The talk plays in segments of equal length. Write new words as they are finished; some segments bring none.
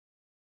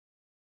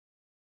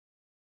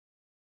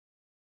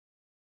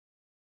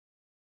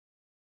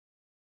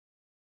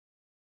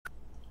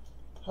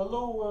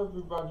Hello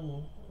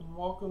everybody, and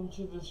welcome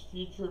to this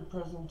featured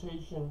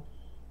presentation.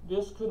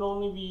 This could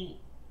only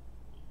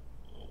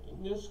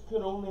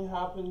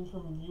happen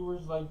from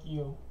viewers like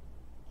you.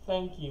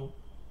 Thank you.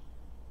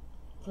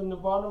 From the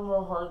bottom of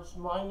our hearts,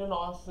 mine and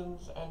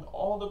Austin's, and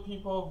all the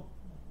people of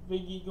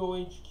Big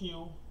Ego HQ,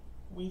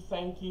 we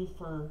thank you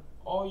for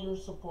all your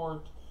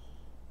support,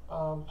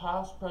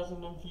 past,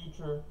 present, and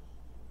future,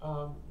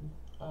 um,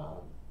 uh,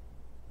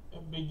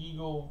 Big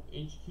Ego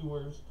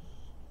HQers.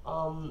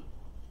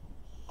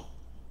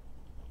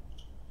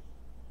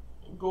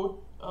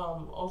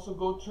 Also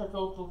go check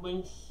out the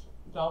links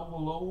down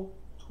below: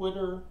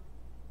 Twitter,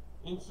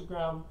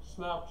 Instagram,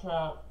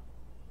 Snapchat,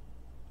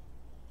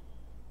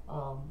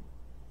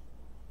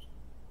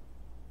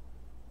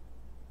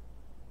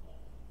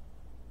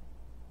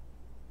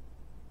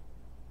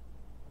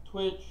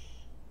 Twitch.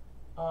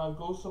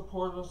 Go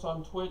support us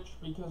on Twitch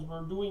because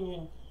we're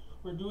doing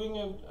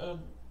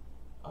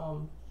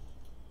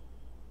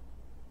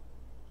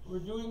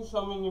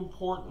something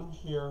important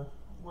here,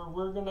 where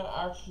we're gonna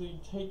actually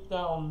take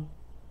down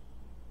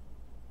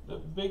the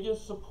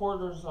biggest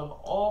supporters on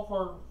all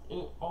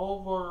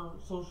of our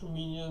social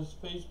medias: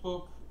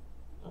 Facebook,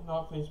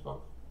 not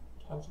Facebook,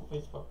 cancel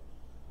Facebook,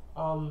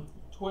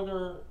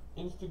 Twitter,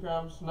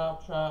 Instagram,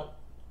 Snapchat,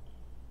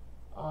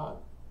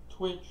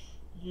 Twitch,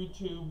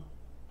 YouTube,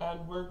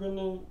 and we're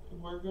gonna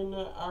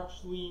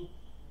actually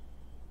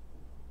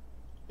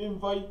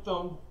invite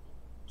them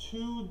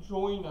to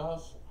join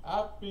us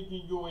at Big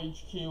Ego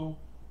HQ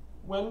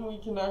when we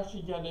can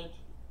actually get it.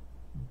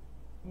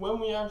 When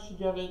we actually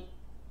get it,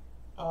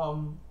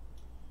 or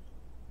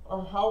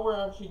how we're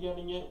actually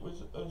getting it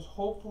is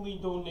hopefully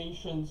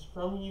donations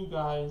from you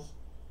guys.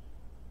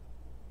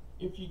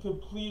 If you could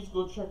please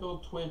go check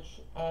out Twitch,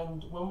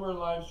 and when we're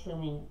live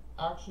streaming,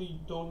 actually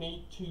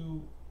donate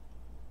to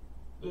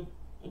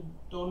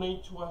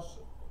us.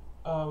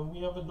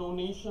 We have a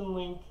donation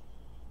link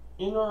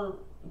in our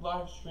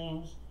live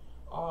streams.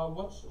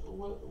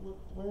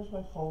 Where's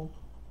my phone?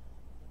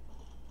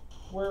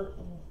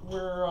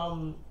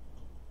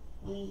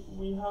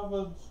 We have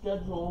a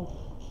schedule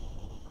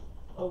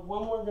of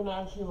when we're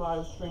gonna actually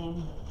live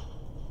stream,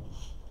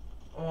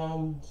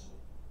 and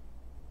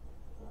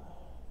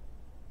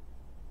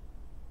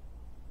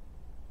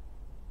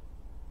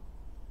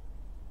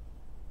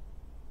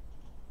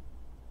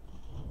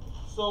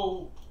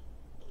so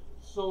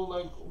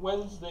like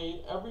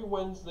every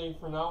Wednesday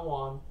from now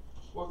on,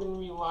 we're gonna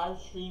be live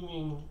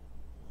streaming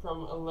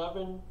from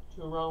 11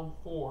 to around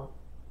 4,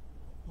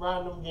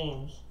 random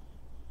games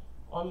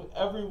on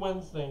every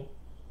Wednesday.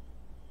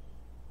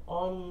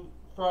 On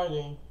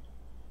Friday,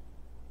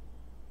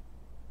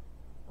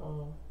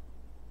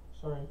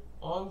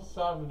 on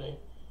Saturday,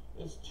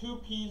 it's 2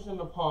 peas in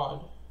a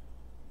pod.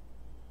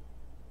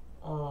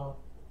 And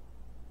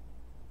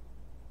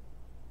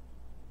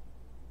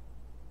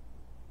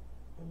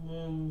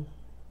then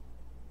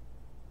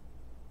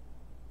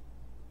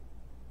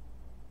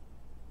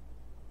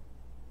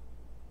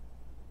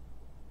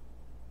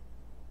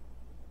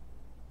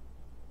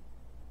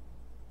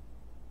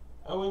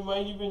we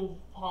might even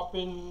pop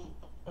in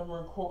and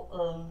record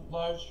or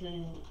live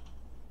stream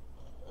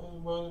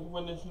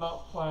when it's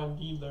not planned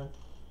either.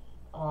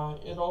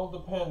 It all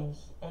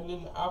depends. And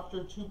then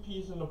after 2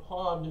 peas in a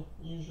pod,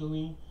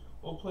 usually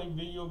we'll play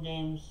video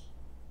games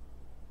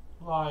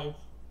live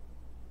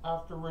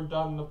after we're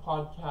done the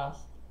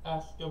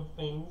podcast-esque of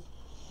things.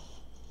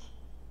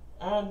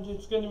 And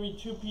it's going to be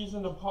 2 peas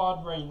in a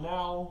pod right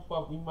now,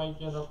 but we might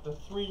get up to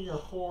 3 or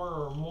 4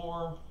 or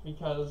more,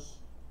 because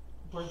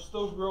we're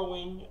still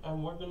growing,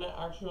 and we're going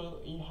to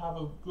actually have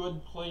a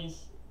good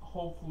place,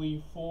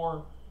 hopefully,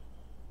 for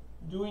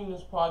doing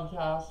this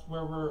podcast,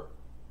 where we're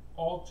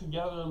all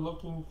together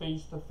looking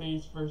face to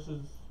face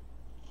versus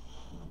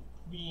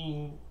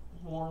being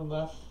more or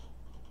less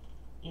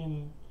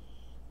in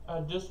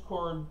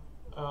Discord,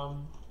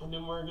 and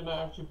then we're going to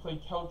actually play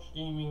couch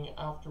gaming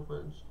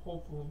afterwards,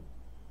 hopefully.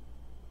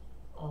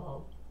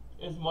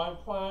 Is my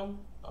plan.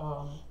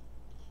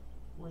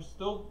 We're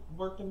still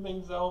working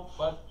things out,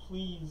 but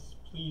please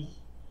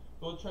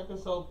go check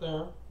us out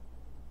there,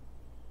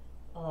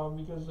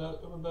 because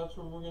that's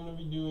what we're going to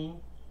be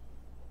doing.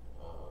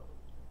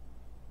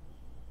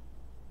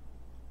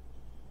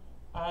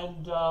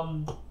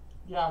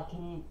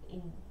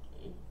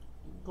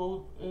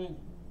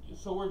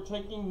 So we're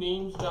taking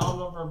names down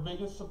of our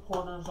biggest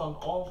supporters on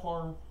all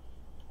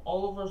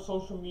of our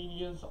social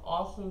medias.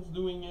 Austin's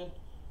doing it.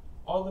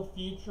 All the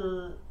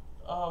future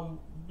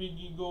Big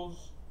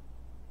Egos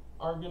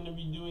are going to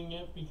be doing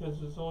it, because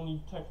there's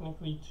only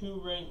technically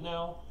 2 right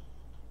now.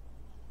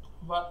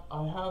 But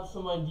I have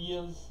some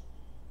ideas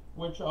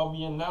which I'll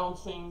be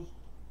announcing.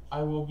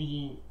 I will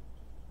be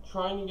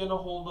trying to get a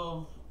hold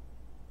of,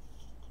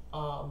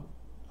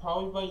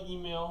 probably by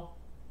email.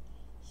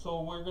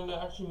 So we're going to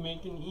actually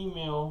make an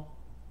email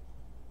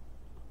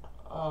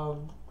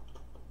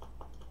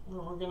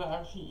where we're going to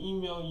actually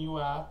email you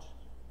at.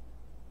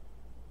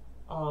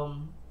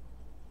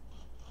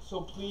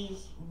 So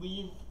please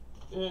leave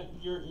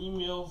your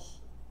emails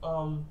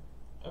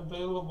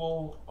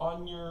available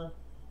on your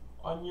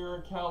on your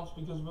accounts,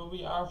 because we'll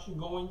be actually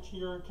going to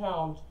your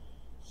account,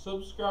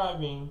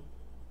 subscribing,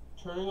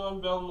 turning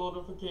on bell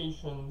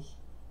notifications,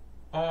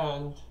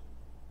 and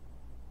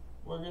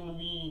we're going to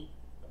be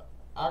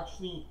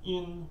actually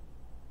in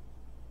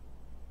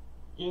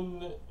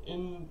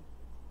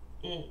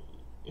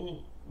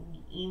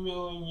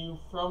emailing you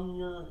from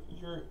your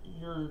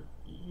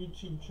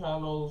YouTube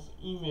channel's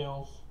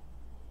emails,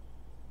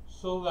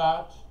 so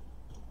that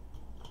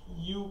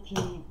you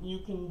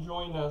can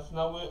join us.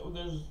 Now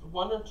there's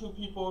 1 or 2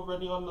 people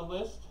already on the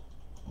list,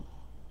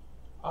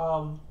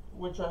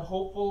 which I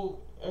hope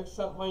will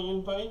accept my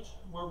invite,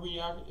 where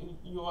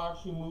you'll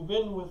actually move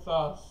in with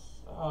us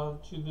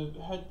to the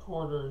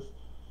headquarters.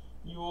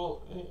 You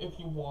will, if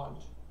you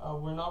want.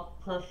 We're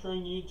not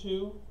pressuring you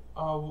to.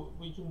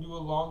 We can do a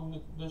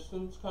long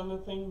distance kind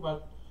of thing,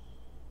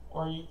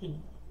 or you could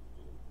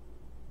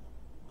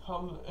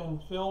come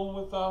and film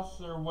with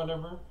us or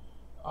whatever.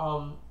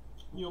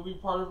 You'll be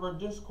part of our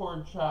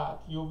Discord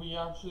chat. You'll be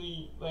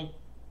actually like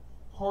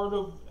part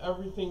of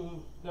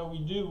everything that we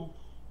do.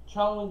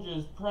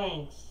 Challenges,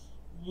 pranks,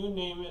 you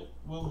name it,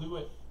 we'll do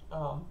it.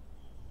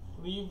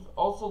 Leave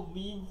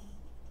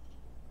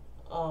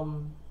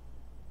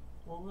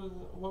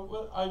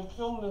I've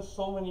filmed this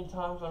so many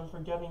times, I'm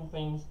forgetting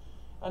things,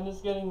 and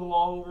it's getting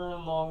longer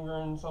and longer,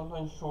 and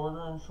sometimes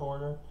shorter and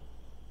shorter.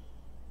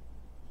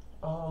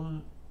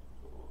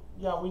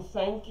 Yeah, we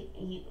thank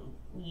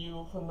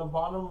you from the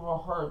bottom of our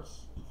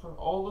hearts for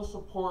all the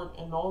support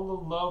and all the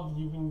love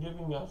you've been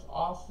giving us.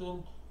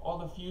 Austin, all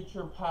the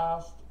future,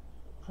 past,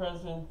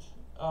 present,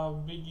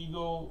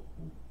 Bigegogaming,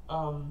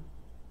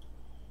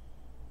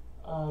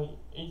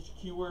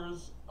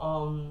 HQers.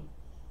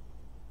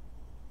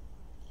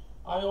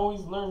 I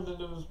always learned that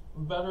it was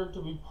better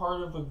to be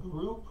part of a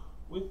group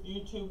with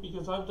YouTube,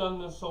 because I've done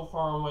this so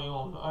far on my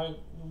own. I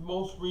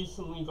most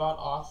recently got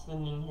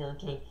Austin in here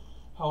to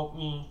help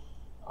me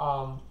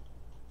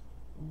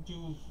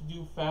do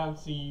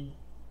fancy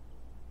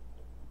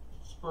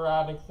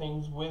sporadic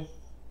things with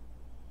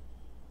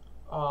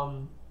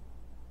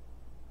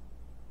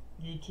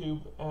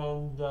YouTube,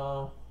 and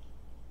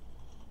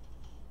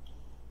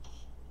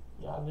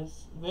yeah,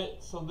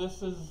 so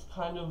this is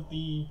kind of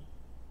the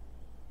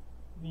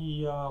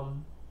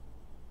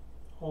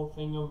whole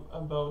thing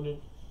about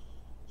it.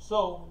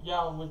 So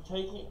yeah, we're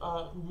taking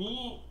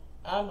me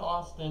and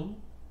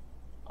Austin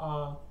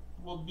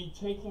will be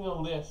taking a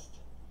list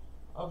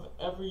of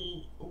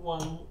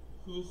everyone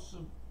who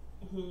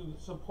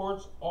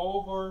supports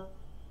all of our,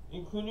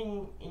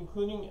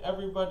 including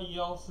everybody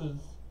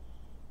else's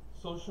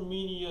social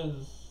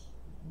medias,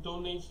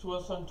 donates to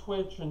us on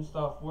Twitch and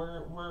stuff.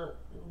 We're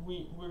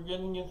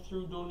getting it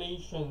through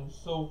donations.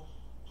 So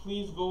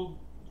please go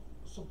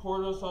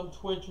support us on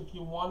Twitch if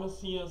you want to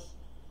see us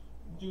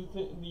do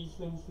these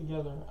things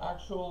together.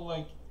 Actual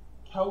like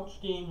couch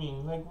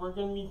gaming, like we're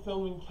gonna be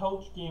filming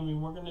couch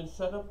gaming. We're gonna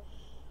set up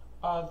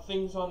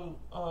things on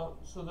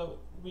so that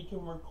we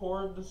can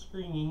record the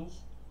screenings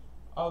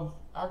of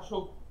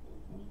actual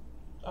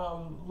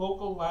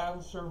local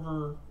LAN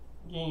server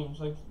games,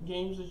 like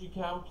games that you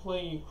can't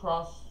play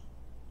across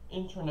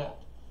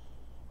internet.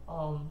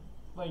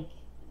 Like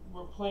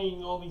we're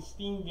playing all these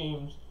Steam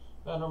games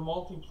that are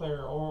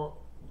multiplayer, or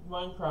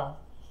Minecraft.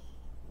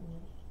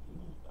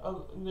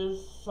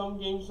 There's some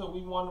games that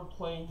we want to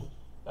play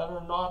that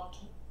are not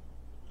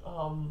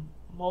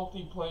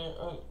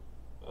multiplayer,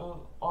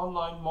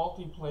 online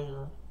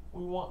multiplayer.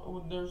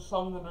 There's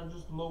some that are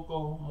just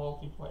local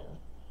multiplayer,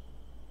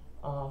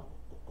 or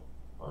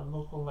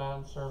local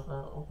LAN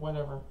server, or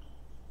whatever.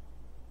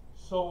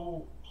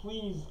 So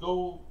please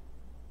go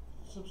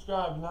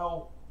subscribe.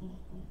 Now,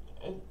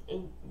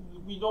 and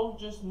we don't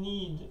just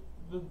need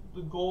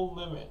the goal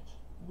limit.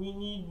 We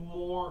need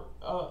more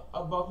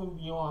above and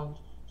beyond.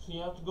 So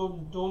you have to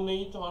go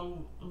donate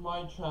on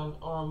my channel,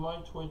 or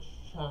my Twitch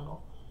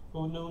channel.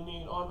 Go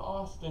donate on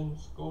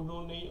Austin's. Go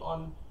donate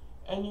on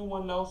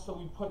anyone else that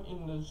we put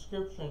in the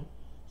description.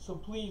 So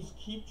please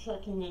keep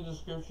checking the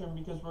description,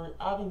 because we're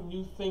adding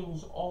new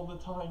things all the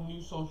time,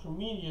 new social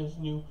medias,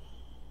 new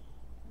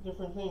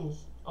different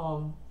things.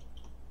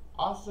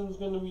 Austin's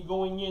going to be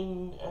going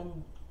in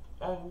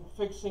and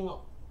fixing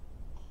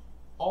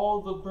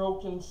all the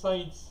broken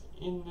sites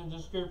in the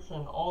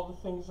description, all the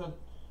things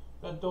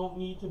that don't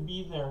need to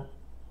be there.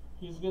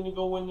 He's going to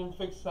go in and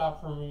fix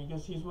that for me,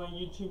 because he's my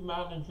YouTube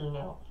manager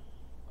now,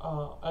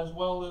 as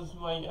well as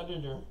my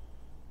editor.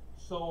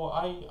 So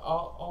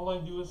all I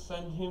do is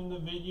send him the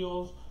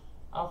videos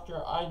after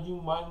I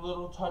do my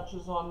little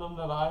touches on them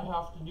that I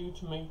have to do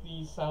to make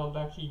these sound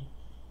actually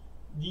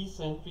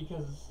decent,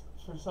 because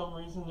for some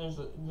reason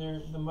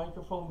the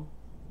microphone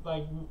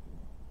like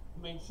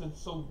makes it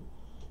so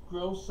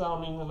gross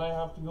sounding that I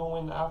have to go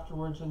in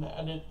afterwards and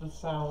edit the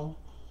sound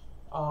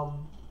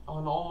on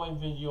all my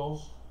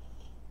videos.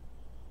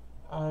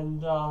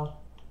 And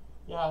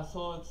yeah,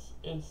 so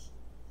it's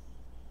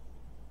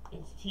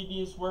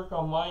tedious work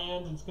on my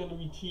end. It's going to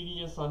be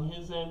tedious on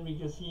his end,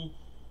 because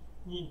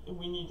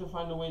we need to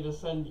find a way to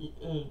send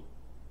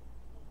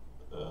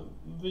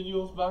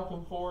videos back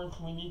and forth.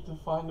 We need to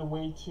find a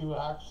way to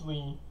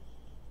actually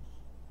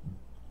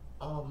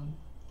um,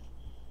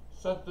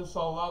 set this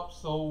all up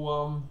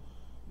so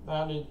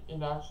that it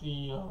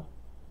actually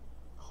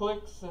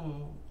clicks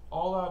and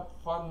all that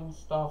fun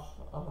stuff.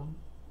 Um,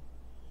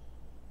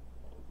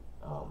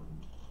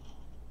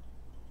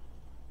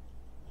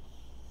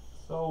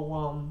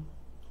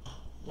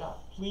 yeah,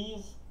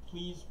 please,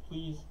 please,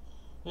 please.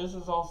 This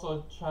is also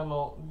a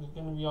channel, it's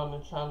going to be on the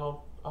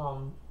channel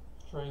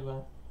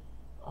trailer.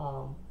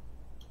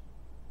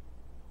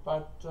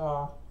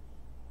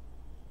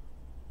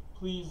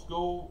 Please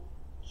go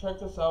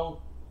check us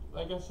out.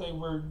 Like I say,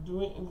 we're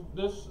doing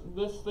this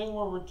thing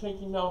where we're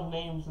taking down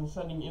names and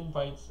sending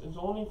invites is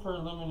only for a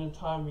limited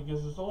time,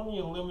 because there's only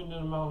a limited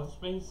amount of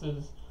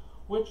spaces,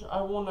 which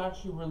I won't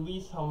actually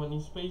release how many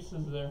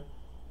spaces there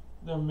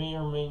may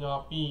or may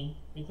not be,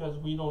 because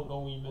we don't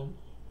know even.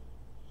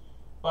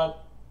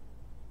 But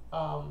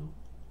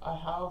I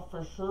have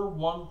for sure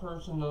one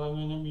person that I'm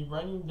going to be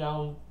writing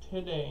down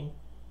today,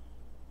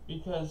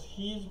 because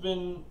he's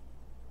been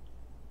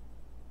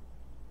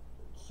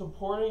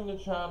supporting the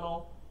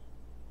channel,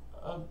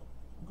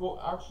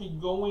 actually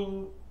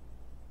going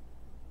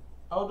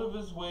out of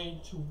his way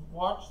to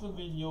watch the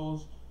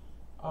videos,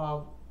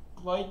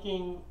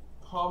 liking,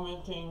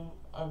 commenting.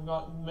 I've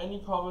gotten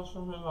many comments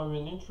from him. I've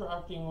been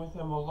interacting with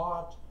him a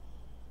lot.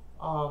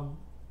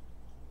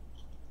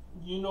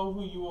 You know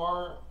who you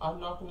are. I'm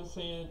not going to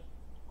say it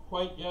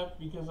quite yet,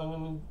 because I'm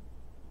going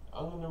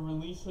to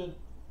release it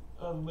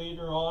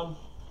later on.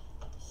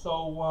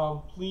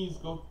 So please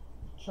go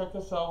check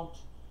us out,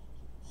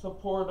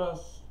 support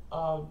us,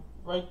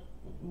 write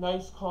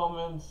nice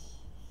comments,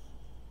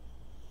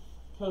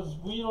 because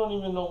we don't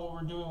even know what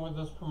we're doing with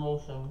this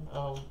promotion.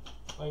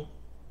 Like,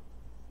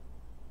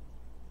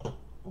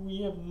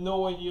 we have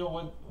no idea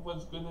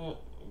what's gonna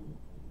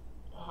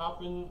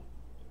happen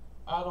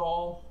at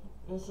all.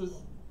 This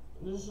is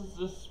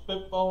just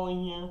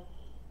spitballing here,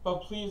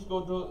 but please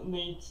go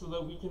donate so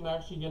that we can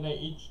actually get a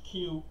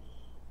HQ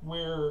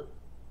where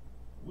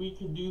we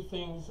could do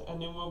things, and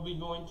then we'll be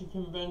going to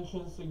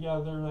conventions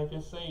together, like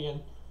I say,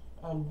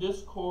 and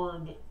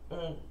Discord.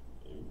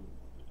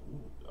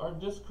 Our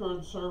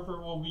Discord server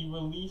will be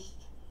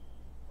released,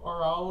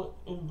 or I'll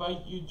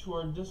invite you to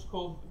our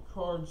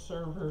Discord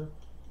server.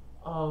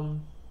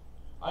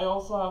 I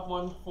also have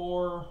one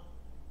for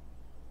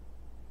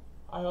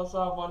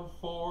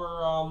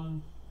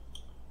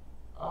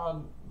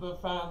the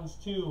fans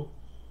too,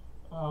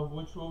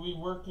 which will be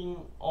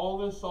working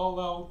all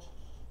out.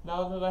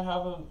 Now that I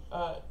have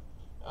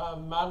a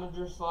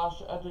manager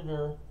 /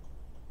 editor,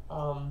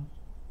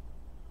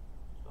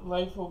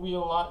 life will be a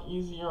lot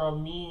easier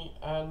on me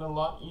and a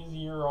lot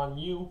easier on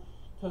you,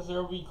 because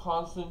there will be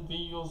constant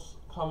videos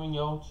coming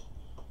out,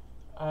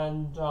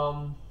 and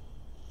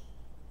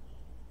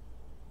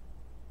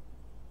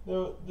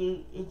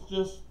it's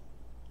just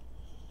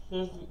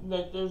there's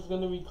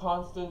going to be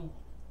constant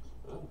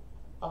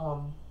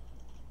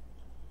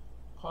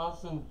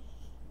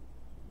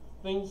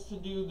things to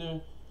do.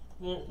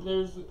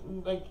 There's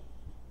like,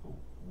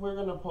 we're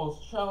gonna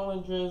post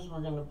challenges,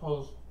 we're gonna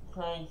post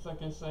pranks,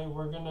 like I say,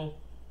 we're gonna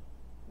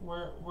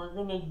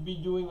be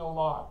doing a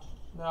lot.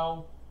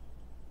 Now,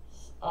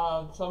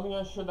 something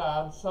I should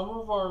add, some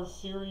of our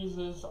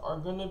series are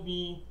gonna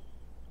be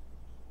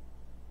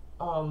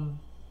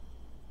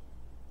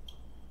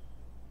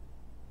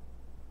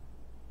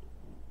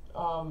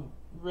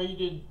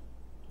rated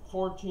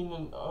 14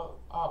 and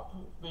up,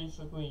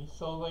 basically.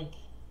 So like,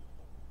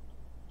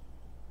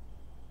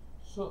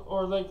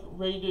 or like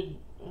rated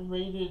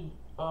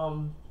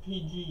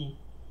PG.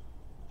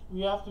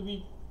 We have to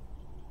be,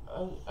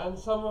 and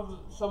some of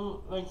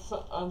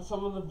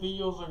the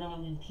videos are going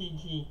to be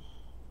PG,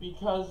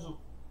 because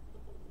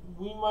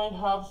we might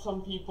have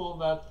some people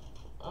that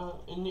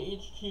in the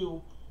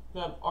HQ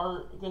that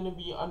are going to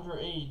be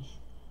underage,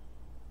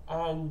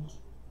 and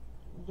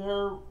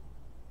they're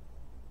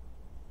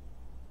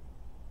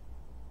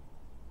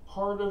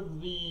part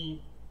of the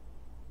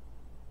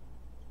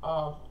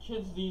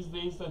kids these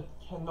days that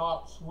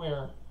cannot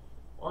swear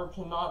or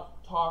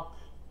cannot talk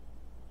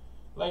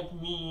like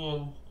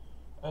me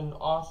and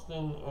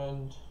Austin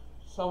and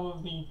some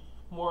of the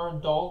more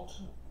adult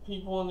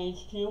people in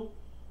HQ.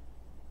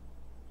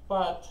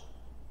 But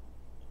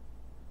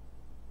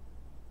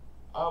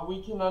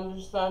we can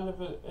understand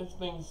if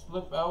things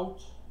slip out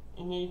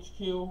in HQ.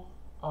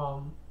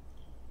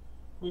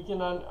 We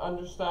can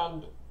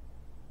understand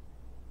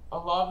a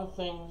lot of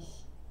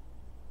things,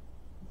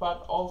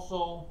 but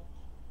also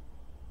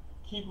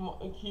keep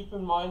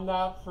in mind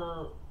that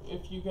for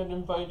if you get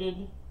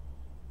invited,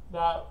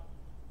 that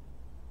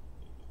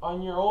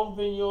on your own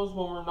videos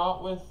when we're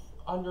not with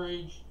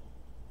underage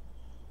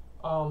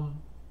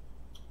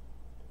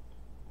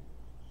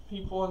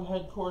people in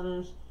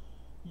headquarters,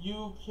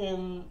 you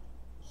can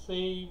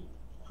say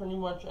pretty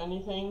much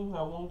anything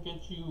that won't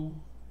get you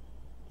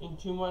in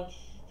too much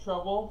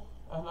trouble.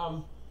 And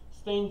I'm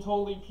staying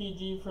totally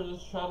PG for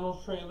this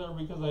channel trailer,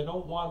 because I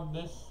don't want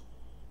this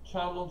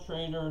channel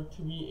trailer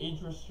to be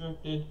age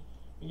restricted,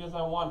 because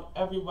I want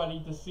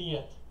everybody to see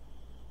it.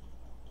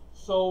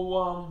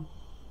 So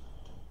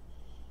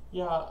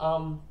yeah, I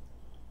hope you guys enjoyed this video. Please like, comment, subscribe, and share. And I will see you guys in the next video.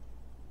 Bye.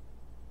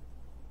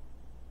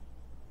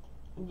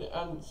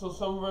 and so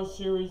some of our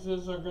series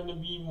are going to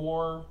be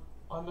more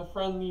on the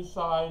friendly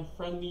side,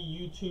 friendly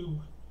YouTube,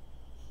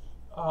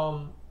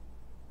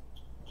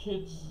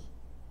 kids,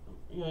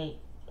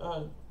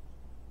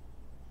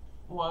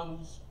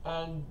 ones,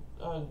 and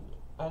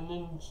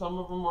then some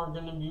of them are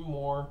going to be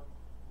more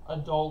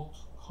adult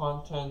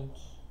content.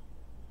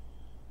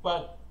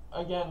 But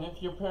again,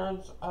 if your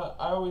parents, I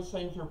always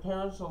say, if your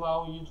parents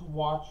allow you to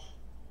watch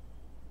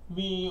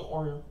me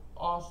or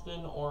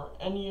Austin or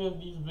any of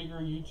these bigger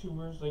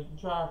YouTubers like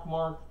Jack,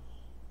 Mark,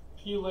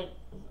 Felix,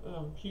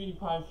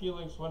 PewDiePie,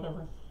 Felix,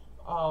 whatever,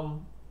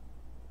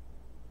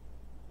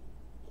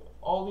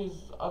 all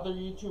these other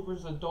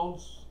YouTubers that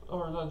don't,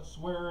 or that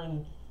swear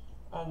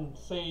and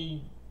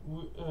say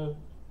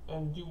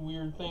and do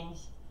weird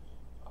things,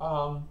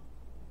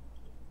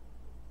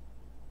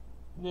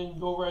 then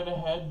go right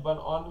ahead. But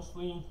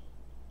honestly,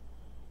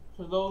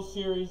 for those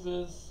series,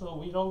 so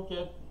we don't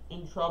get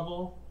in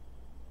trouble,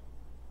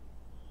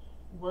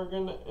 we're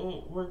gonna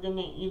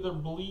either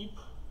bleep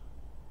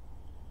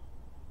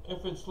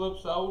if it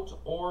slips out,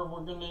 or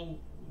we're gonna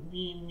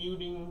be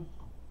muting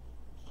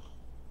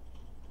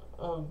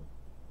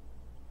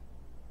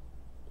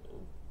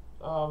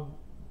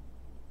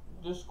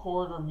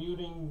Discord, or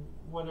muting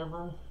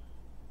whatever,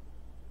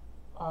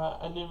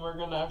 and then we're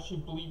gonna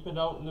actually bleep it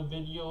out in the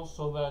video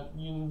so that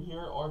you can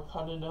hear, or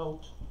cut it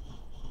out,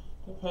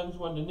 depends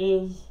what it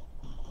is.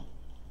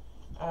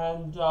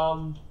 And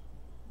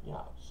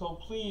yeah, so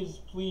please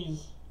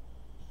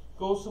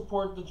go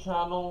support the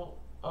channel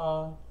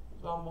down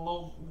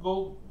below.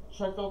 Go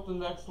check out the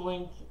next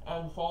link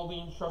and follow the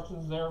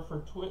instructions there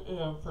for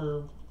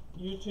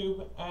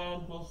YouTube,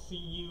 and we'll see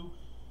you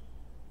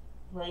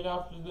right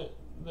after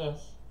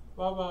this.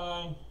 Bye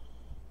bye.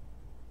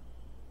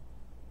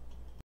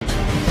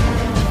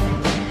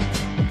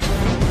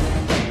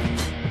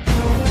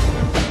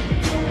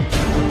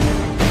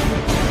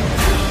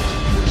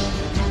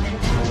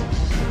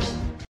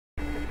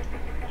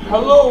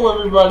 Hello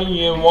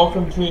everybody, and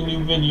welcome to a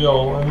new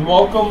video, and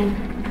welcome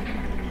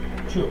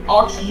to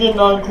Oxygen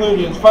Not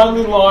Included. It's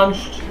finally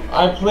launched.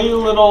 I played a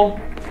little,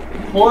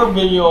 4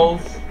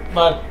 videos,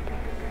 but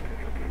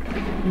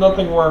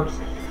nothing works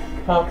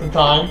half the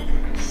time.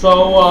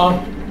 So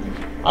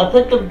I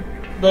picked a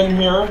thing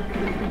here,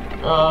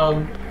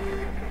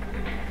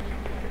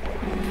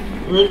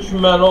 rich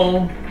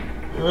metal,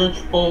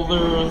 rich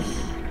boulders,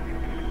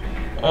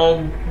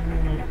 and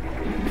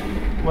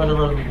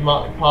whatever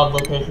pod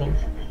locations.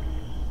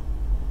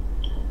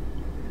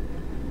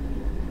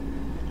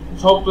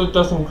 Let's hope it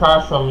doesn't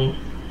crash on me.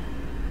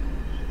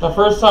 The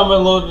first time I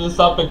loaded this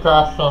up, it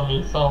crashed on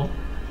me, so.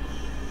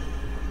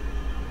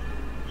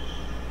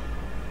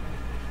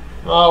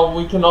 Well,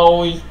 we can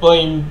always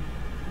blame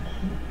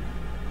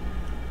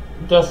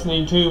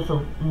Destiny 2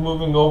 for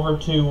moving over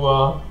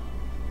to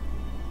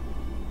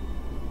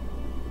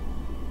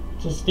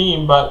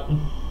Steam, but,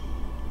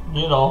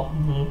 you know.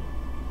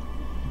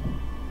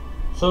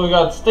 So we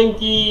got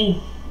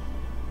Stinky.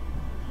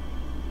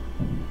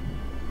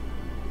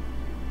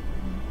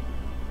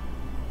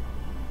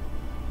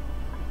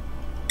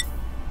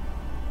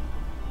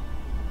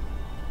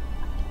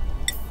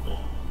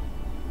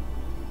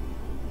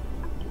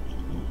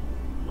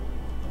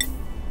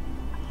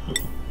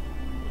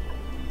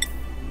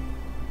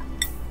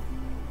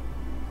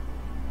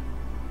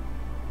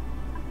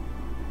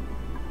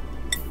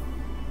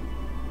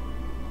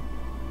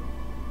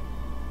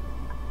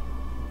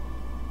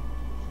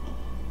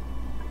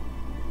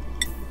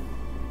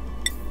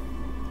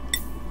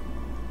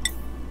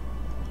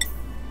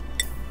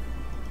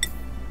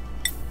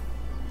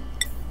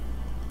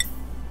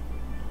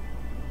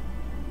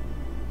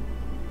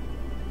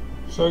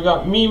 So we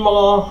got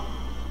Mima.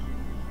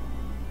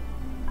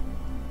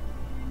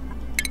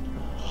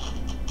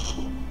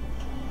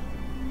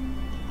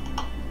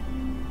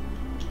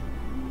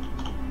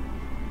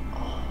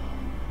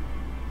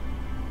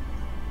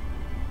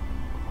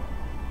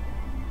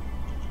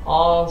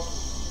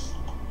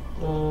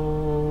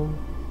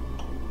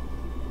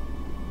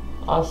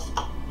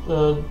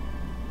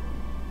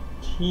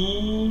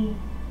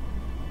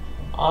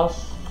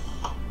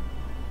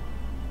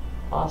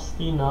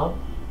 Astina.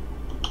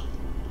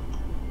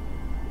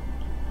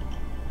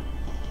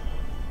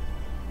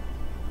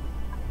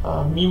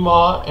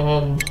 Mima,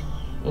 and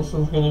this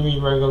one's gonna be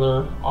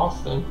regular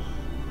Austin.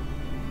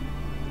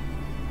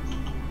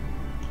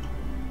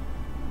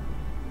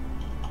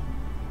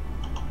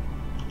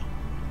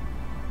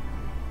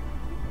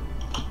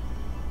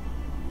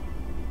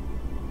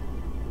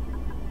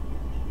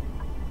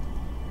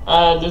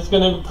 And it's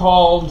gonna be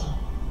called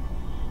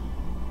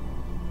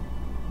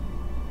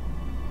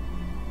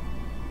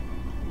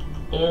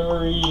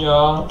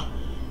Area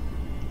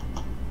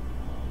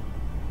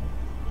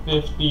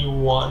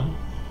 51.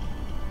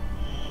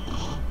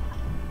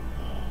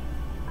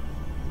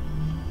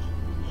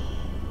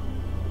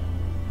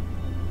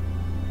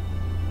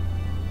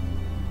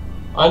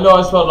 I know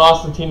I spelled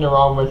Ostatina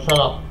wrong, but shut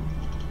up.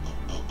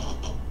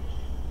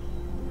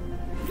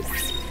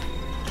 It's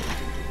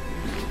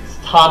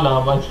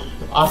Tana, but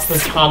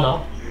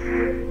Ostatana.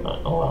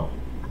 Oh well.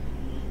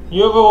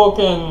 You have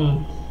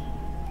awoken.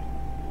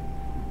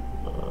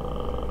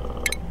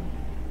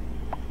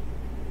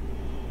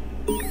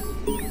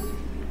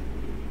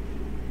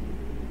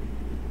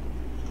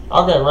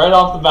 Okay, right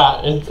off the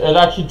bat, it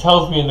actually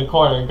tells me in the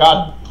corner.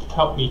 God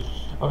help me.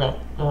 Okay,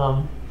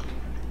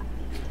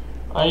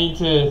 I need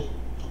to.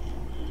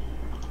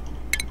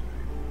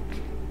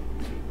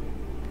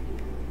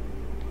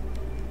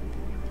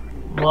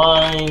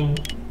 Mine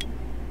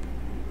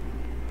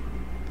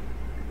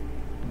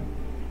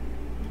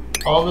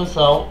all this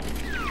out.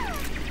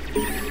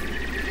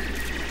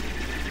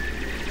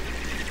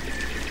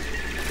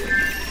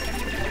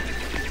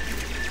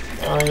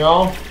 There we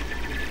go.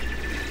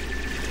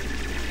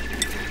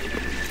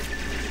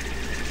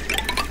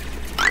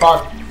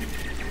 Fuck.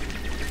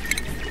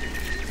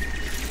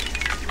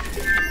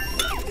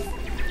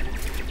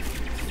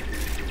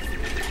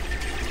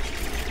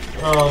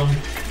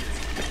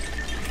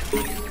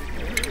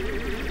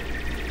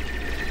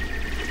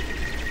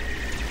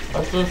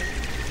 That's just...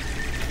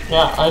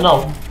 Yeah, I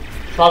know.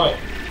 Stop it.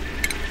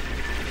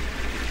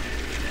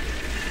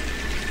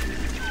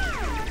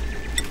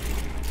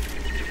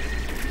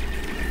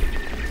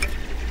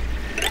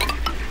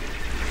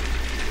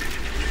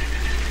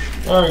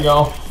 There we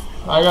go.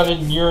 I gotta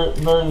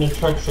learn the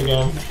tricks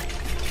again.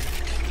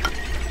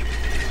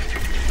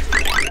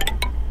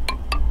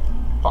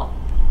 Fuck.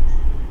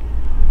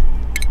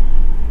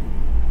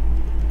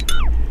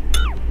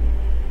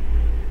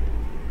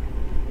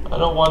 I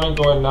don't want to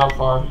go in that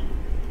far.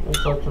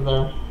 It's up to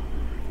there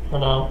for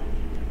now.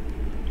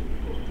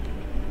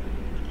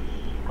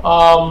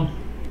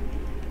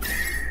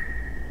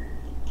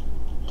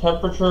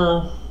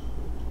 Temperature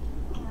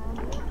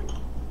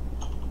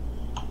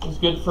is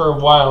good for a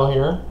while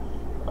here.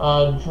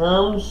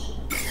 Germs,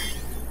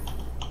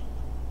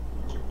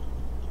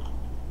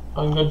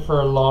 I'm good for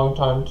a long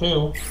time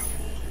too.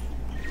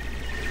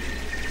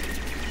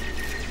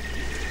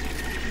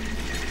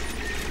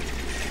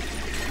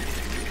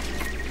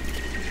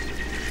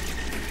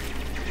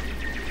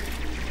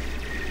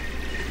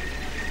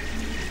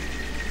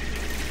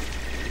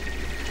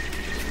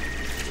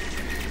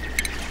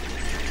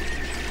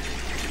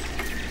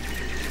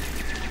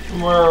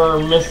 We're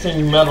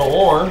missing metal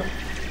ore,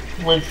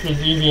 which is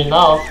easy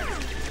enough.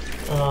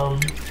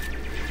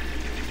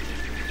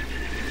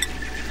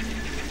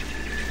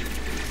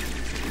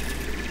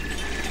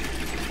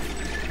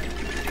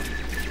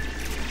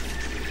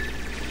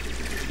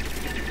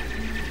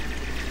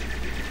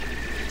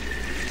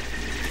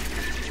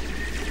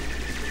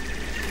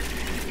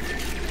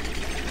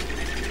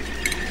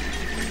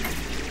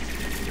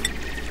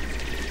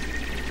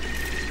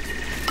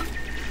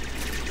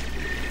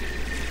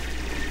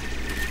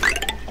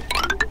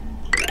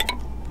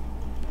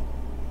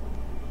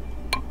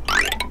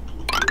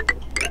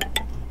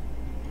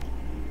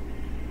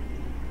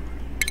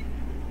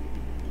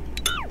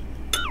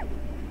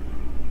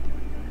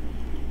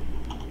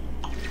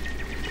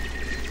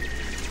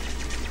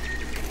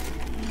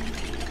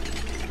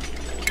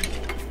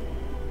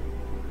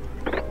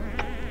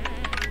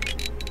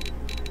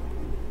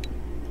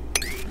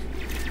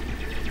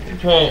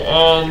 Okay,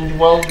 and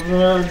while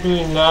they're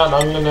doing that,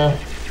 I'm gonna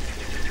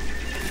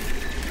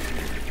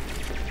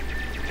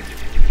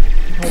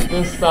put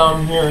this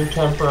down here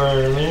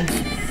temporarily.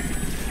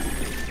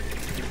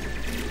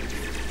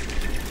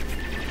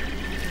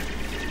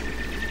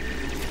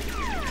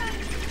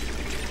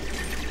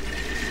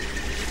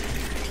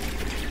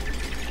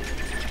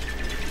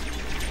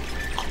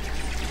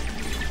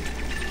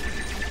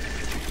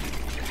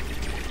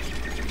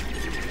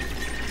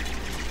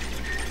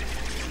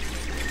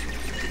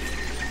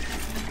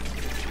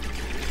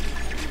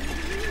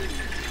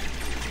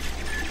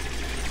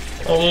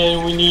 And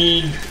then we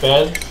need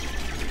beds.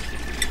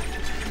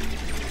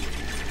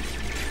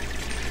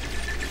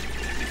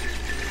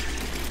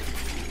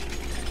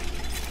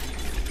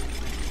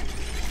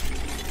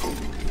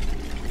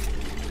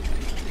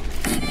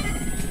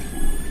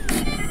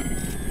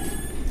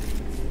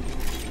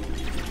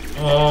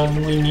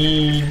 And we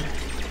need,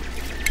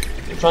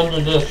 it's under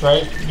this,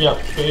 right?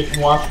 Yep,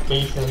 wash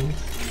basins.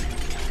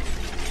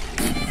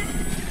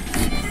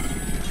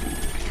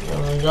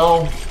 There we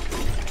go.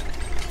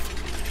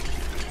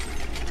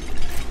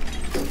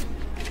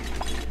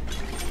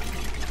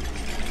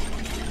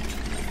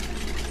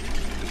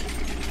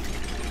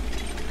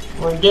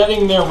 We're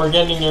getting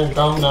there,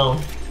 calm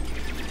down.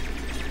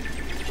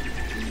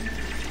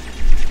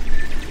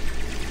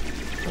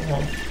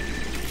 Okay.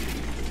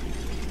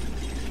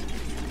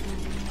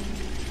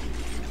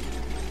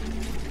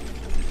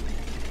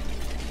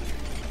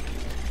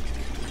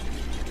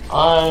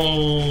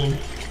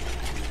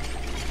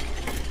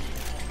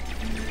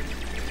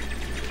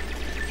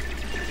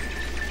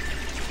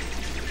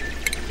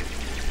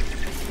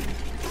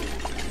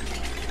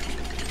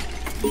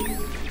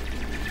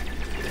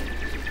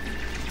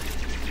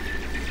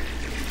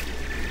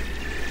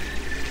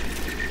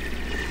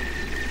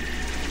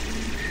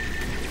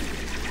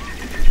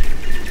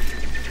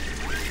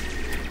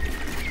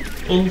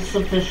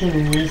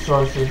 Insufficient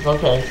resources.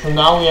 Okay, so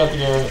now we have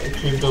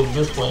to build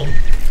this way.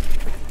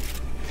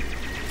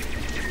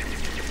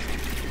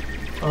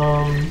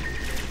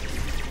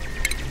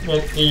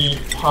 Get the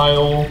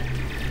tile.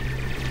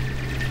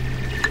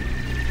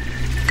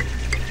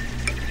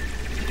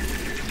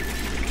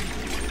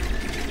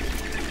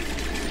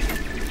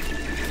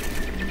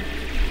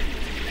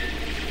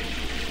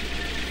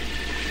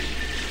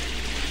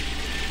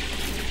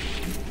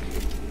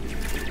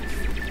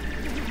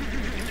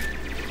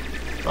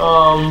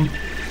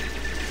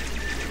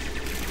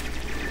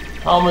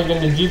 How am I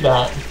gonna do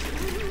that?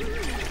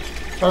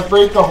 If I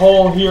break a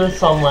hole here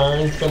somewhere,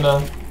 it's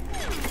gonna...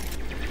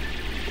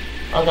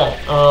 Okay,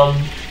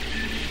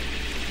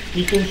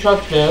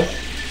 deconstruct this.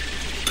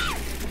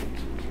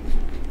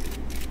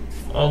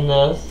 And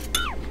this.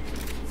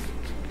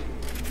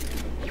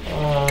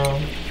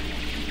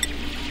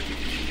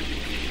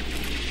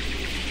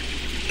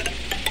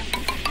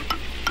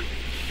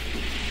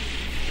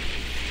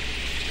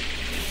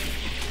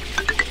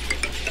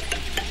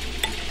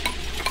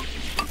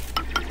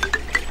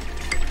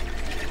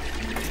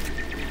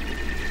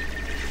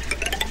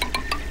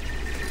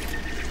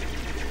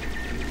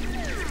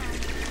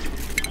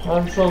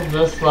 Cancel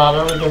this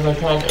ladder because I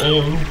can't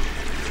aim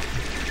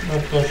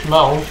with this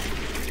mouse.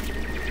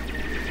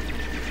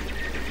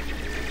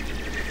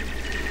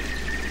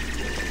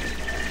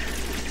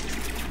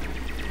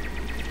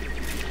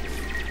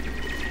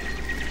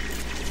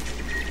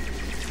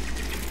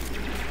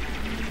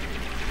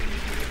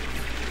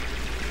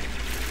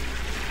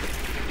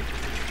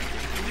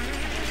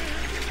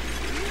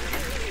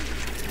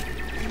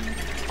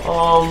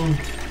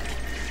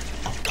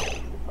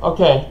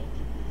 Okay.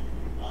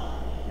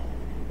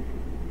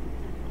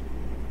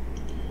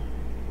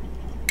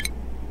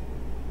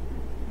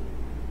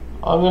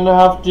 I'm gonna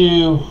have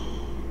to...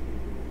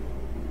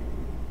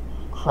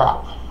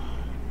 Crap.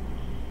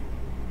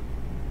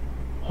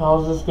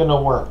 How's this gonna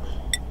work?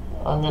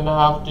 I'm gonna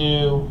have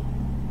to...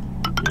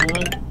 do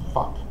like...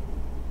 Fuck.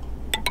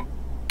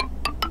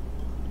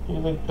 Do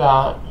like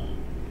that.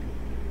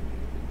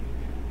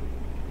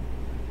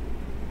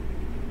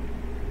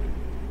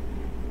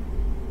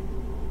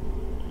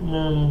 And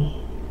then...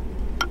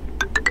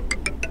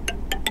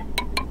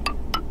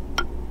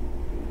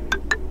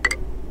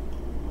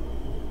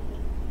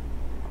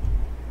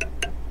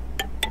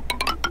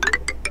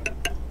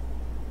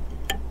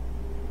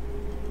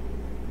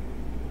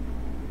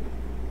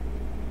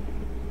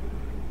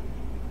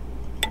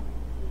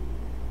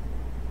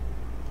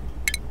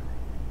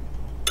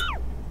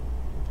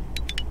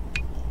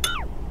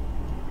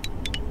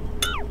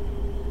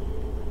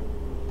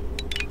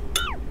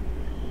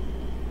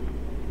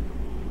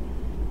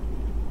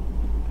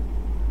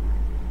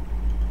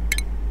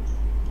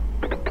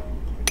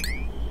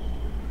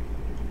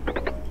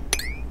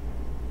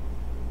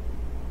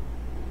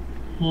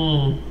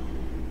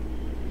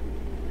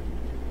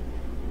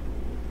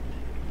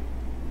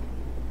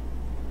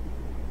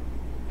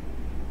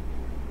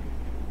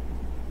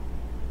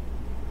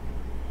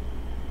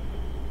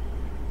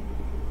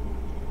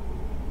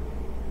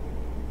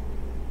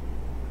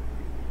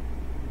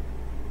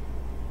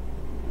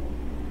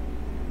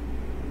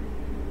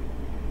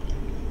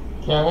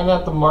 Okay, I'm gonna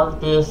have to mark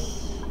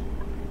this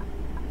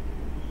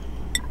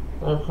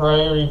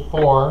priority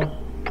 4.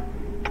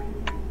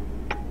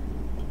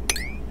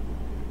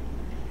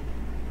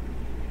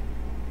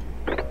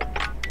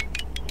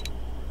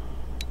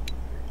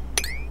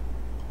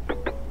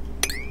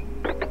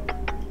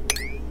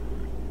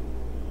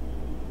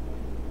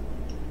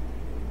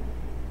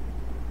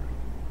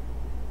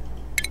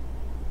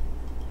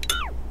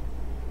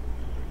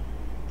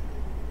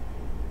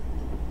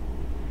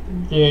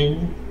 Dig.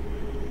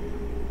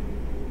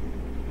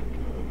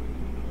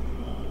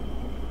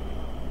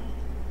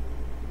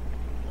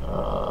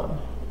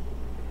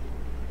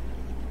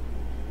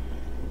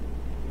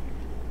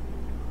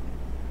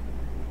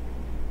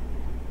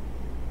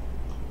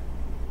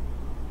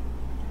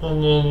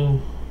 And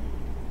then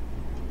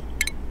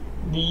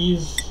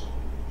these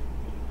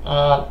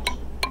at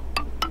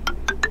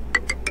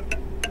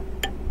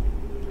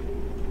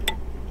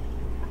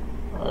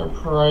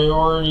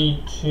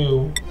priority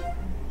 2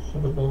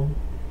 should have been.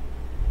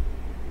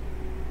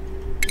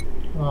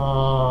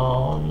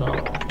 Oh no.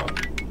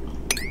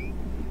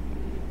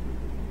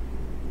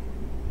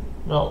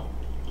 No.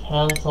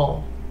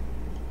 Cancel.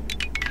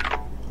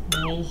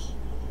 These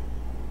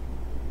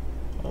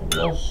and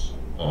this,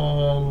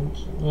 and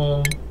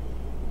then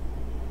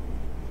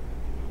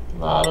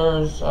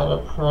ladders at a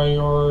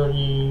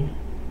priority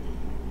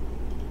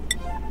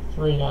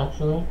 3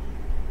 actually.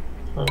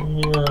 From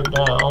here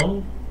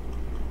down.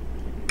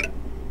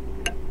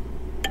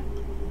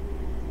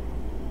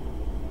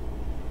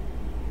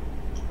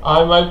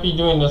 I might be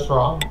doing this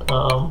wrong.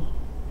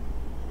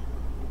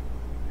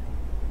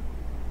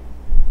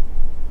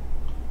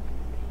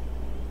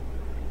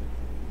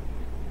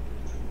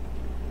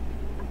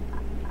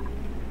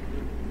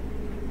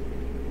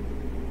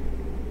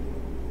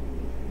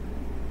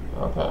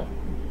 Okay.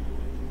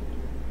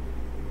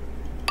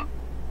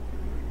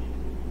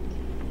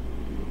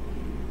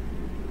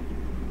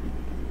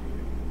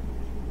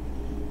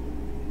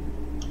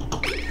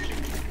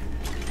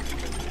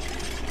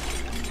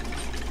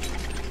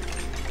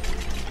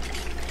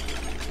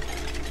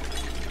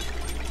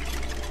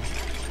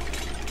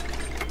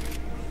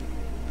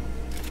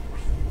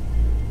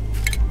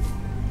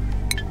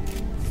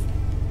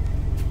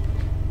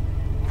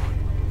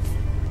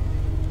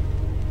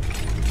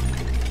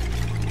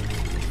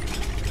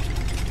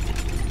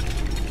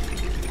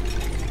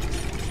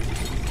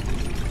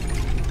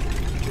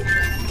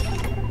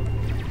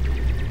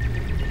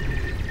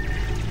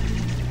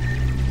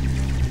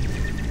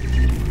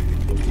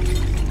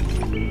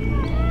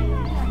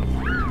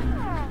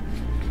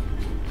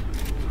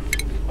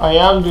 I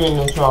am doing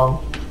this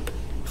wrong.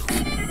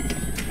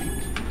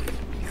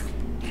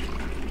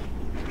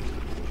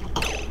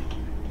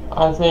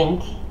 I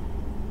think.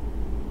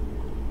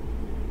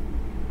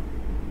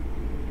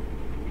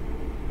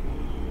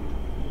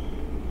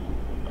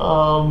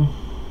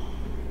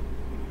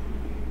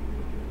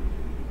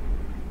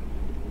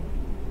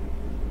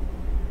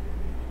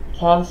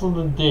 Cancel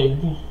the dig.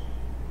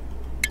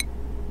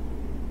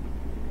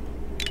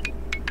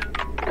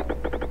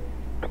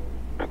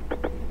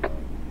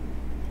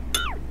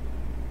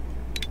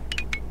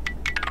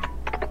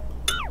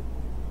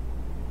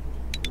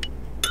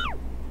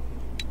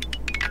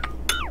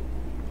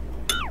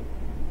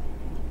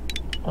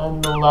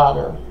 And the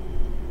ladder.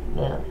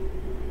 There.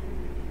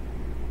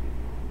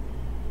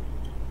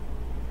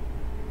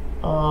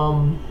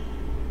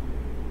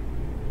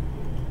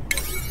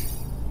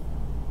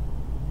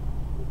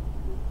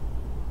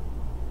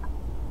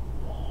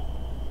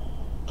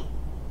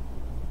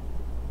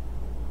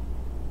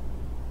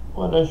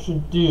 What I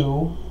should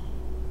do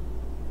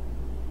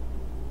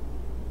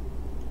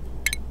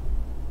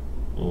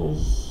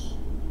is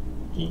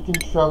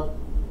deconstruct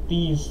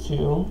these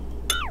two.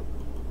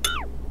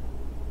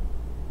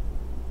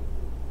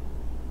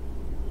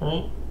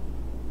 Right?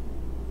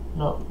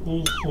 No,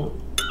 these two.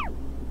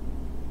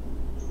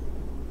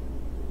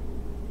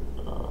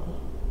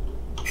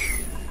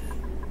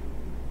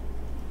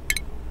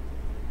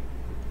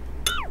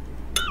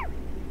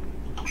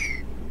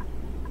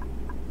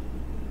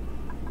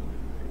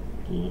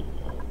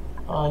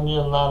 I need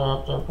a ladder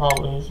up there,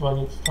 probably, is what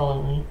it's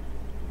telling me.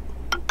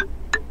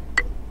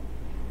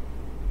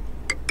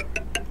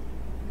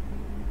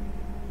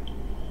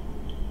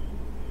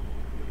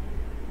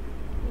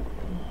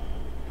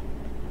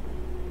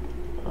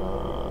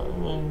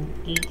 And then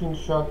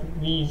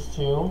deconstruct these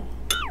two.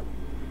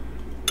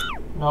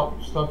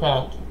 Nope, still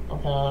can't.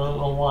 Okay, I don't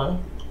know why.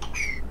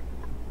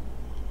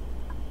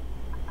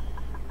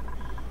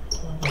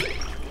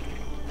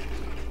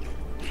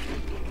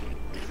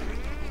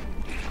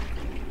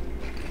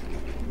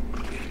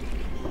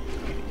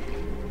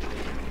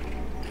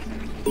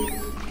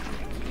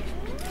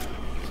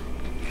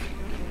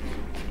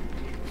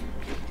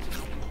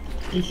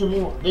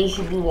 They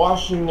should be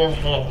washing their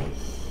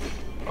hands.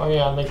 Oh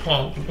yeah, they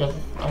can't because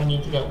I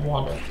need to get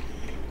water.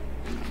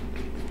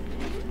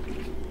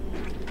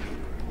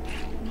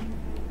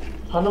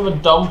 Kind of a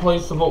dumb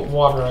place to put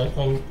water, I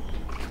think.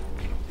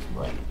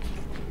 Like,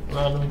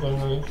 random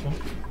generation.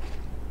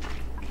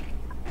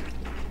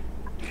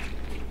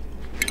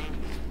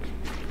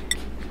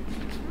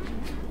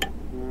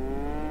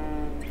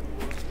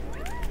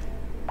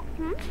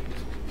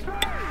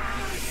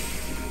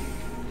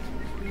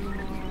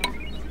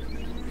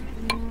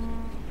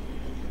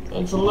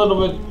 It's a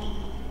little bit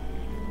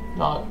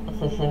not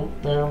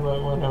efficient there,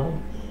 but whatever.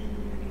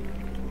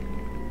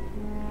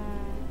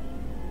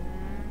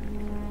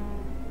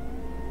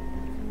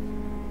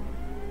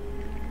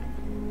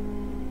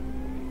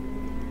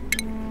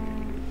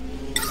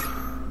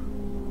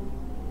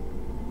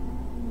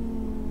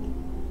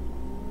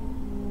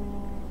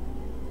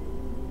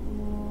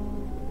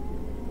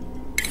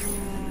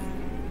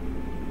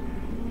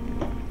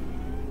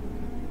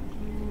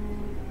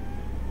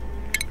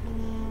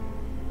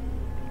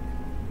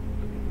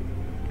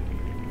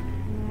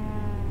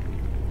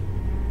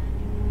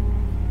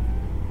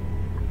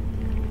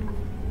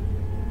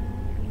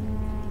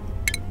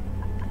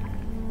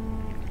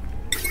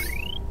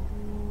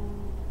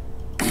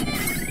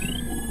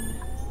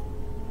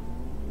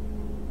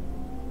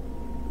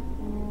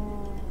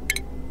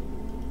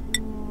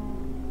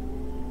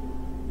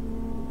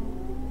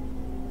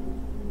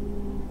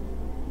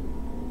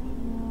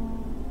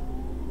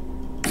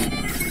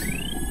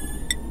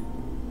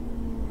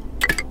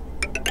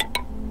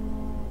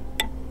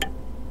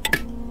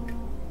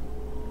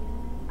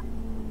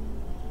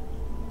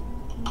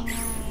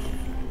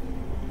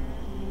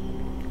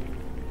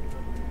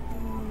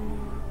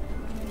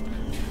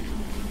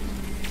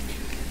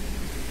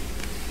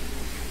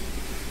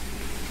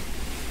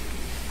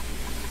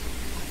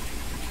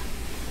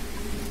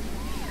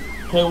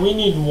 Okay, we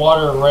need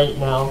water right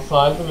now, so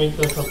I have to make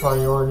this a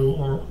priority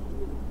here.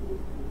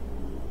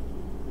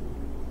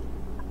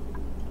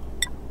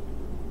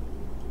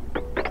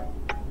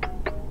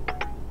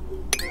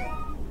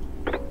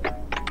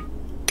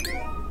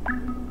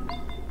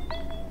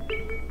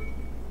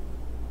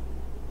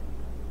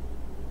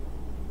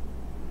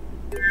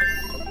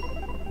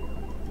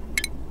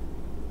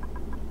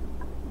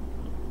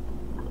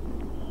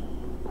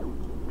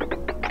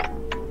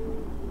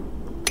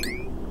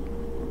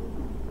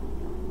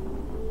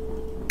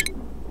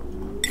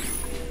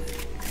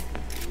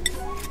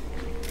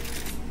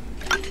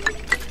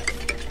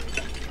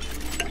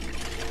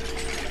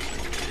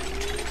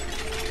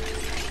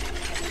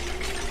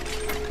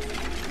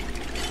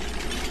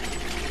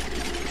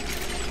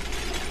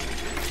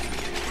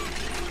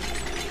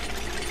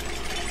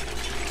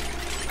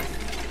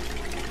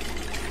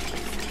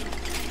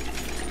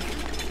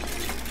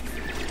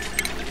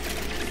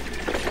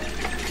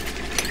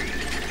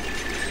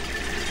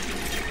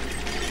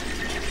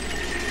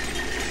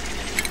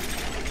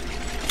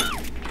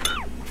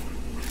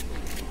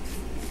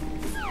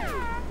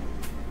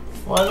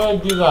 Why did I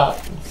do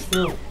that?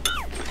 Shoot.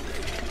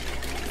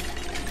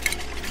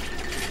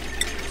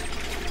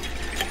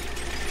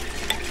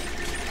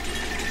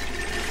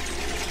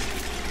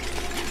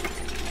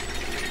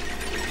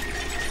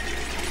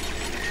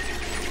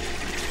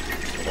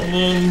 And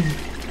then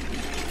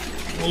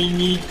we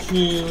need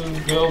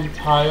to build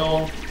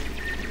tile.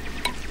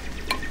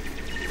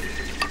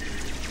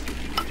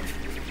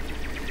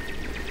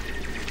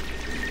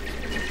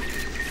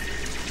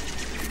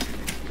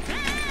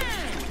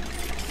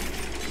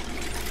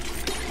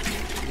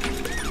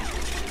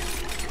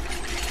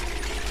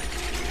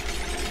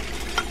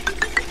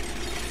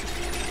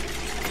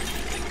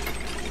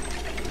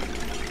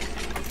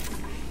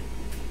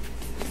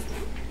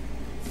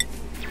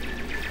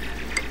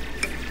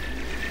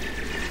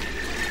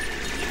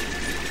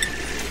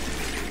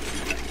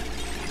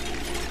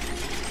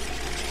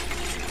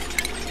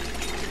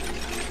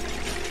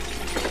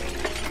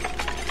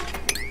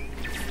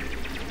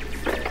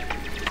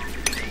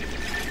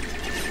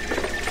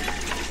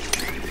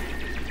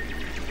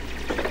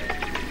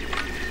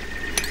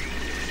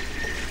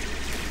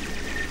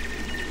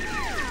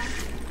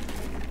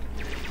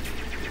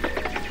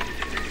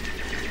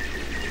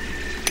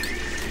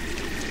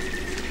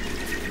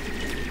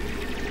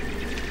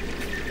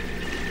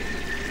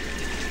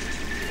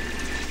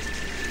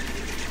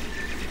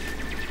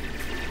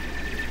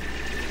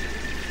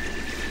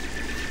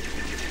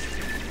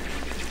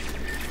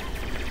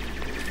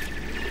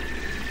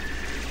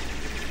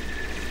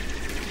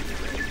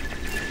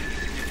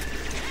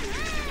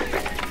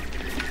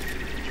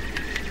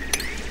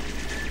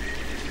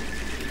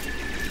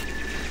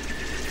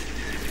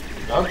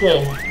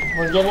 Okay,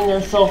 we're getting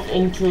ourselves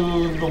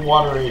into the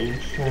water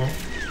age here.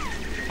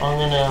 I'm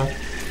gonna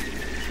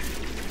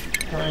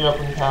hurry up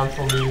and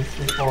cancel these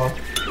before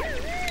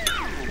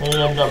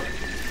they end up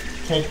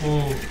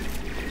taking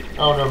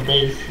out our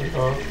base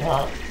without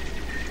that.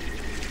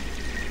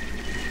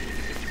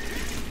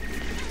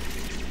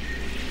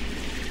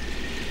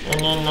 And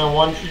then I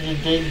want you to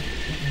dig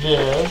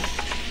this,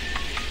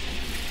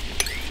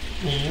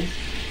 please,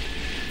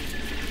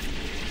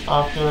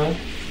 after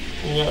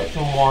we get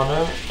some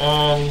water,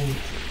 and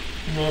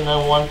then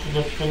I want you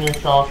to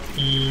finish off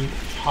the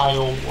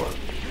tile work.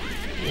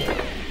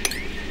 Yeah.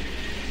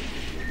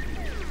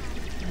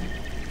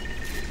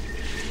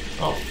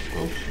 Oh,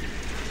 oops.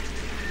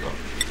 No.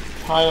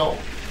 Tile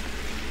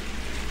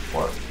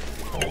work.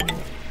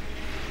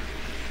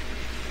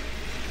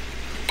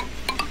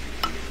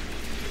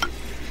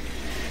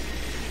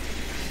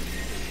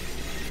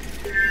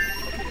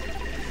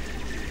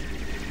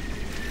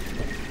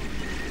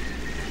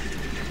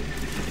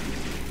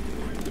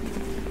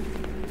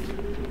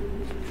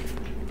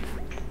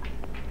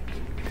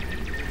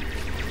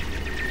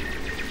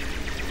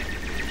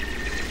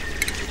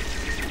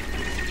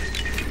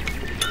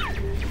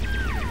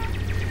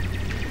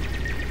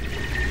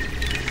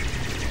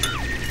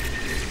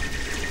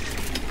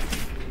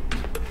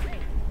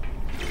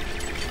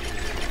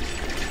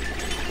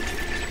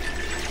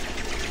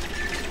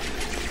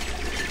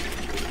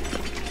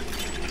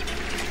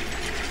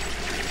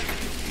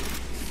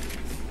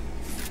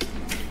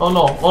 Oh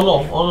no, oh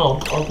no, oh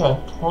no. Okay,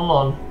 hold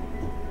on.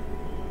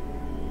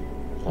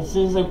 As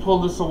soon as I pull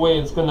this away,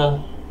 it's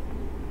gonna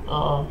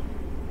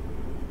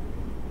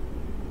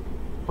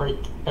break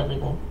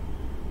everything.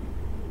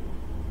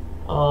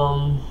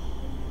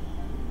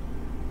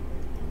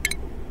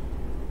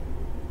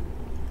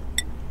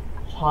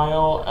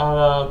 Tile at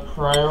a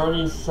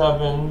priority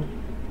 7.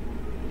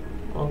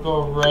 I'll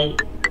go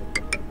right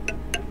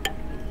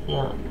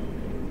here.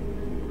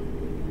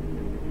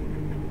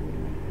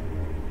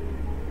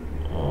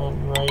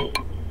 Right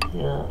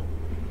here.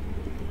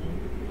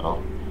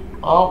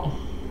 Oh.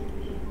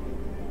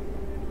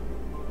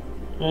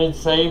 Did it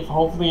save?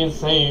 Hopefully it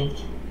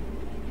saved.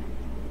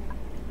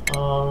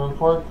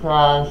 Report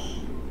crash.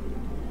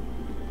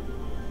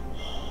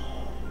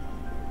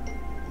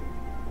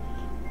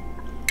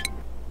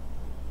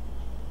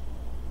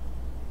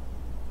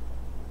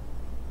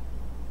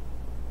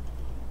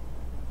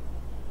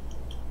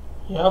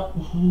 Yep.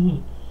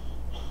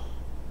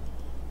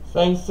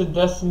 Thanks to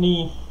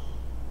Destiny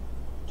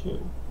 2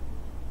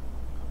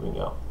 coming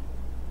out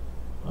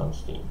on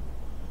Steam.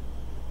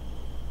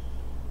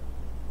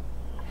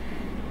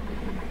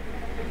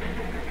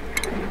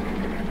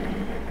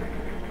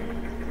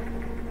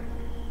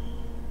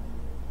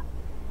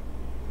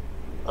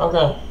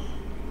 Okay,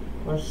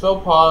 we're still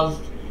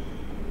paused.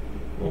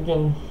 We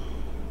can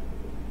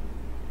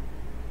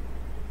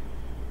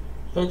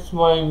fix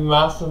my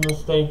massive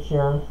mistake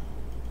here.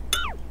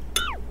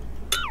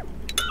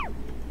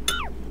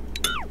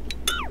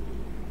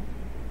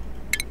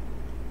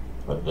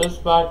 Put this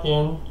back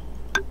in.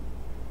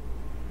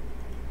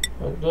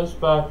 Put this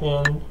back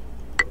in.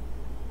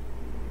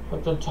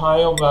 Put the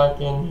tile back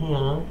in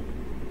here.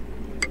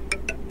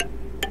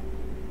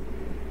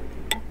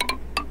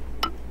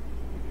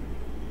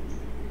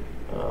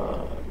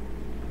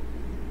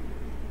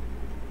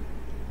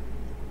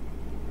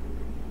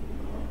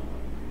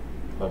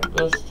 Put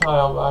this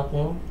tile back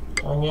in.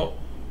 Dang it.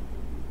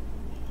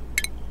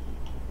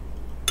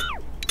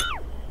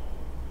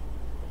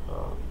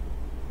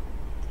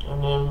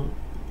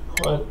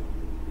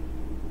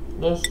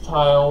 this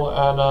tile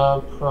at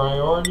a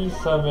priority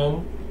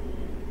 7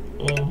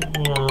 in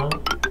here,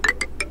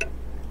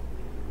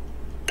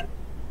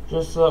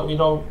 just so that we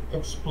don't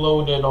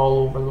explode it all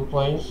over the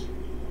place.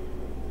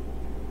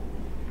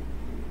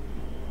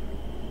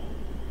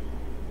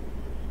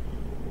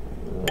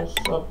 This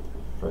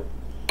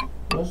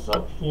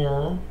up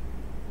here.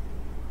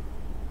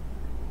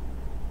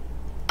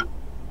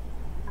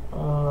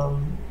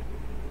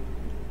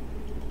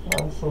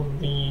 Cancel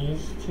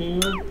these two.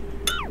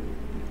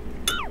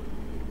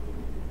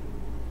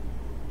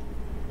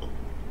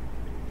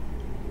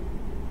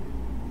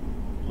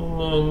 And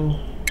then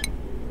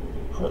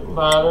put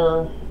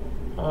ladder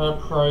at a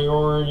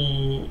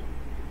priority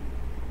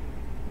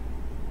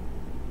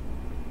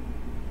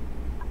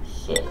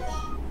 6,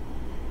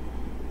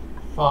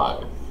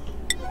 5.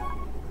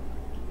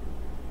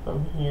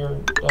 From here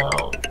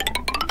down.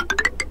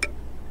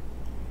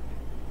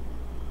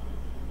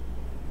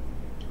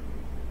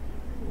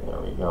 There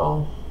we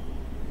go.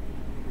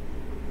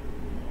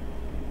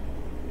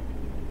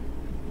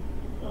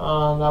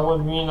 That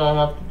would mean I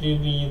have to do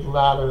the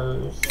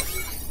ladders.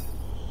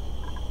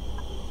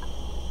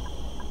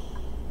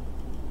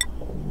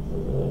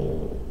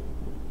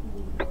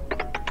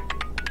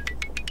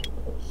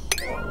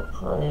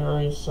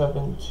 Priority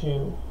 7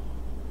 too.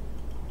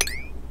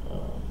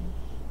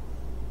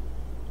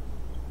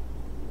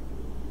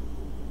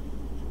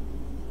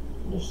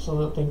 Just so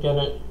that they get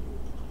it.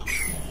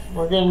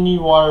 We're gonna need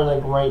water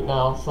like right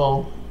now,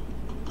 so.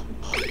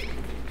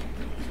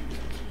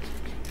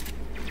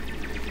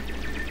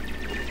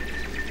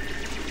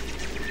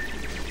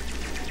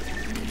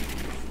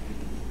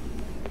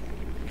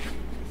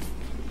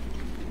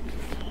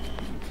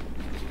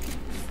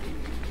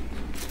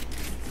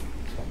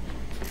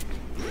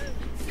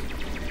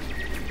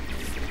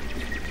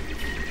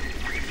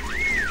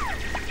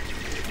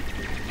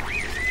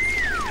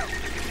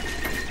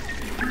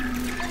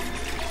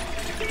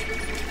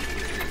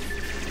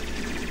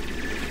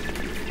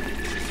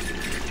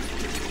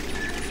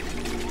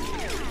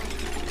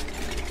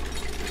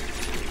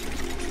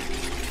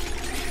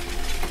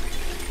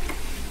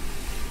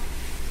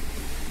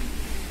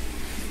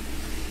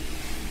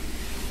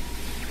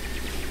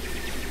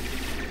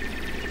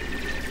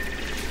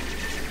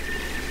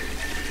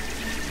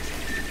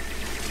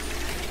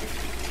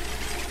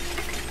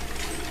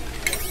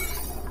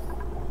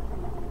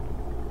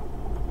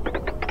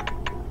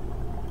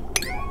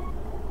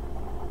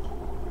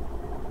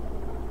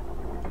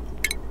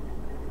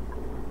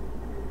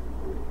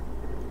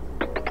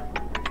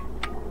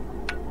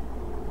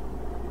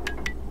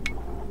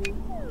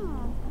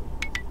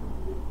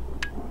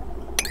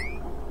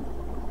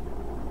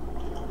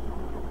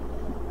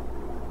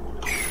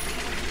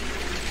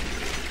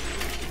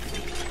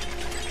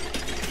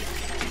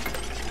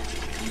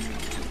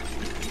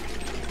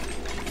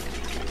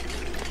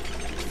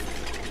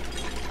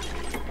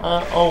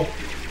 Oh.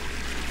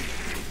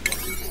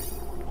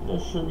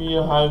 This should be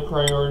a high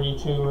priority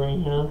too right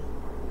here.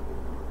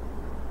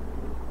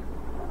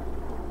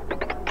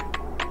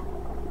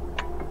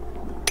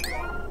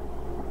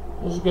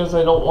 This is because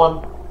I don't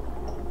want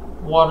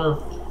water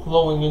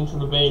flowing into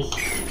the base.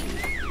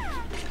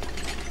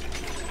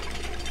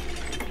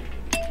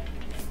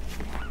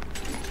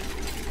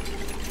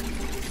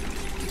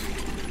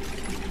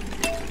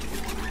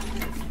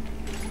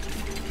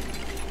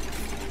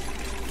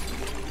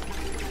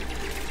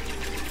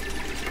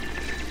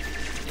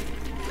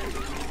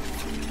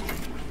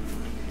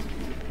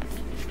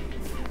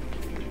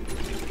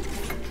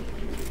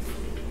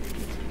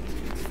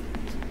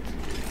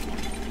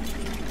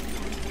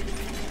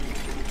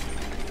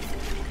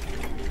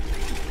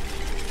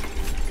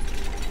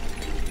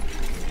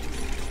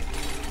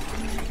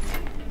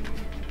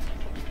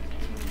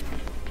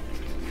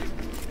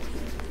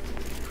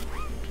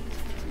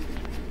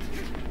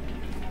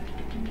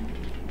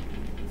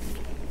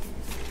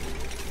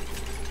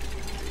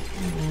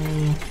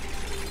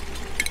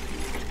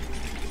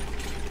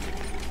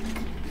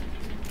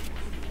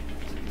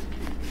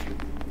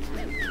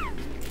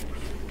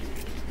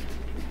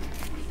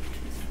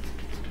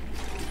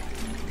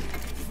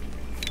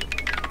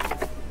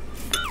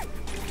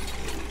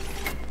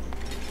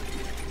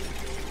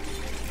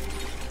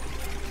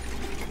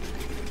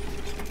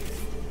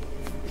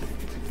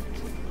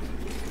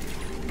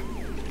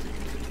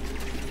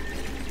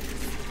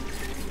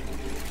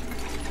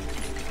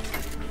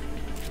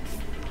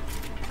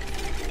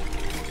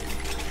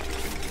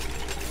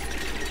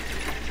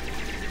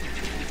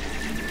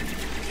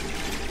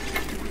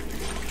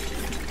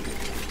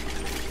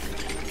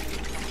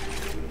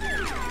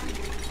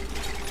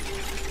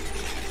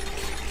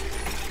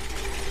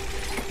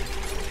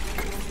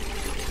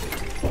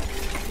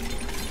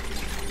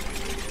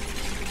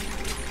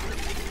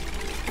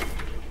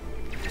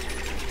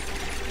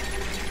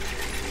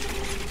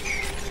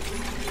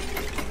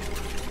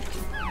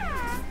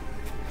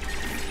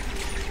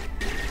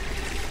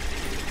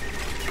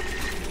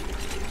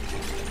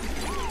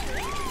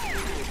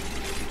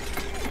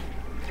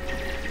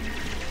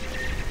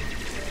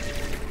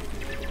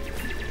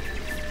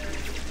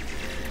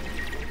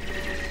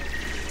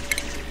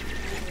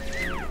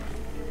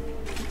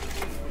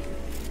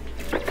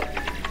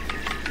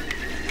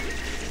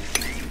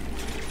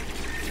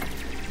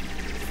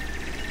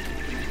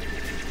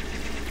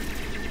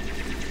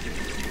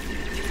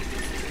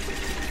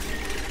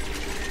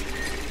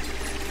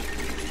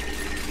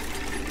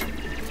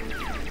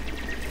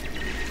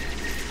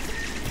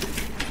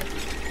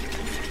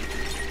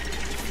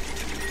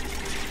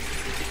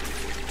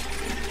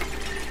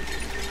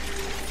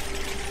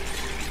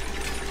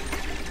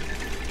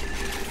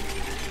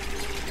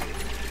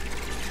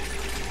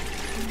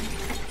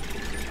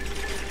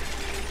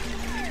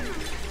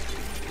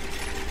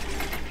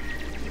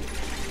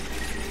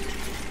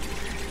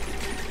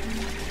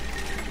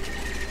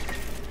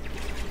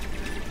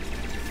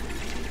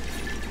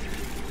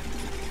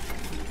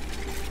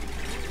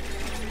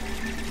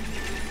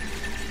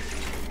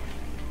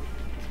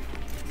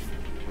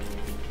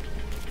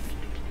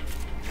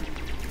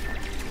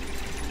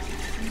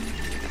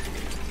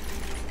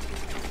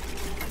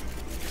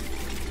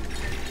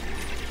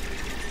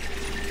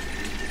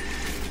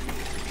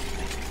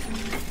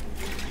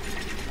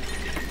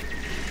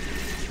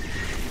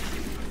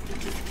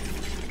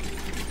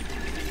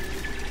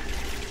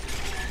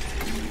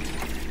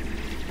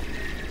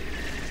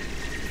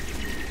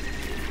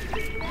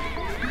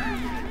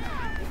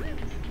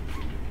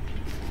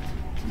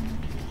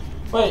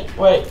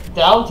 Wait,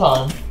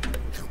 downtime?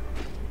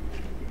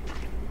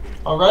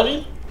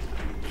 Already?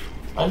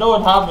 I know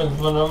what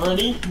happens when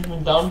already,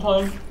 in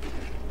downtime.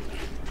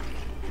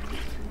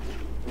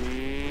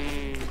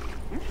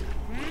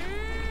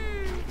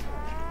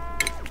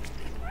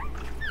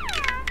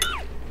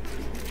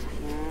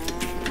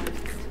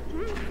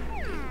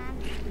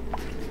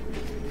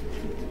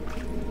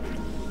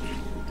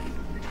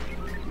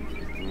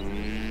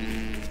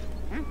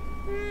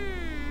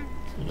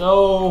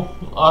 No,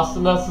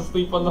 Austin has to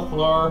sleep on the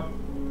floor.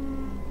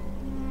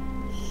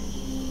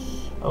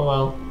 Oh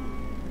well.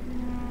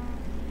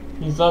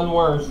 He's done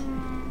worse.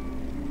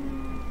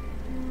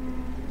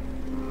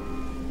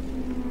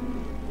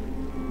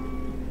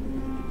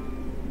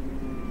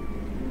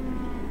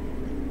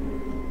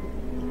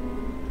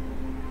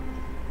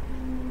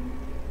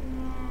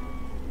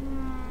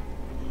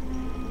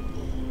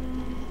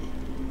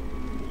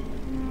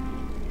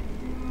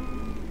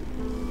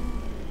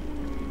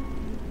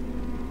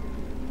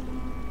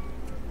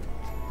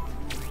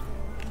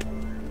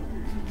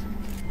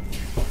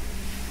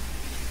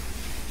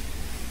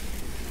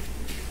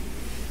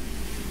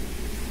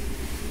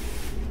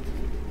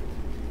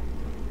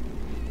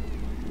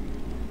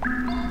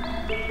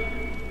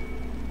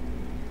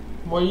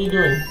 What are you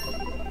doing?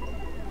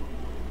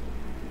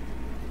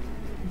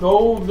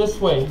 Go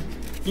this way.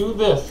 Do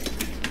this.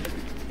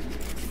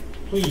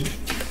 Please.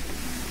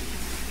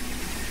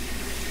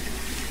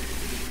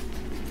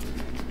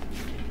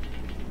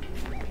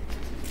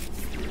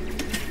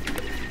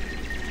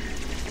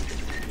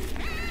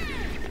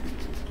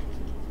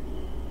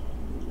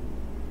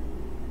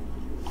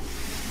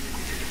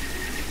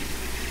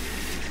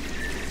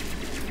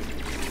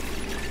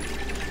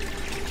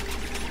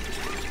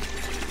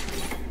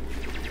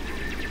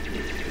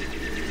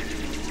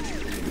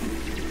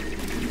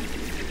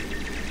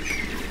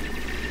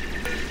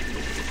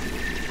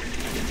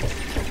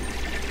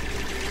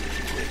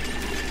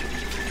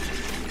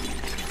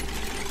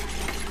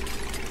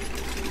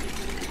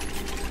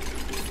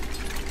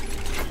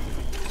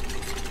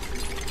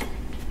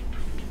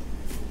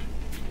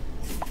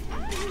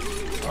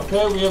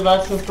 Okay, we have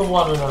access to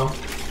water now.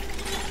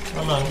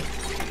 Come on.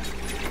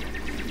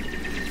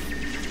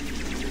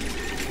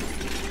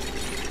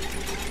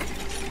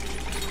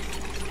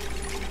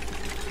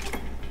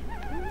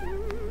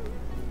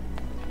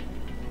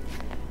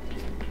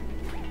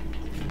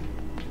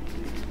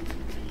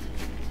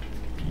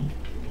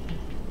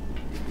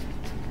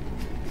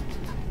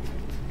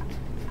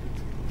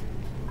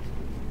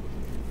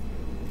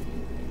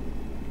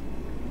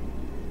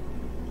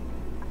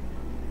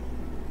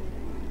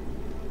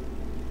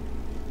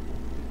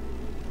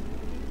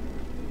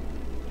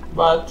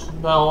 But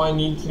now I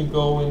need to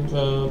go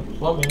into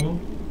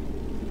plumbing.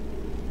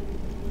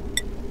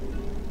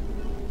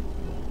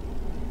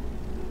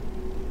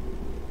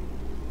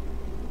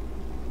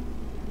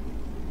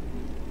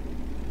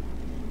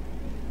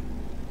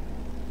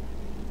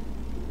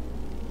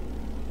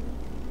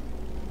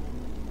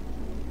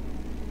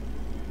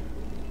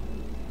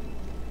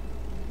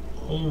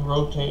 And you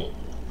rotate.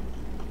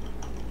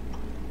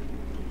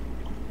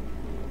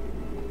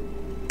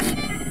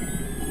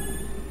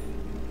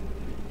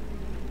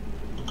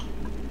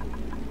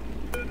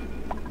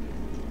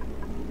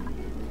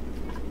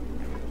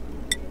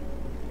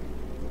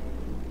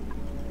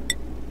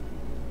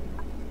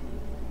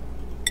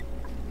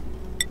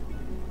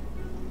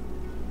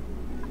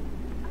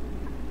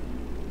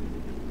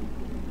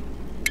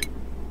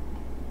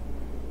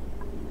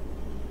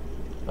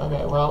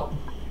 Okay, well.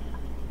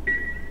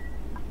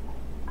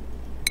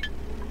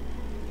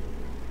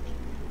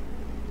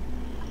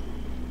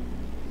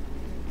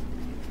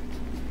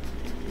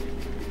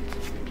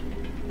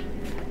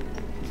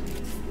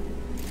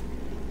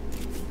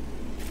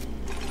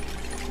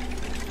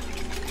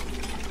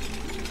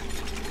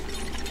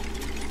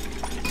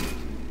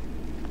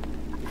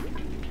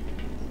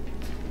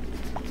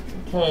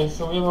 Okay,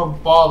 so we have a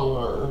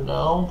bottler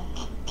now.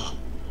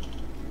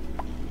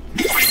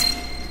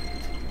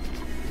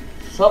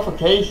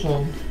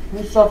 Suffocation?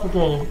 Who's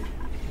suffocating?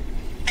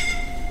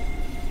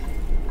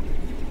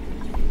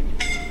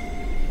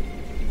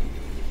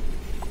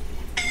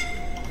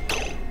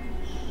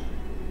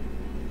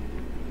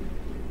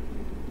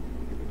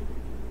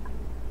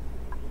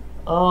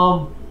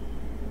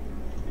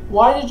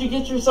 Why did you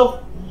get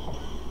yourself...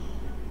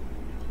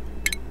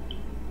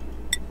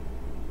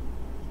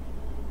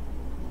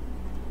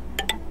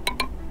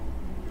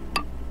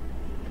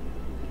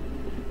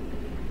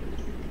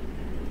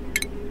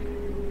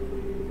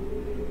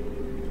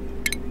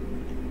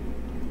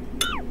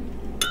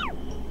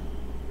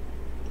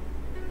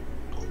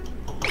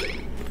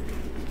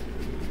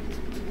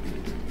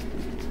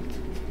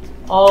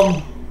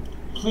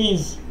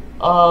 Please,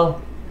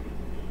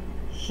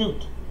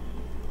 shoot.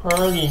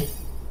 Priority.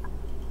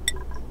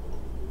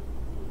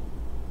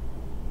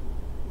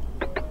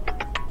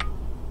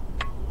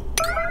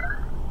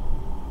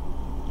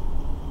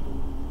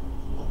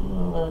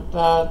 Alert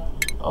that.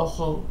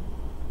 Also,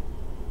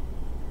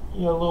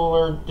 Yellow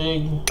alert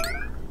dig.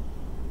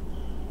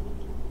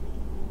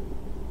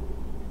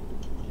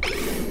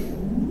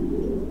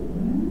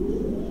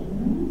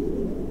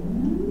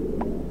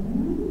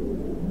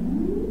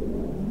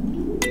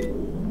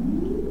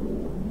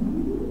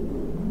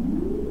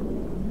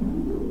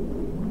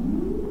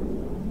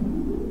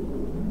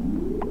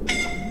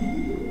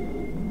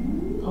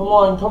 Come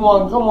on, come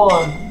on, come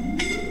on.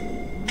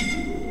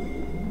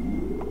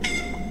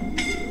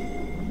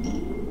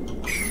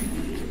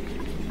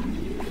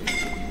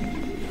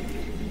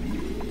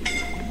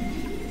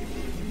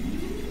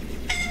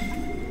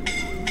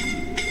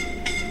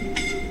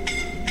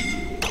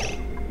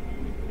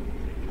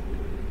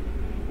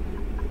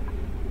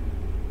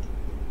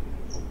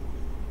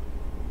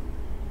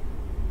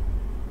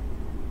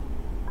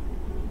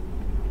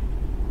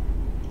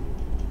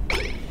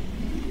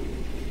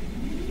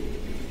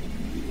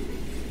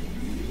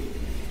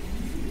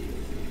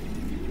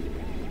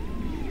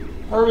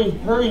 Hurry,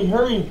 hurry,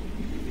 hurry.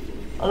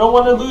 I don't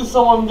want to lose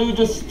someone due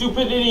to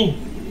stupidity.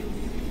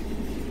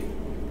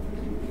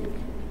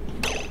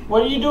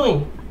 What are you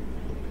doing?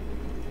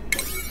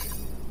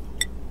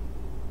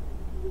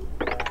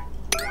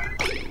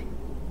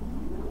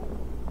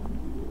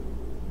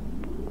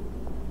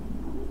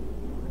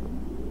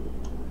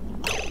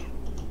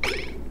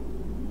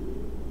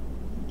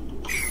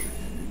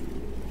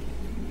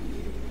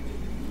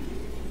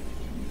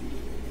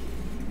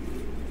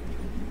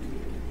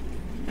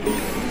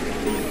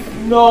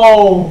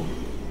 No.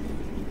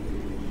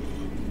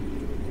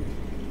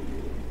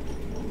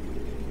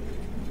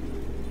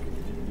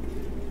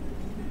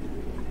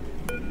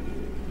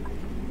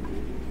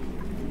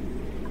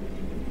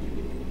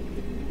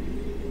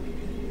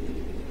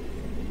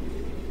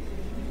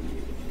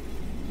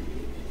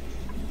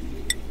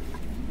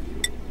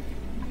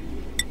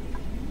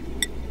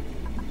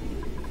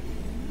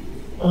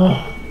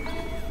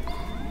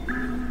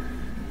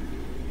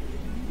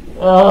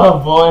 Oh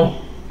boy.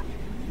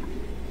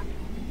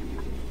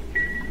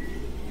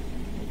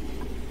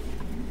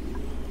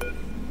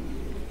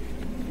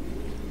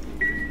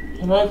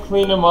 Can I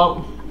clean him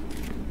up?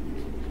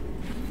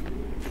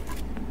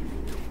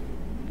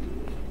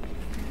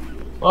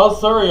 Well,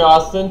 sorry,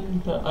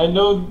 Austin. I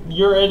know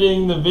you're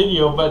editing the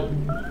video, but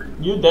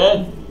you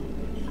dead.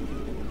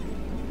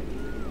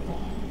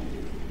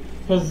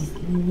 Because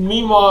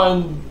Mima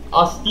and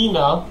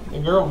Ostina, the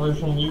girl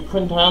version, you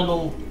couldn't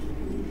handle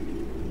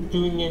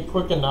doing it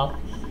quick enough.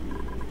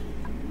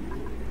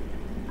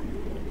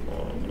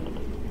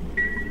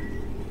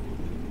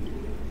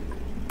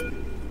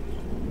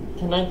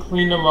 Can I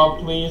clean him up,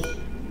 please?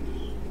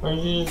 Or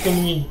is he just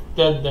gonna be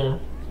dead there?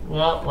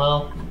 Yeah,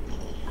 well.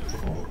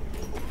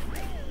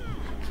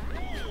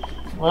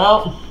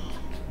 Well.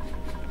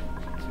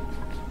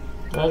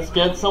 Let's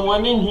get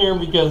someone in here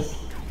because...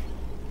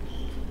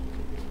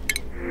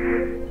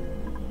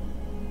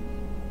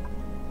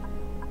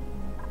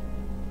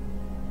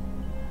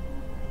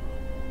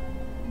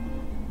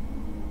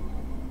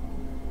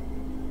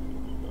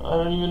 I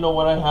don't even know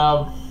what I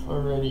have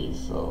already,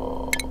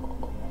 so...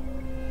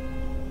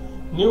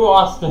 New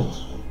Austin.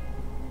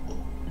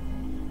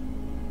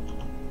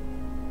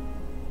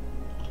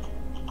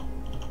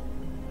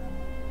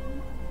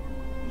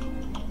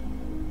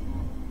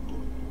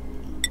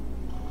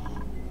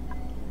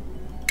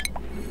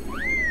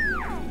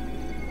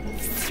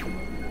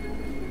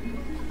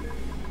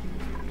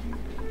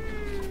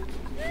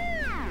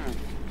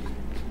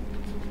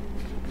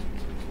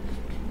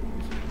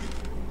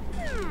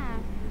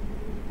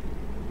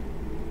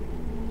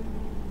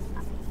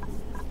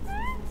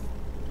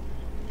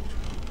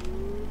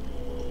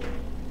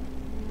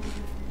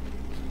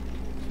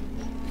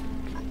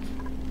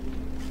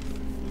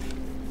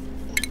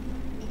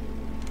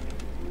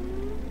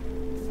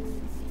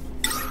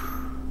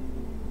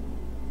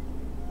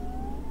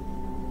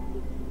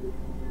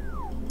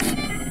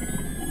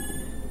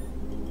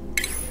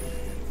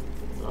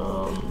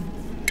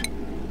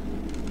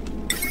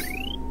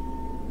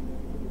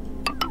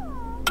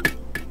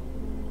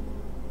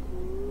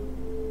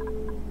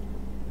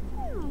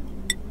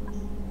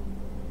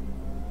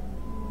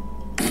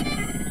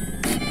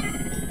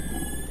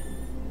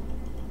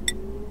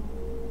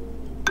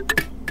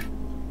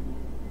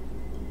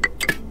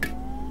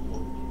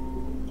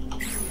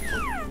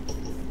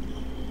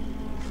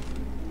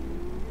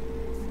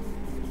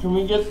 Can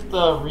we get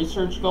the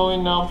research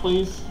going now,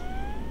 please?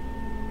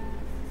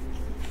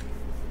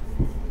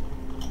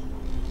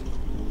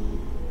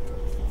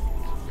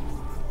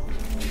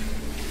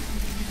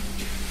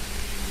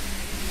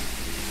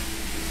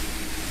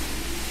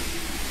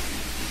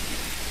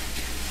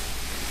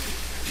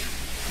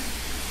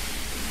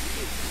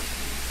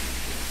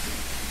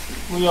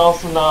 We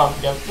also now have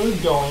to get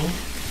food going.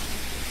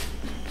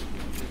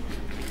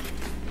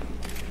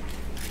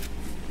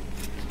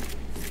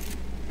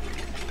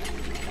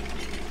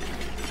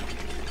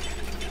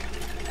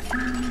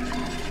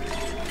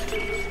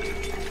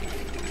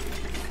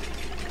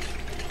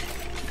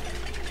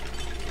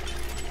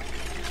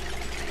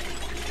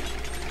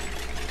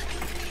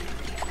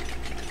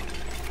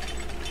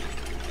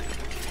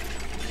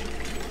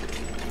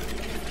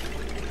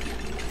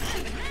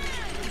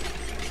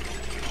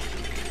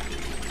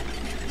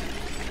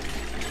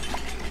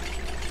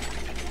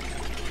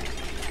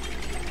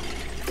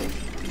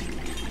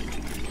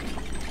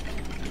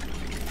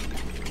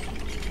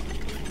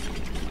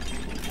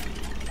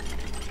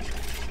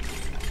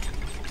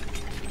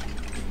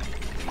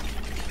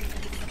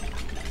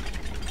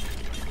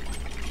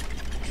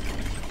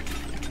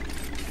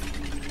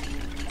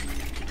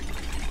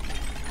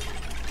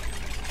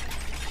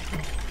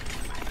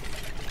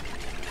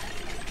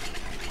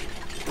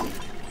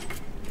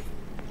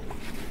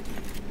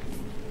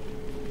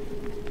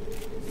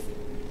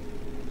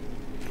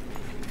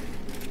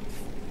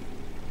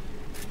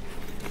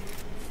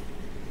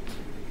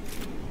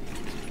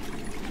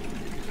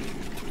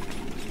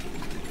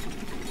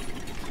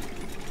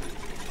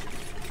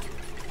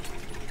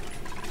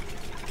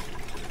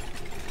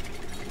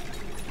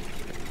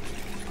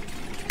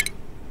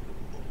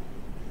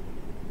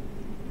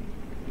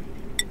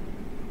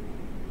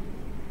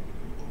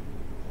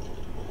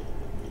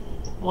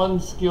 1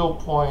 skill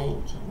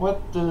point.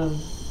 What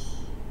does...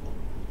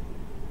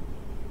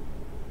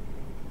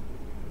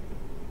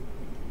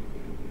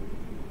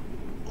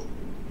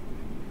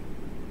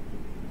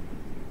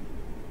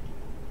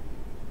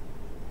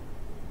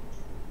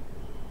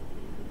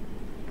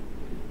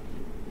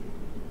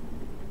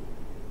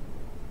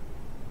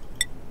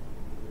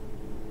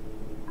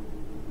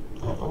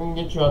 I'm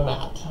gonna get you on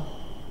that.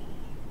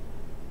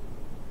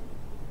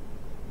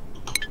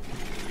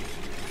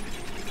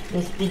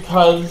 Just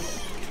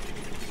because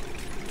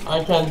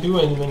I can't do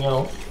anything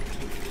else.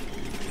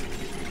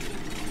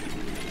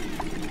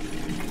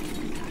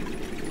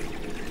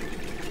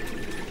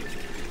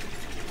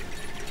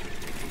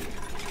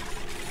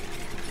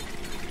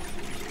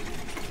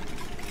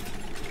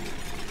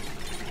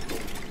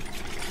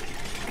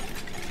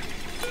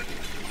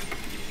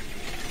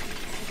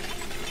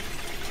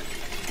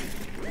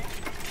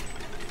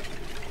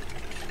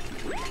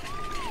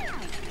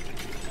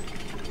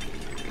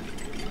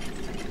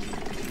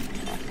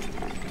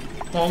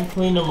 Can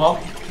clean them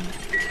up.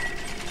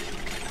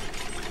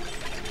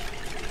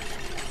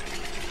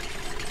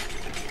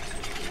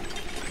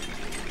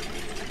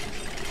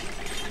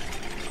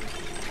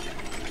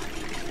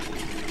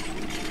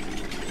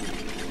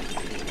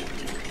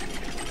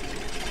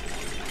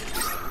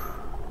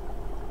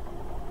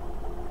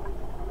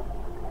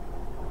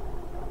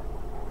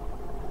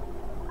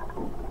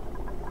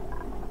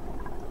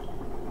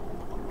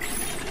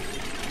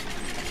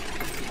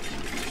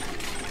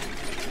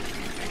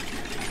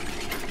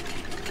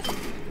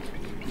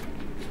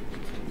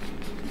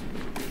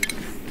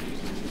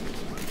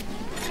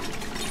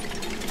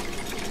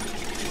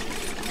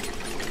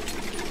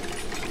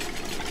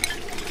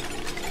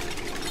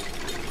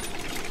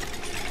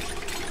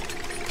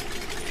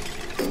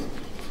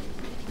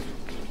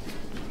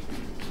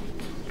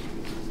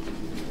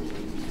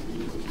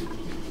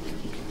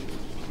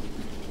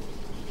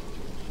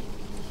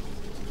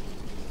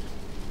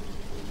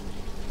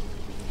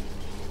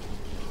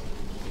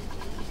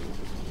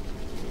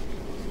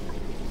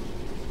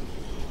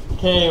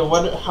 Okay,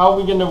 how are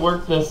we gonna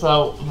work this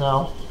out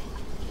now?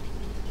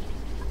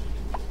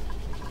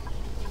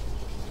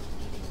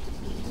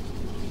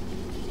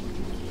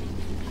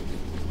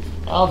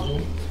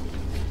 Algae.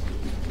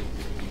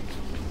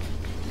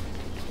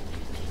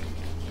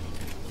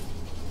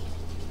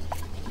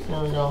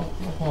 There we go.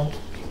 Okay.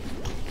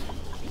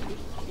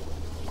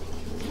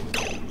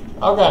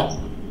 Okay.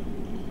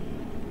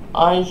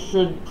 I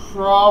should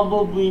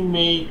probably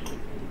make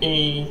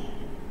a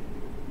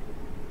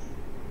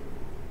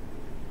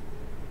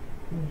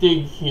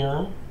dig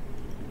here.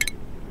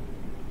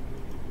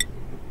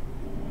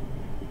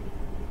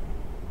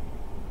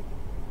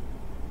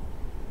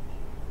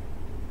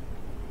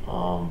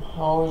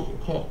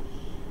 Okay.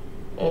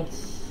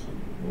 It's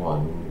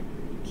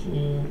 1,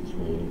 2,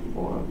 3,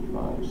 4,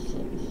 5, 6. So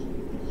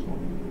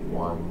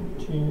 1,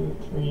 2,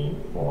 3,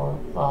 4,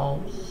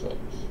 5, 6.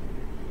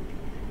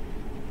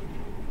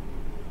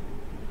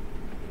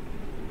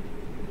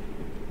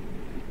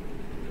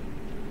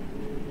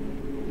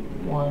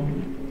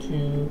 One,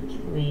 2,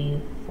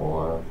 3,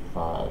 4,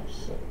 5,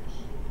 6.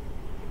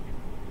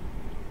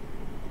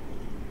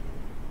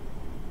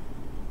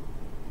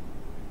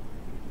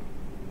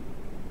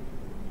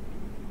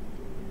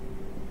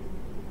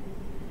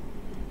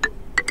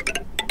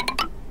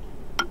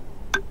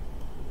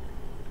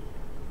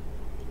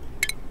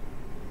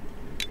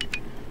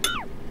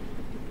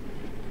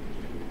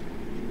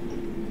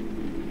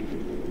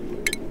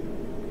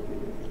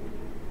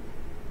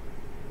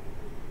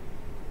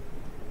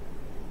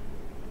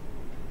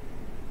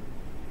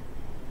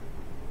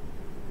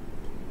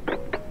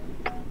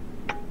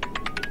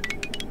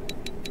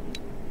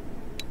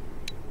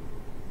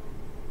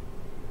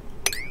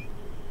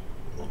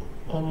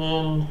 And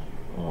then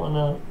I want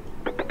to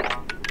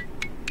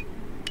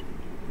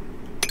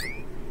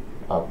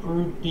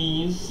uproot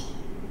these,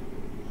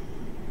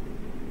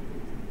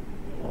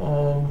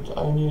 and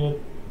I need a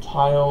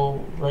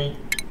tile right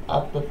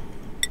at the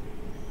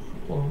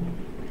freaking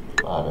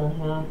ladder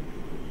here.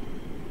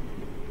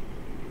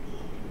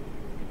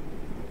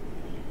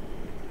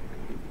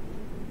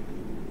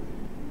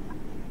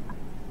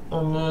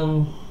 And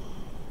then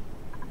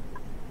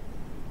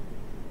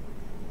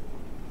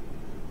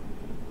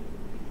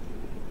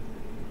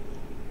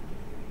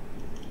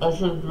I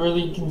should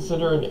really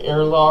consider an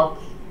airlock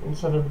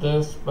instead of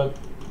this, but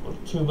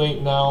too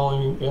late now,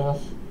 I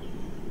guess.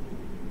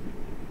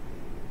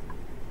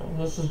 And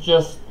this is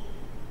just,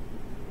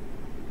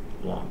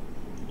 yeah.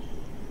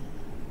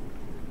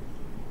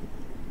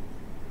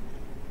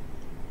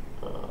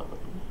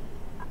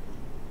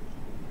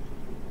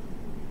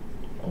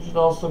 I should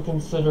also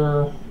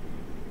consider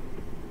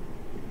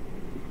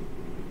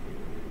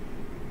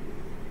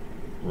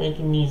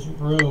making these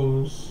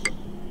rooms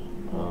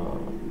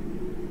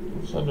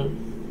instead of,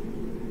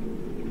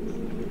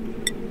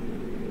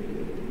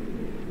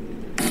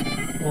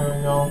 there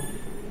we go.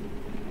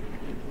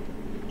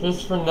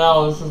 Just for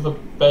now, this is the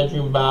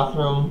bedroom,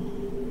 bathroom,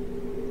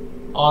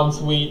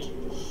 ensuite.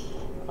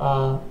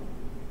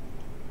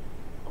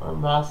 our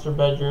master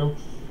bedroom.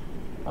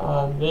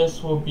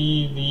 This will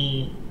be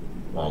the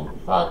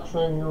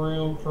manufacturing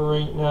room for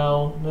right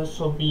now. This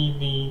will be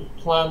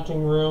the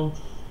planting room.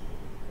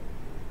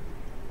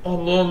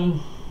 And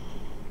then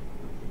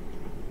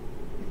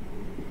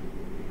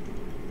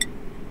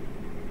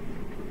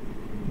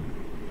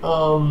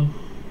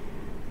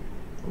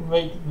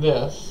make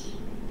this.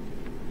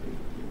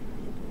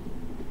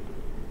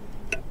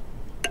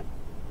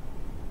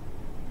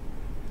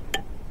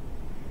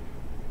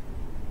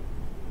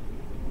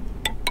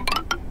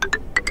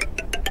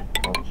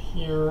 Up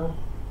here.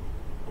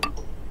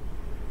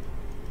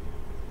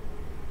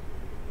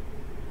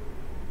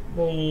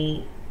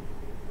 The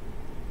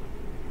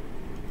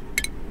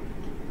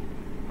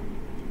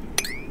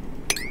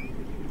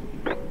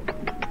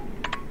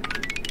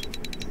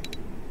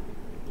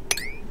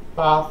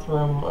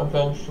bathroom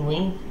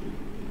eventually.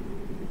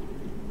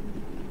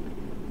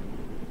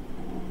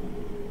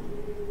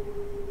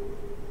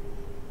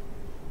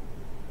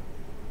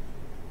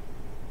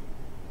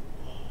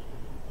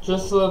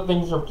 Just so that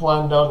things are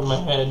planned out in my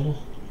head.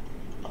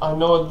 I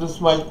know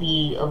this might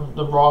be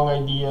the wrong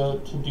idea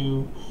to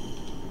do.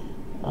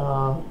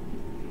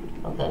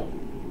 Okay.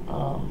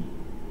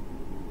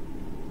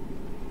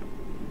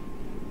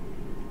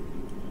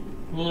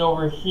 Then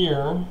over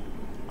here,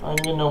 I'm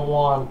gonna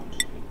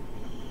want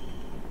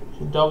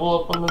to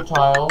double up on the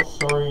tiles.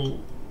 Sorry,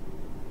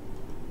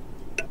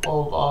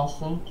 old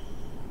Austin.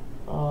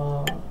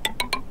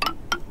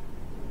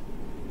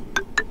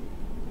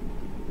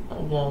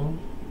 Again,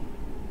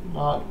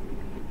 not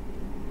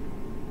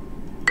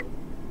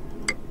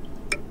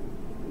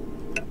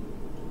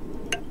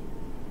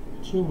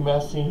too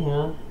messy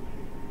here.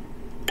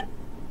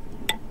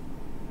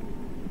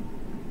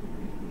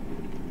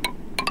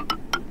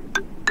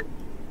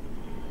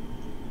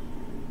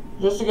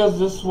 Just because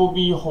this will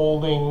be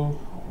holding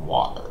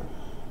water.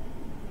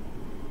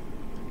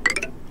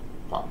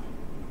 Fuck.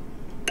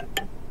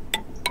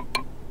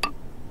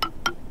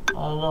 I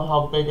don't know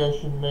how big I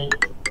should make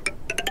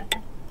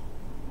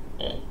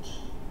it.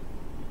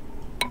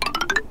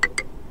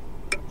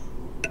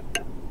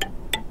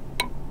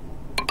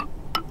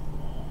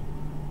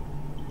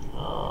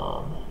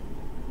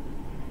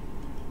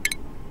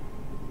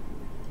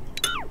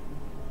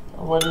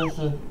 What is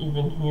it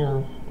even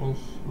here is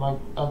my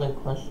other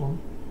question.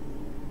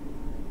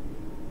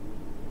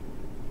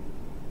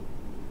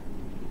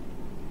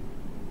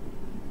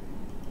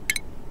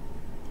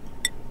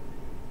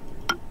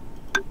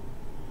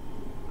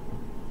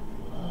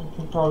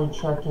 Probably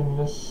check in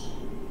this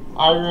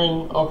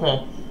iron.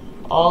 Okay,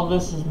 all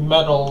this is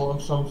metal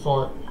of some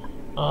sort.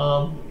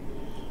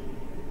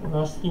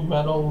 Rusty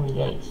metal.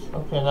 Yikes.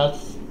 Okay,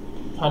 that's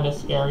kind of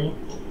scary.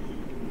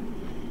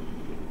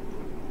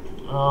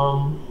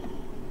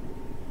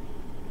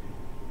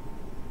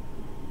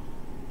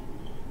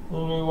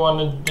 And we want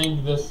to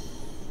dig this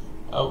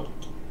out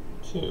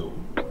too.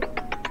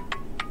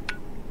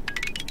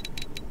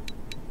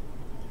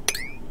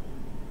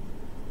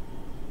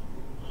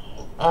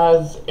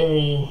 As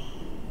a,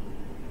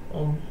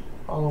 and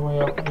all the way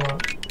up here.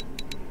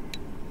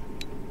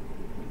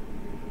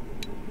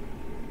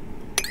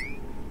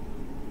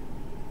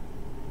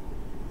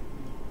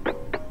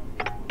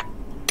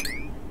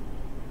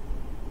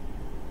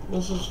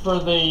 This is for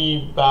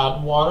the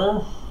bad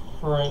water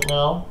for right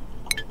now.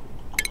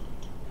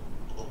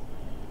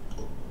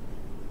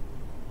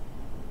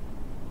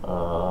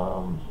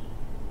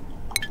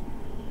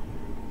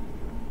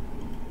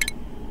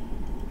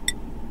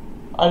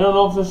 I don't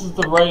know if this is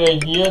the right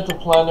idea to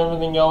plan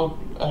everything out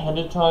ahead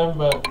of time,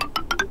 but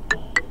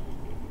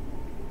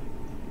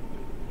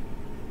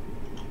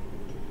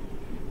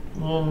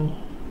and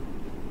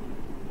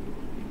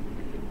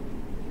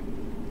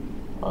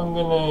I'm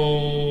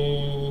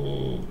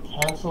gonna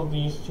cancel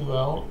these two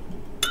out.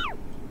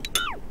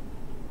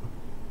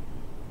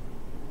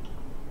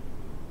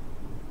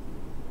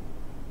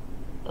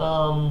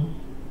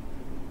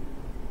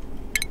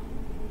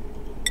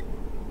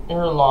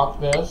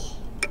 Airlock this.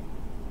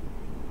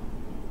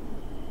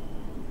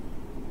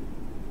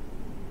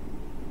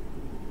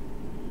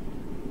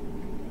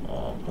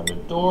 Put a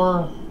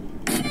door.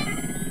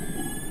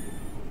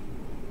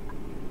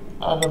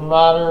 Add a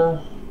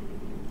ladder.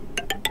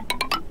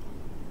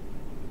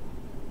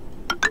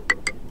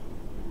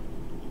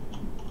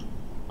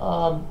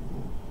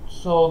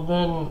 So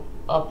then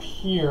up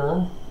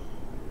here,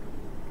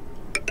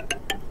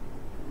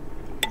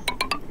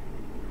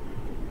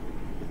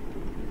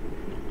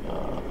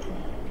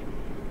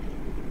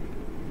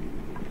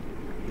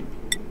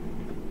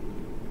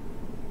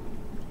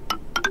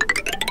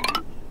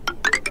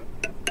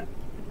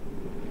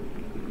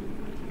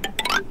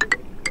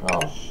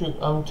 oh shoot,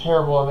 I'm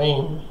terrible at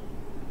aim.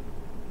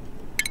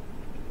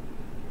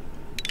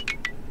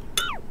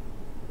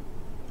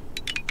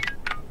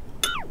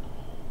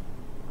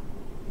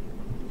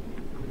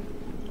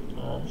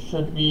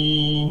 Should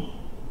be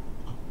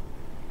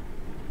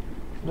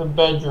the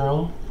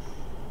bedroom.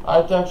 I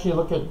have to actually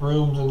look at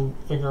rooms and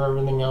figure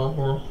everything out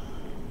here.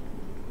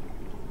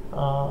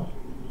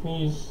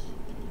 Please,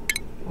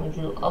 we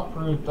Could you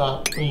uproot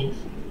that, please?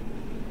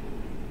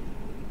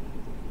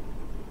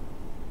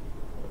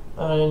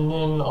 And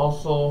then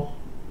also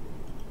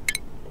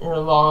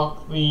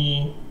airlock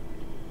the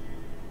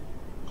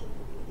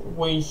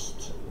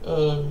waste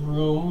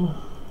room,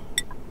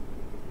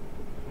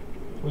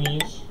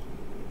 please.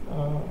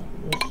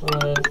 Just so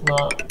that it's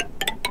not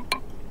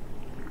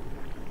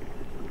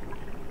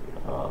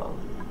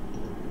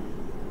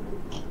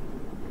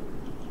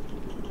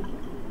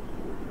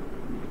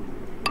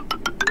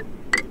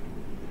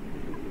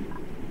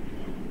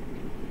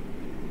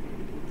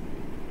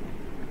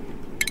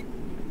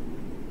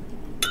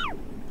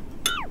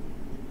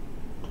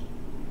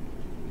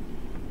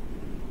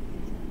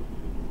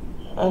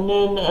and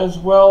then as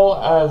well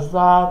as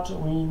that,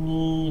 we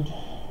need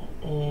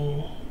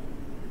a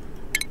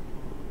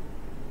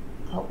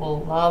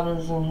couple of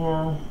ladders in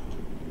here.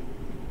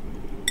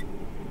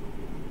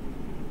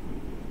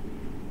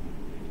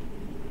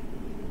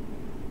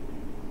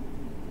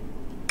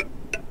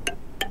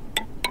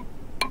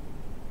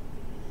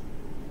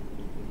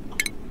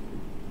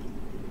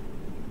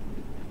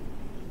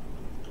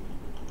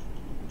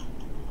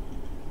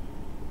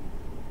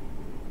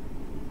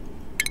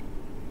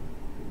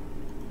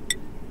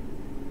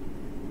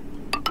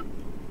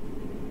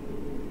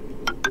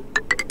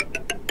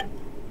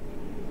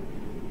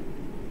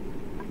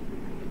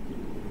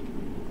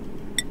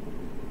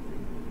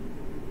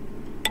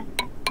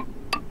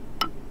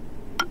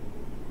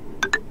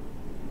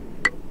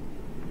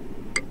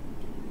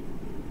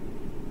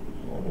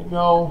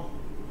 Go.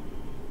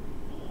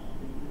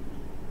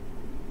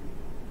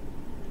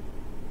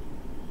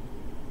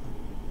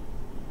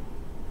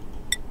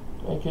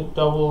 Make it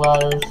double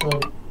ladder so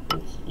that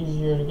it's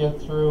easier to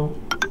get through.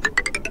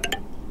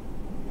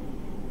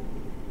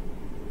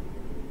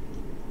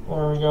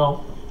 There we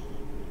go.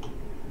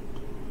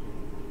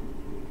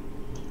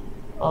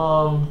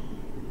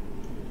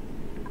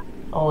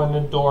 Oh, and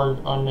a door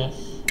on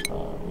this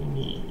we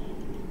need.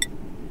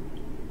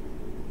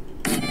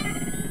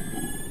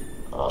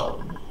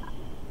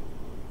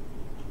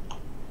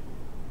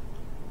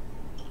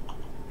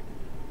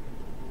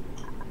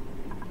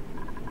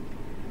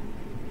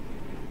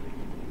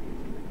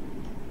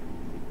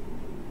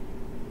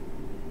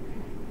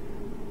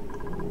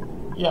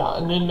 Yeah,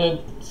 and then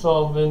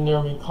so then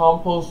there'll be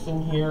compost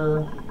in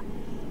here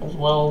as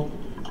well,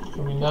 which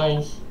will be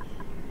nice.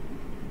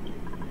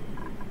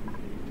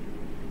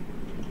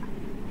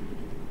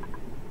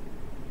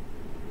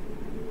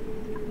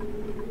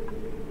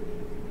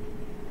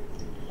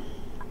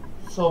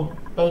 So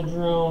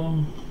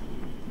bedroom.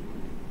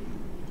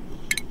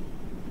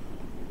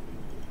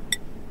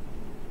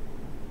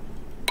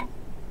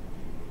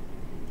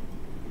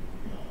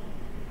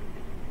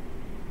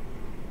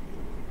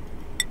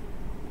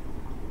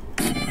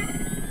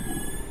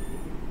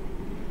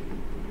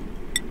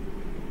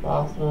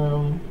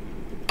 Bathroom.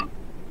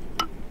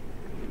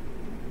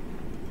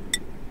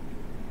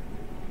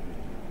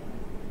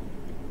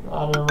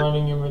 Ladder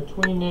running in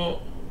between it.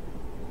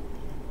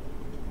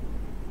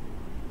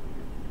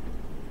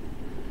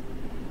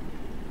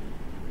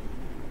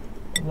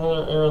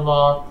 Another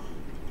airlock.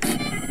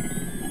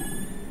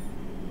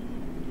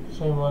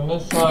 Same on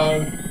this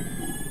side.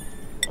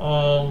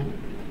 And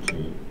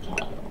 2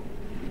 tile.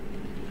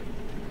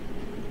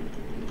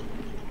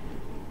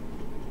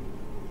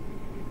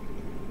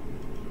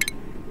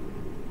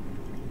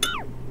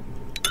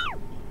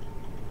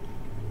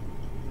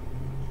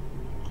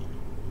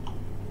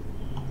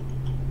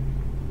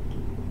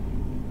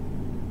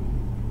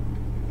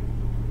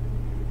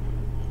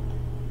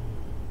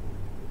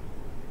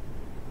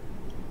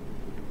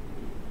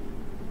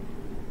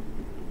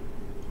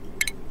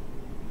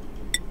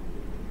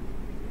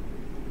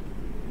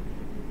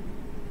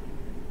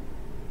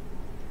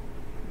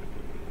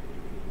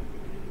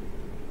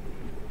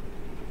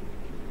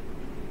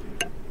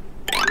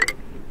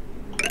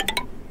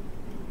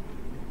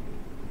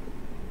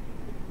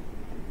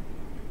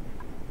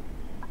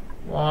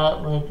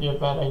 That might be a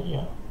bad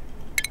idea.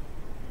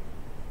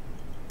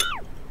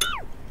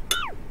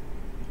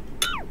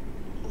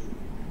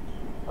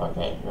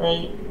 Okay,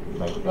 right,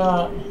 like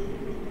that.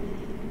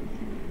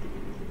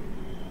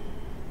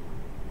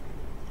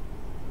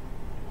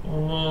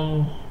 And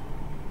then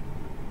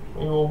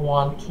we will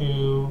want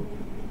to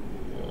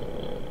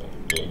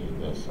dig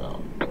this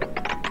out.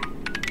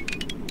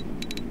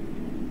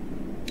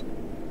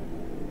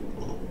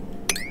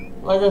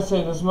 Like I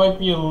said, this might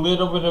be a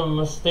little bit of a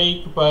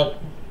mistake, but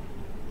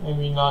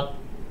maybe not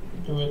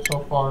do it so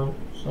far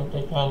so that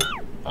they can't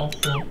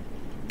actually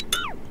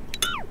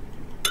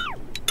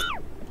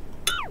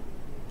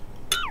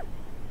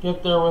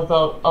get there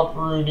without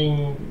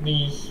uprooting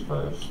these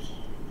first.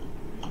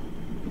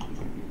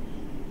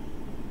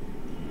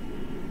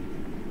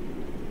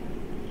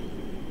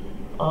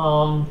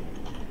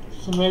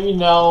 So maybe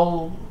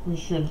now we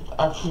should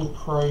actually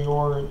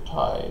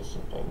prioritize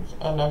things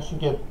and actually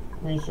get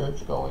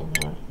research going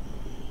here.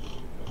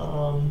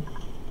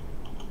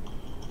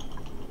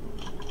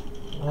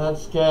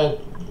 Let's get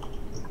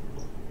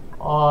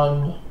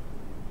on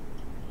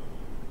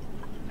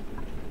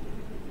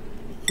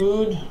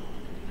food.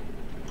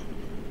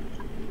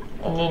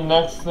 And then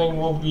next thing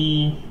will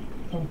be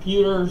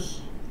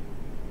computers.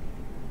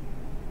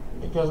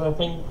 Because I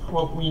think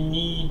what we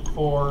need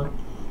for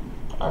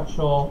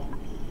actual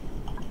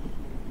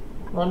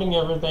running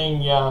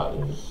everything, yeah,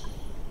 is,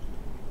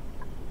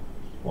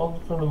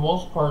 well, for the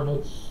most part,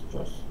 it's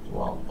just,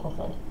 well,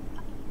 okay.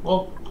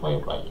 We'll play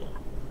it by ear.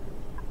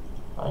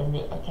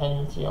 I can't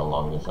even see how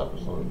long this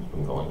episode has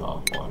been going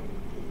on for.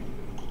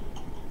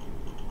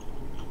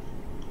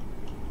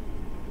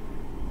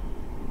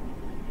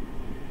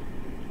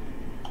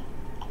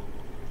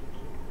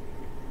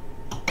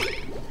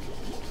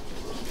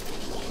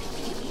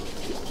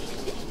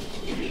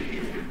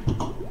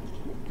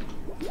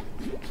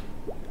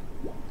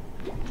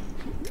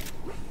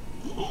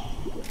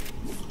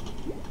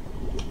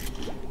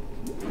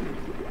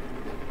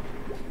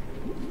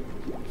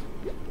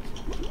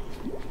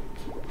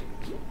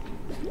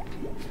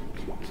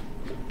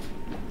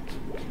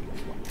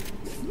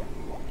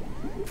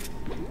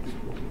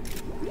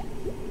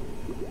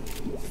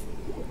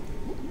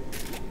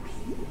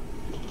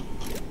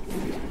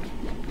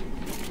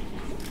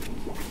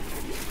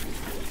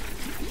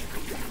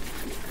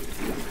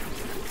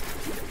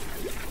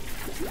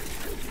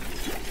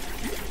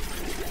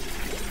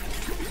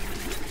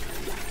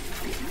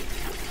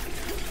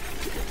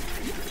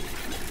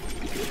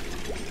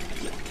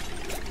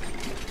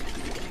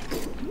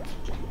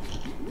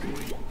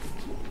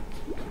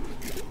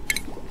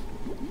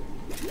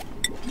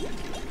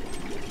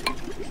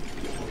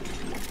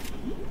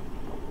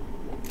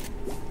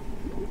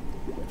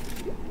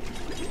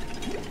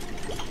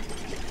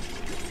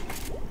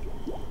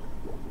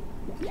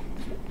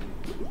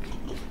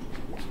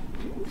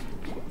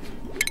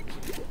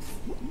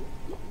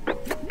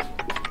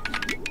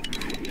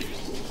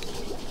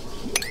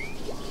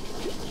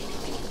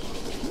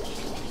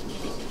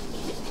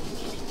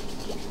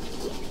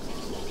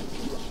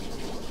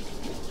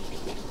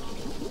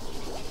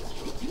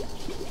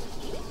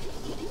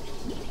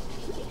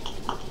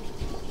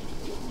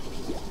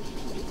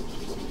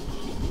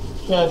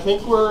 Yeah, I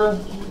think we're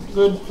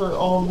good for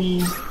all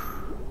the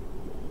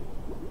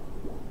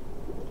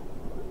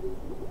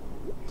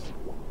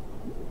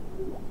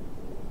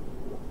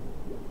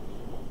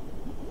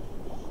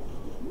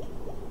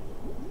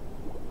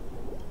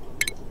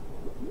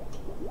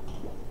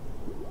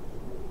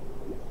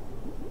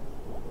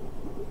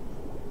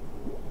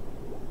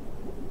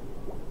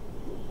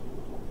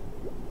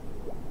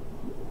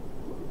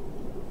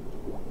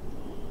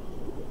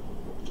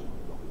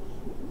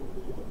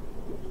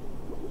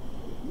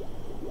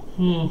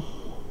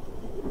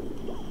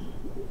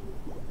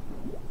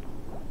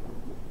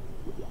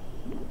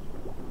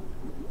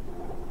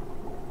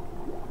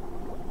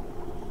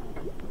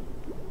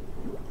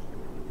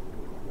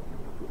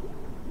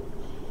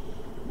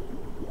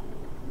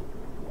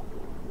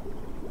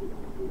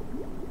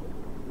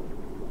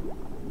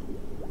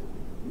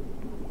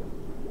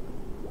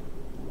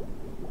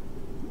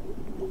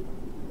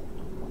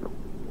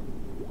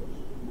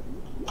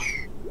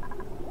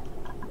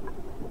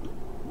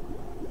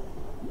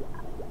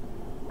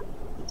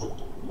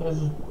his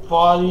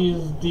body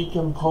is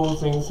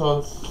decomposing, so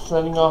it's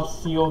setting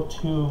off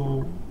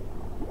CO2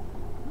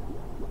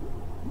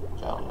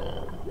 down there.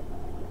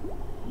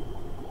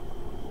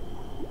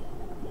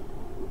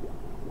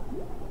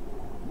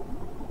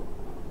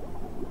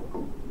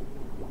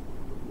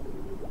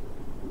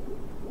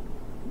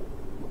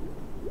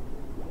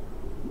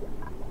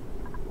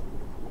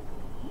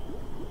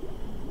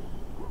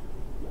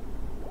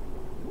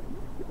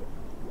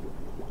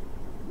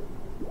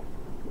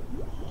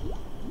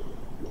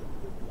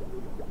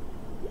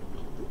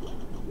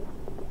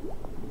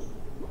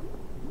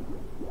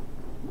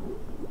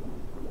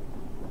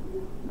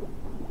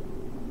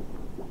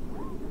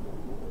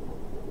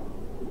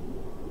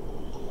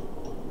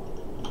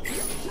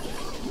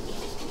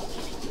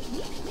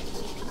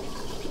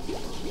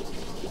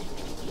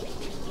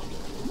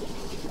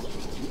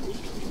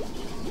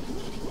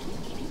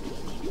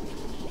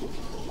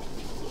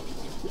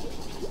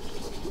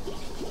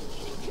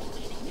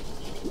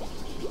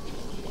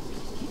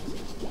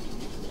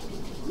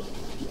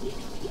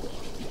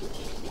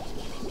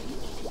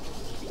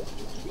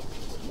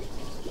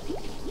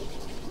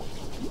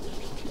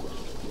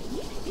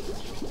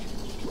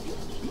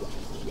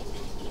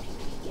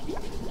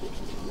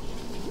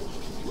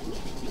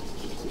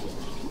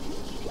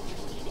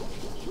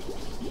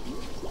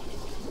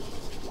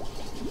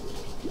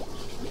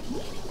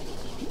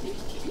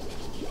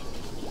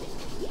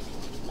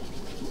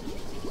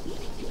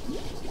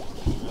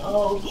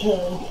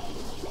 Okay.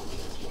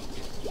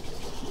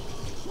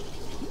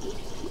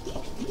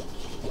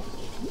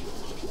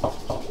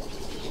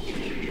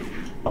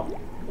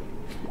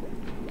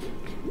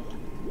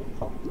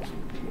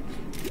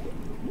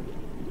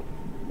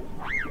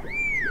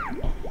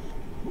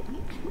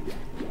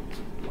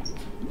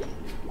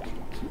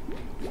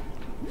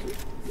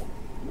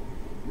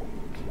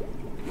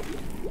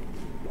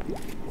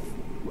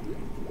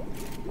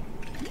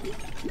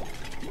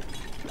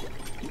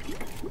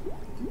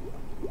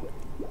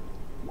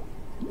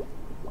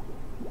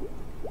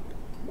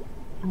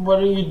 What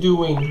are you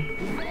doing?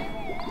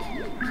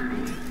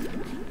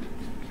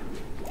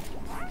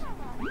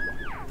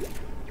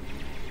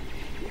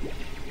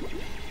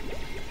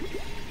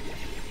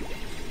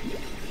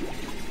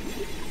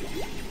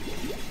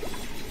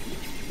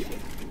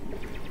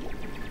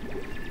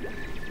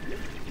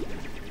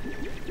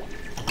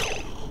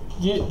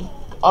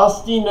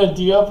 Austina,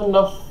 do you have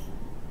enough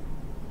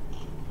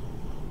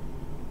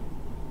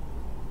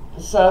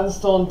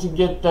sandstone to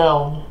get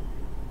down?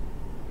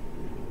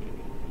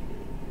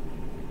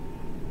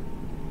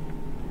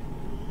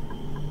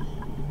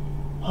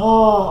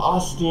 Oh,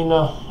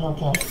 Austina.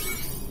 Okay.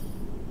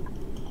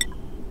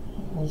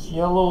 Let's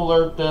yellow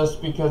alert this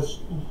because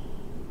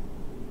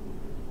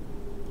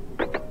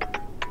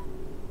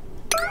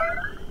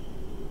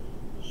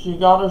she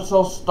got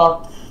herself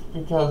stuck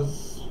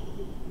because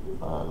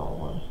I don't know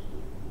why.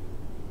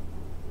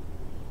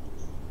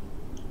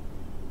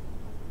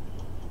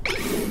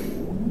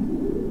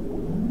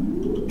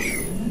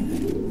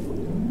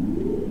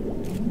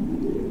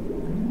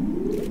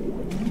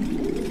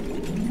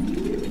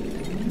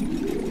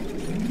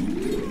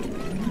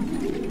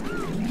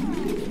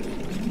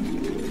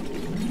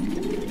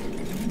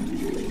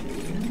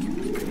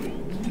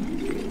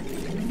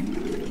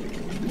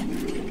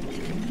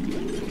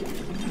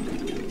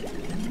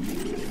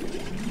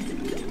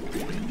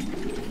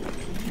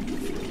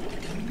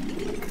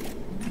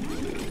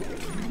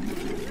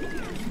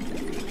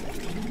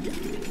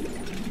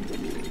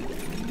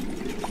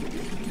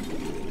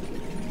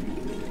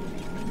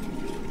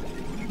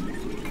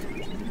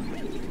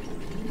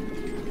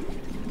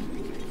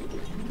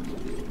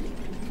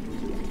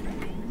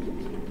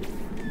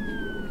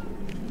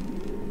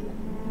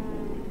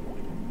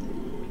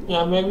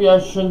 Yeah, maybe I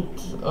shouldn't,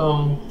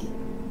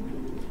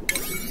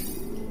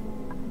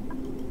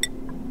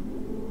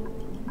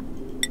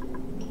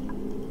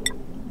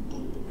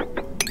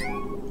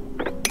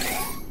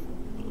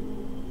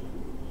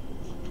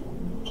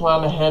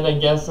 plan ahead, I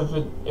guess,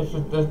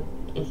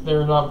 if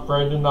they're not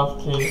bright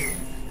enough to.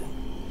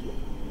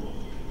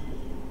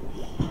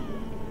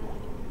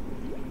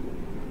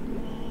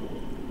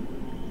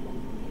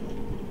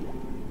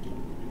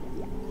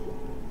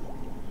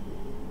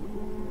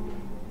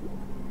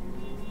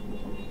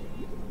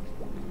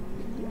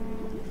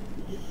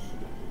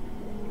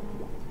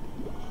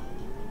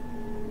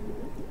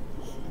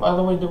 By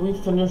the way, did we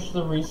finish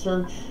the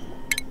research?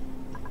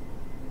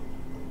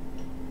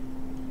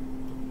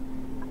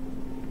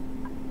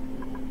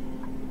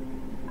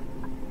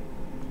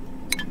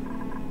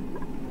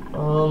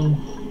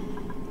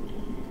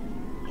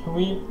 Can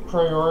we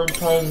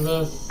prioritize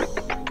this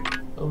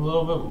a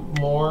little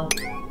bit more,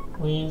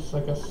 please?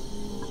 Like a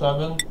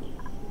 7?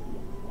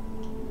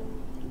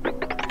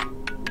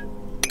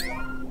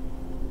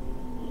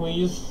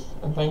 Please,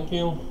 and thank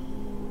you.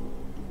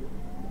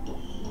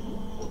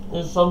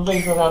 There's some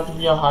things that have to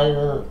be a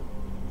higher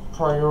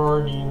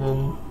priority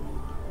than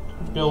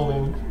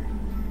building.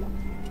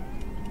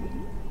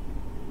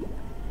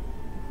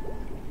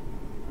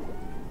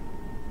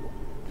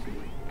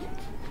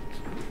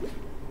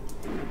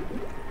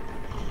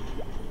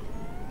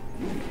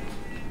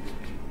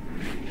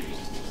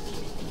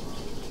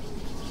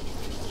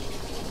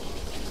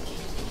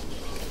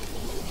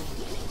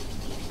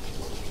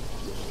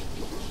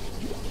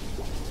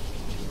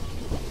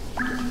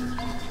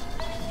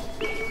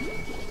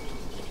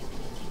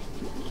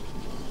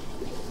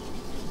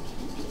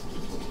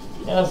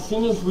 As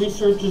soon as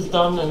research is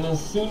done and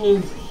as soon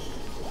as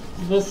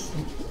this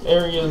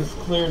area is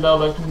cleared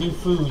out, I can do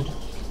food.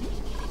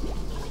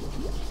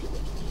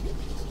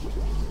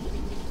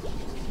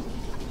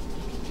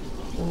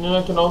 And then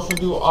I can also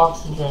do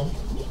oxygen.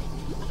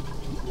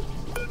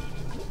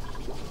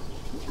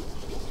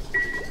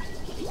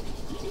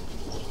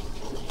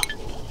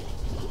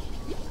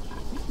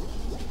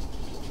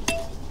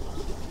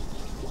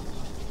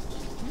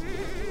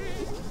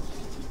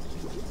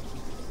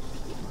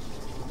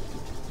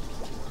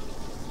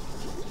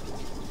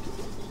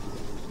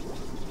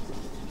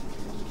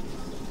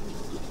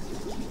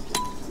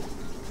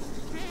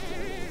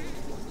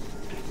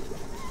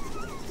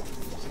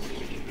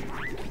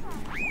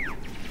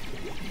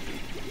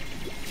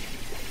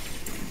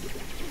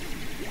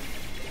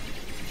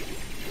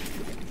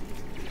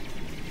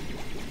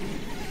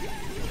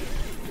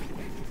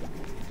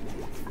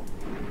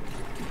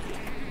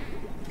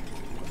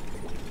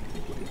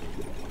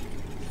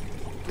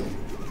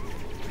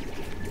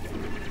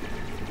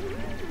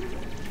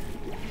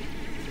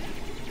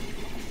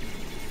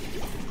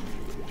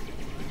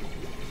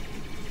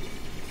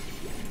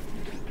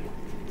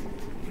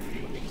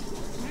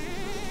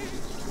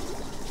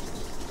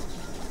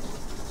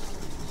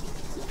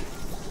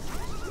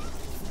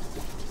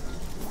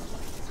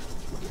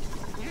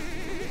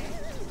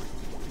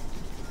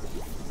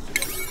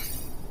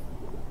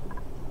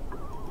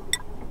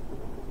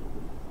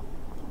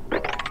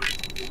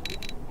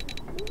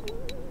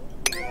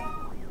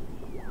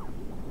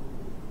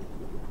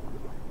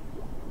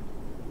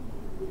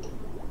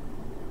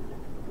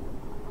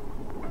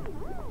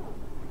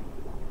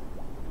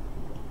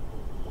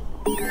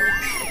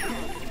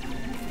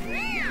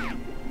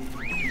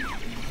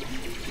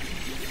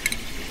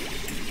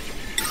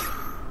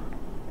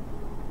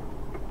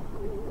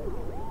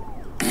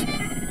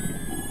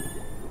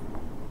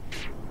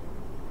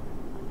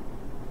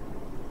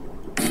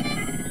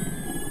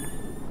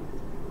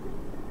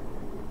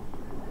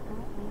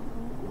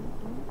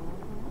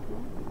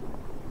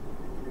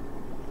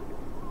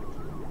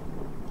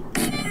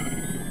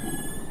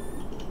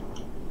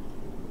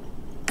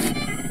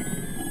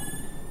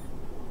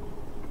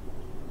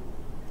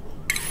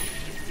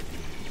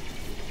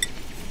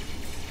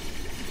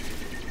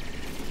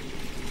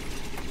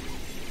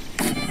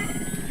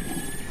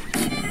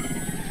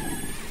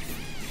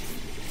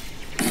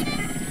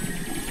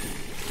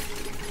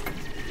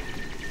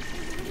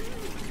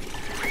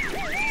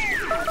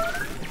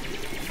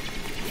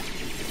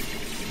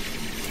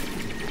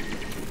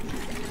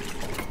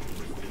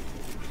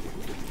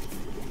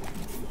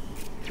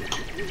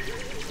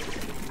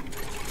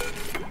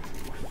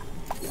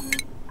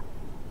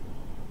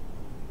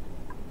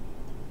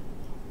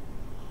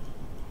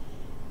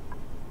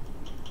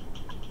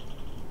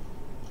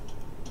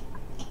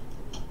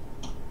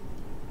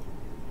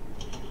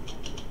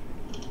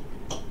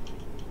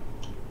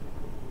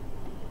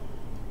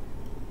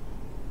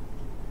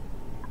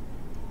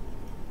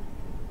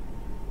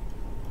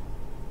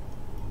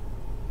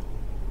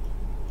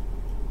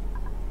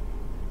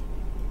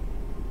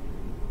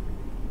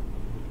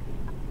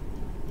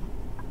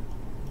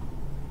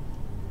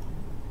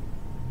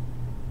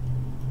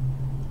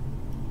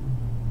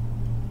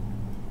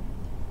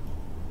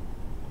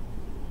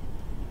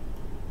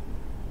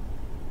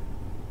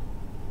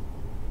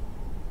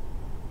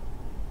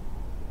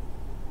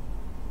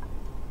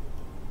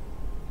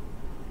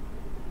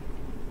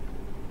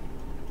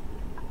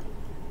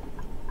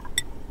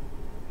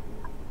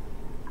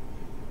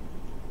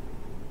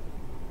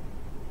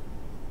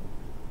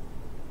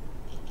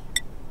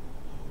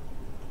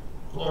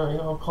 There we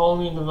go,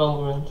 colony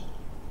development.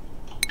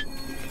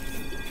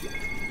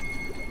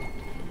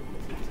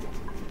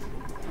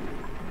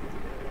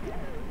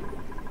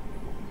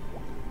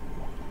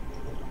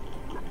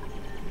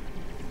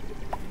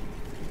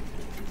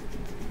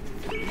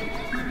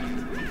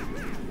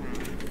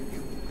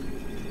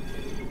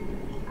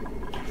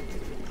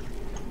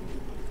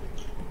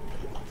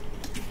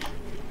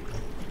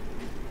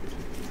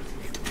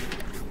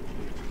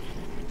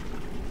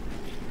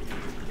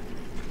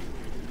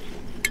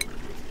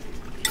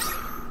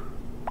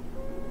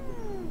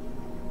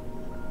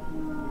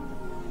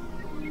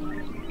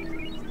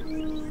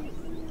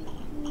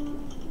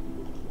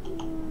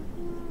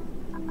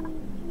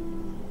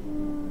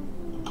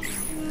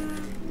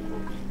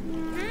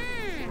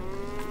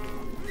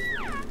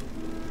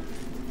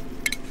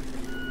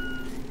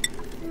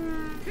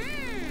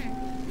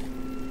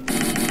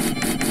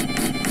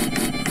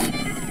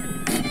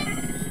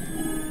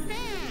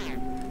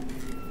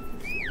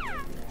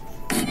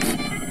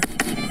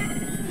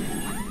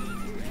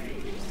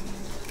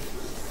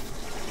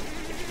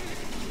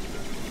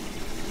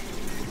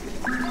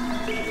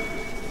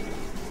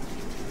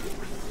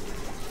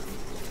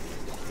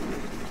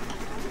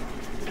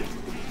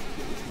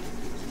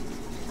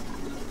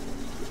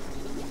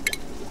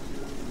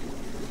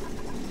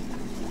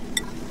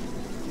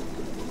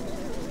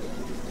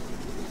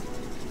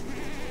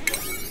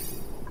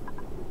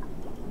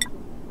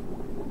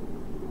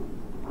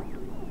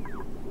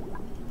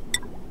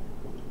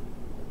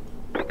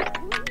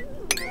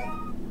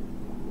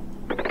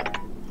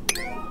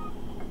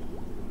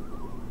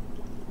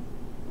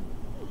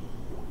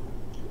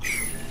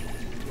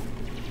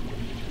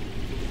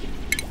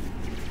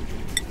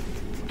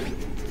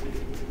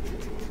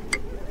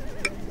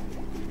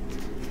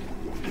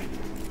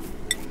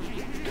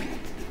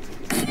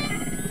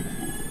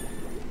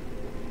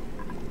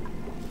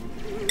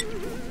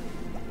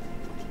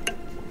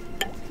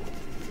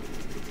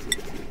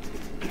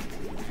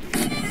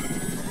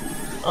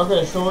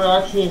 Okay, so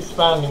we're actually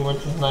expanding, which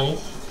is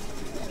nice.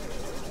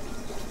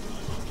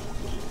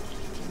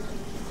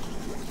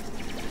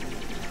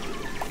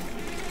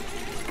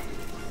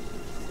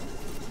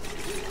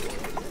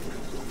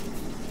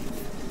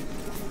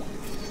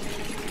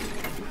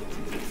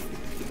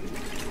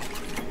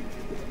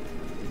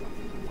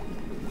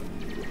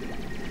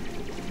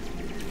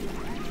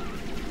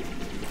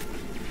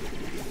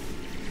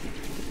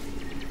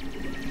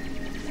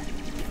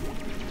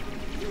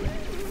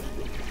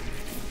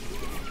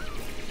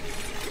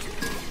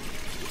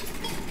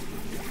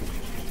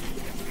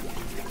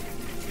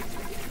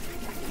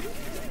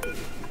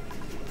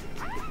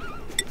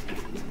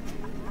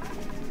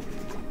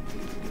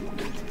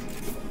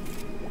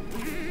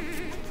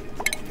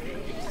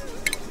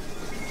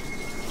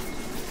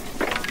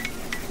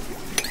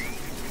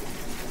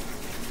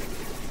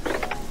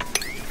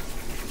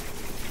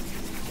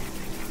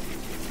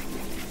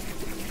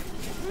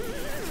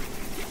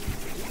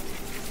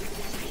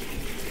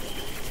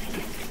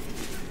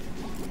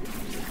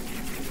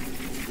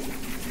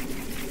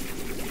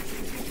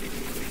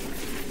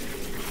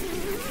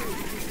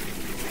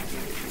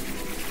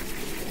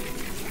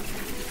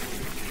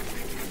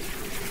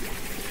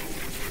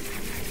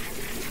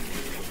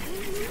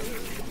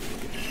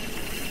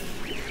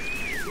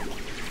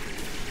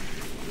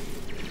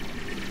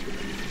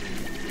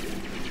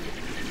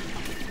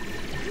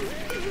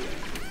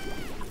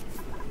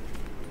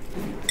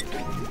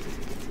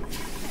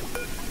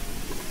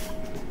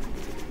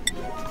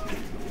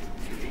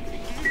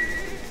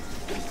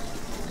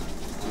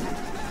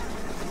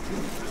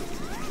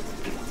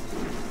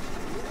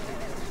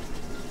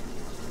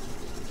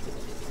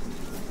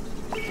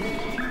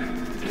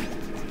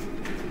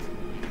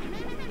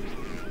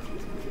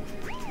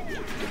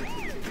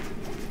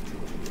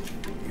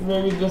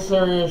 Maybe this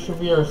area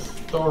should be our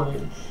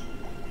storage.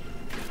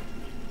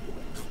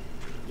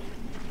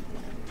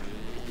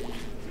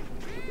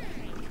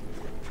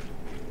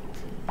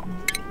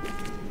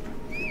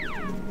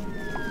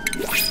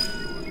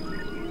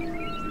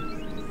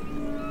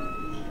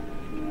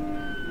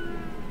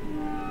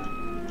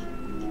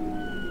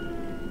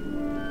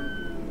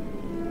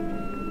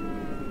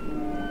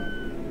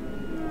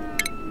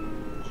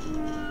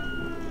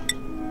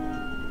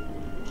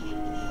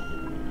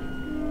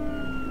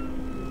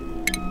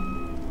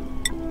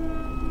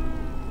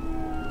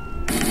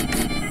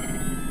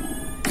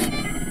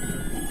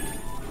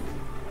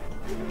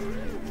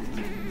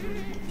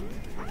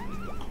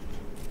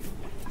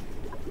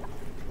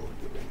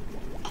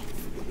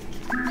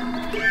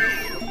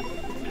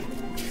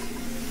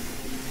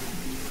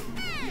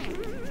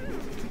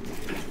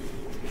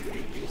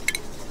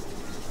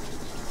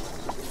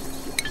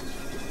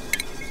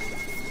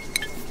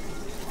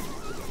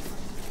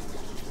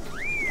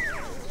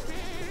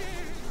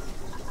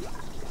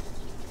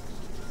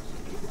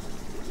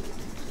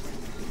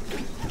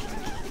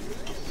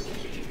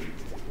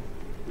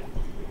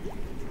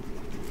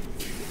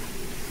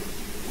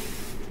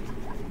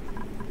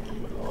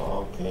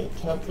 Okay,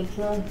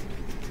 temperature.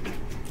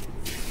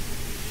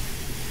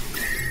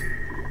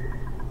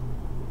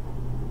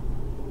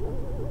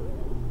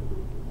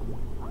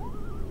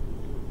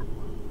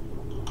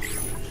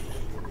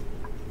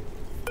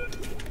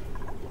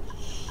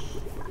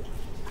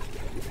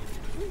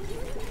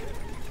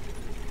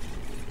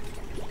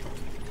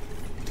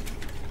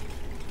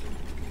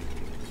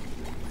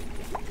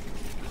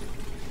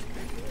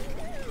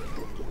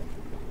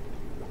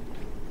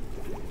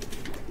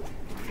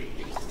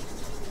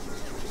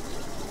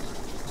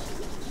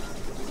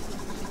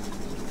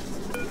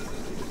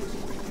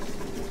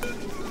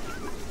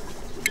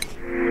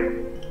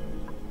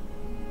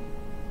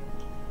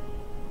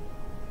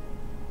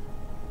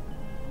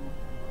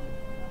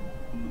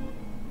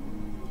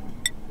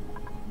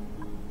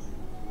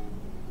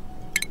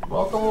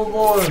 Welcome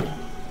aboard.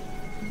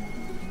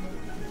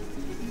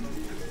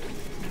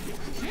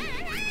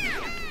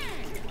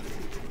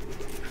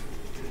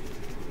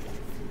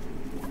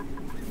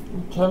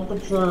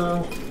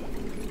 Temperature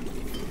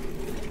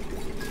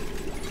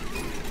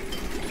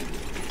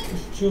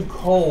is too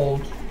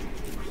cold.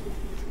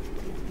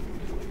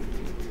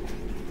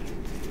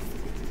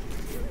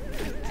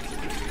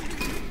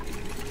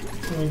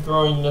 To be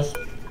growing this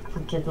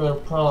particular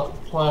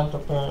plant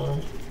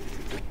apparently.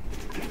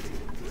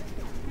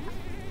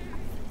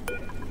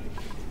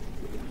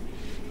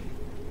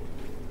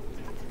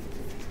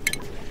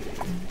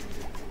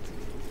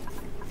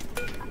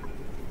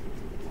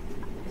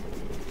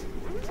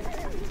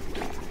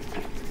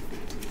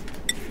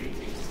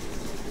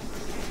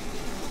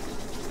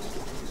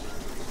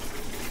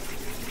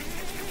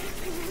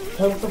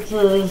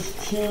 Temperature is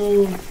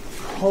too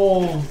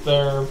cold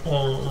there,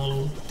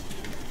 apparently.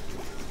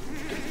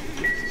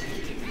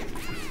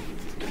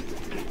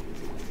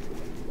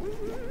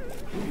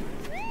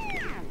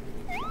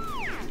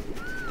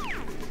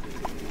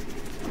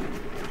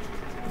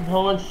 And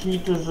how much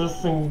heat is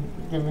this thing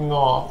giving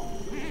off?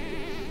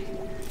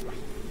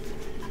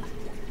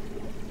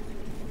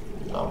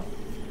 No.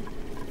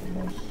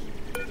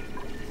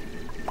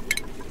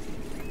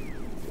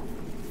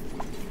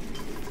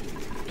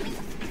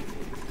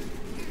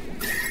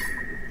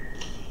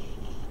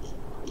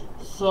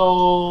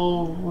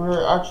 So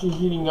we're actually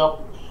heating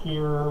up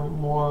here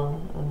more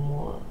and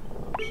more.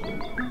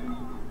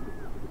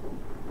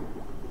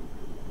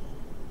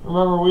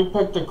 Remember, we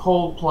picked a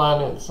cold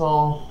planet,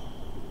 so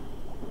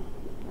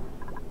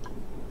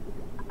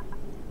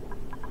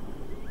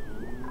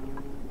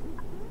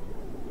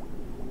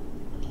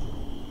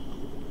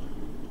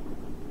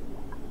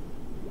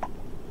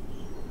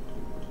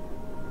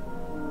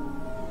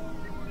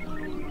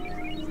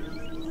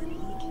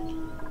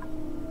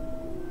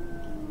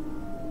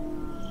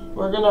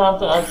we're gonna have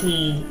to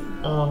actually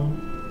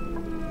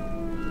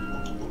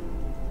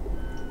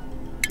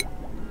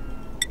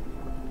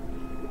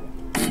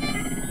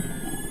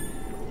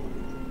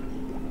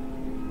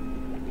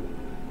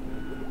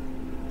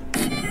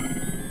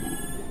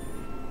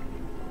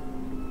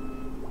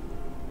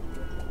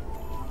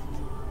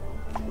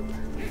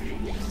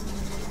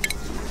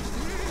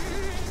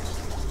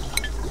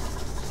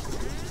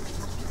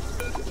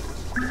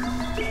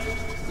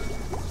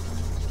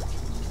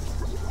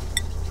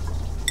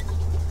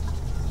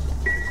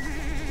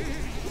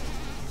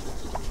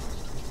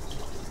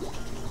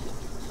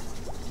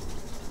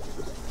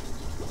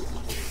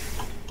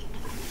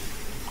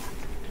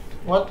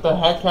what the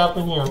heck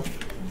happened here?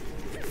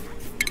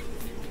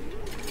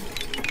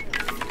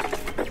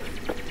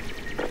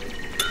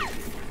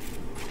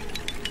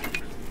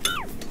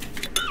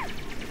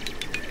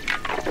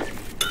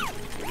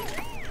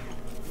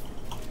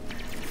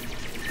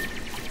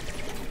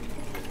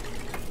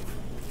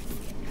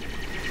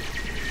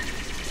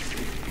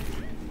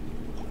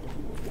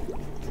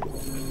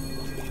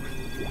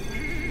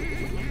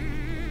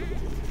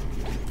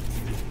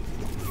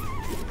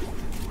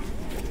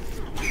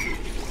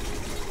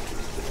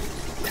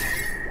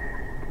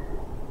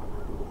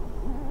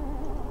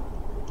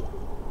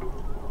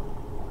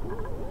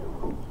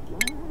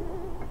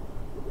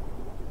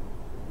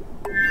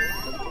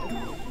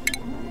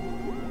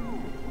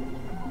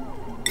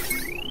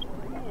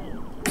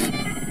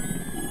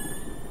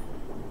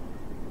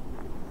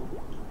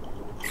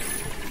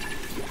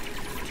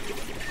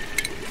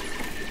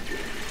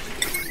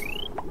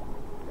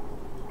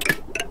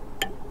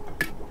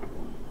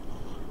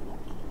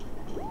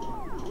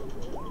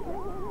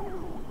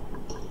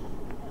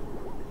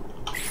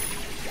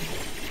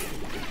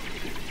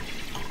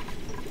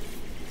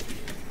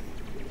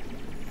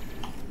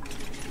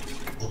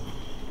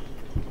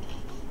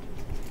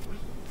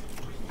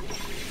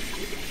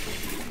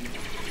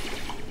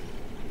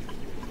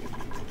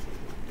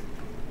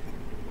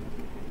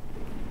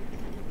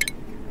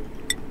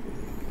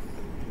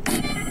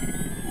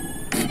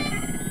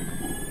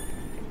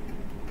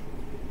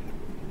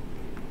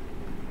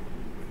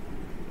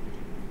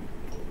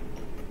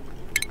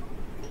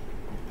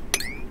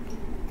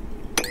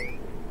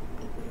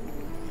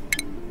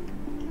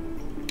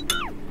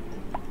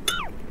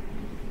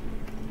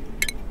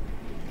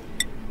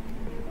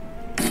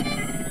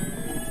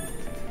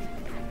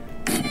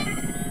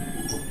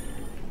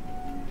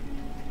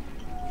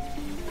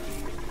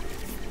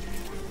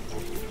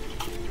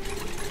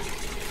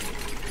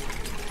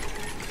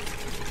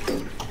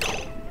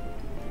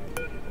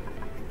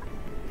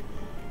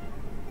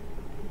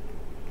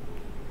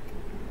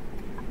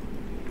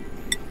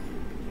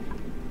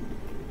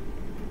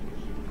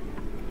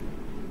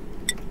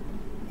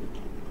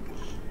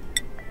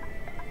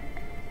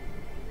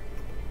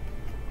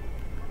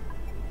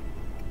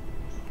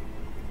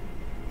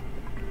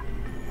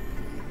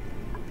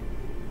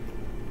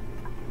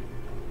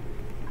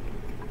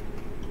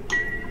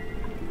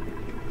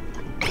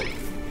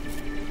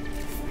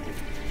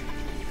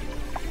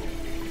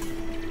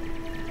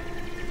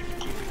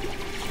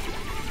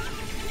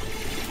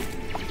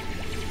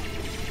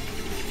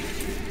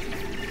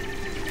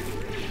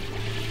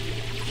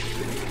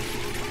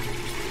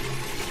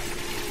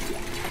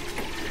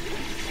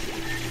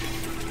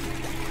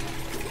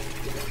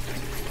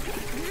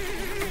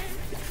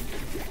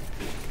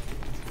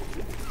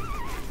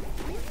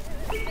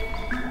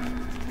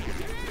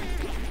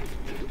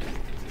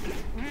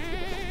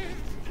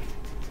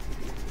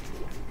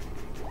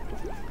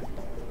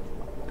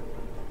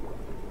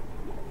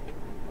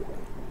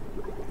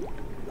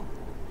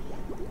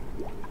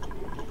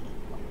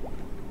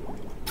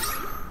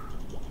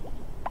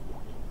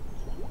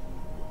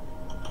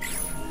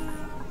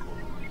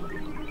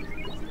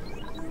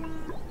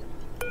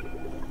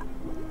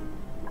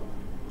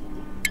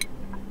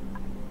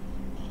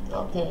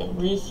 Okay,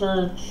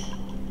 research.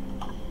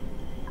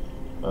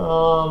 I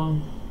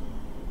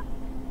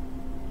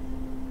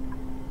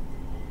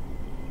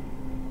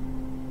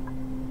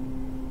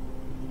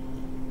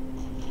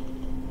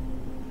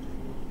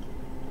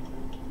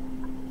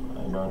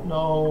don't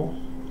know.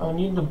 I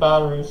need the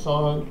battery, so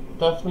I'll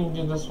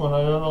definitely do this one.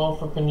 I don't know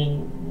if we're gonna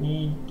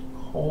need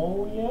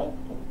coal yet.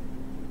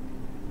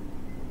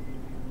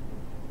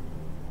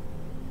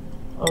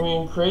 I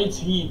mean, it creates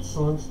heat,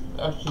 so let's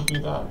actually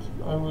do that.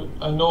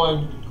 I know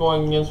I'm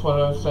going against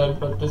what I've said,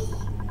 but this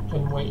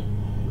can wait.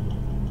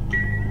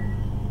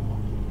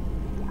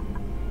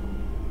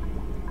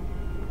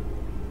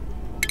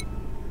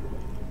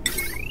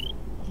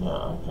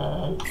 Yeah,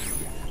 okay.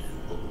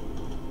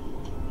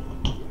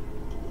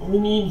 We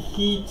need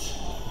heat.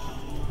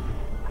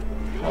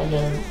 And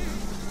then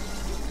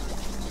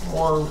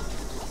more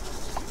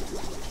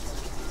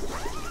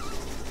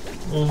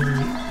than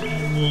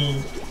we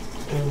need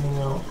anything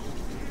else.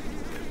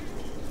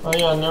 Oh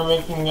yeah, and they're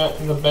making it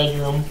in the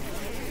bedroom.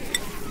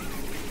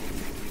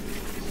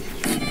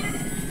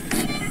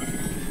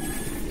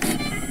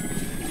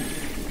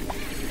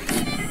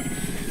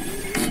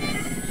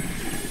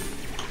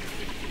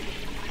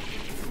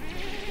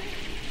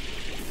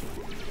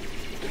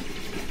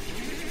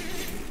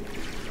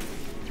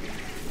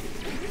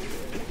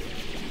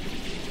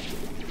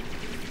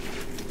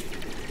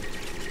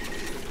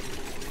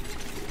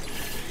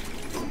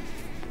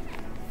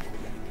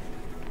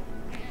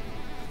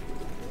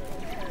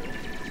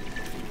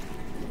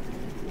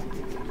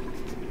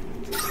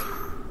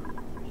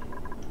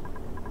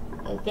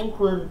 I think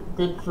we're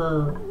good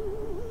for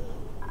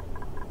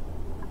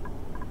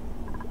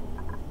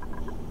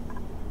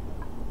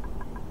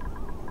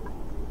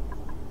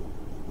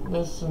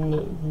this and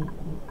the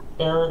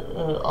air,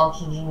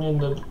 oxygen in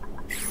the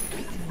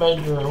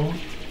bedroom,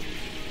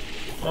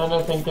 and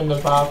I think in the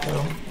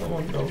bathroom. I have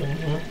a building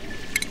here.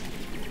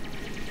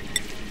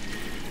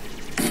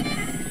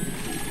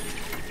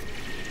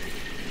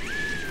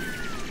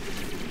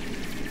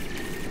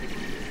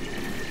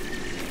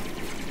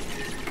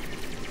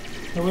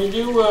 Can we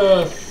do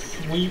a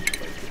sweep?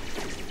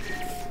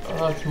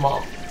 Let's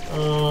mop.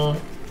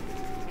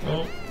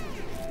 Right.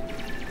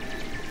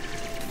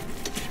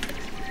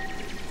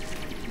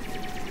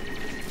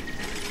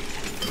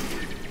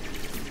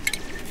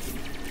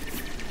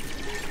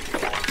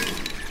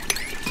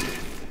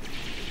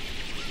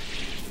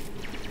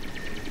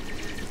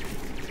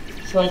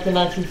 So I can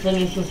actually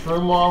finish this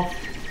room off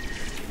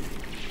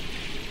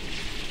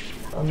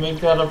and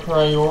make that a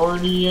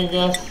priority, I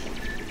guess.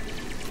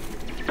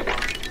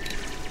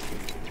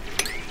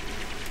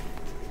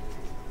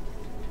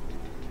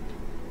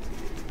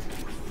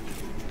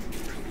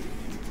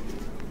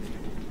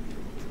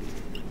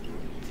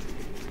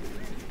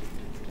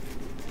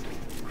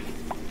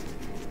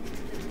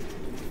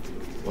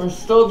 We're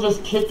still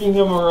just kicking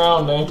him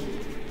around, eh?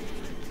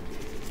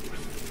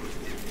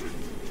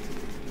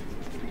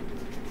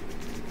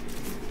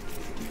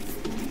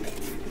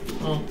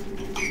 Oh.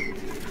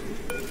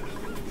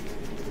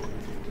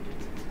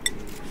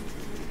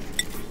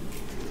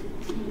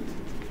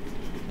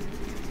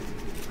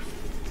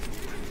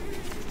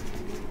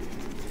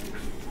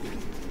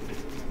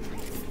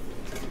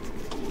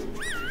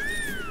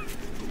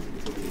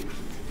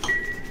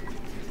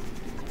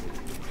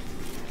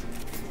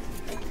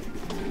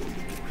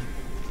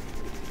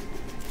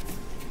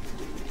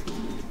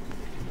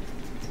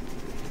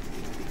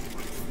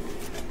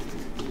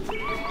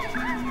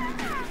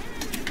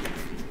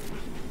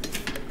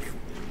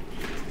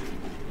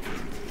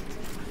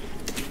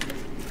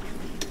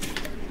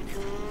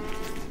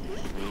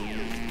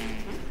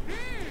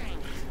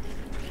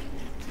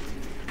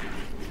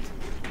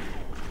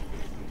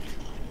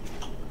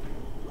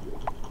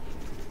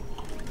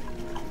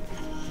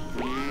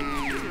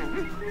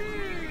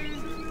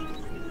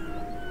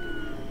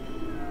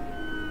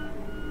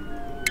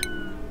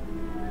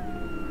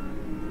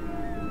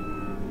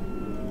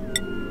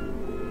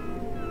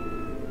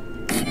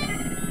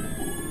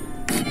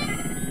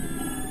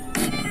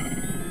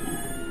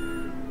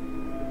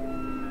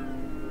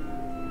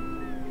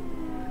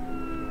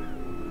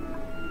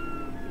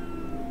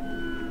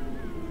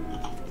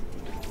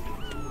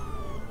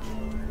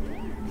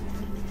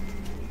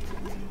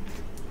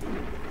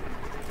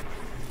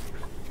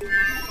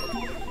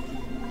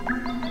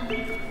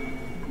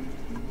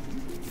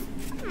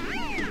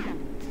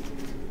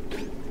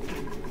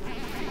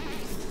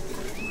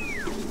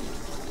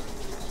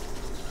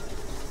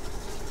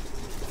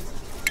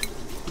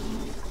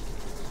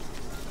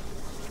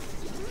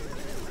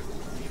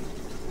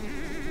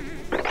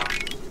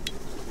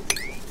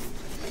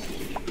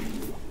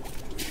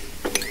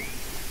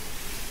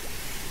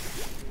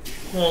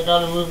 Okay, I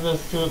gotta move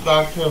this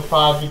back to a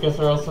 5 because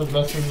or else it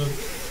messes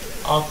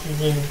with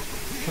oxygen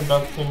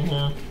production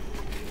here.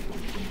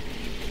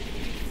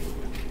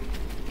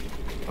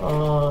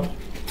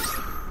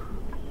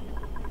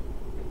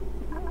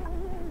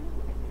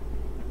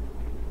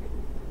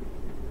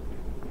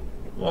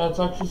 Yeah, it's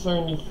actually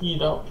starting to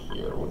heat up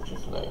here, which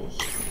is nice.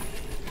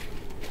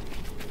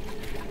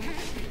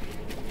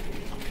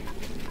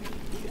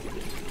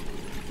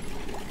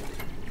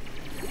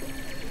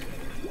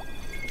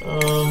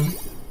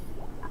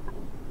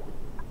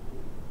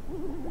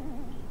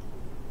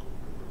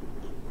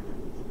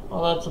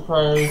 that's a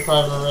priority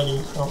 5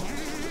 already, so.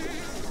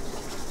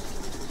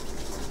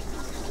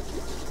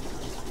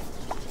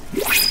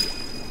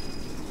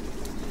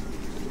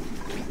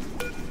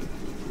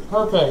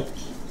 Perfect.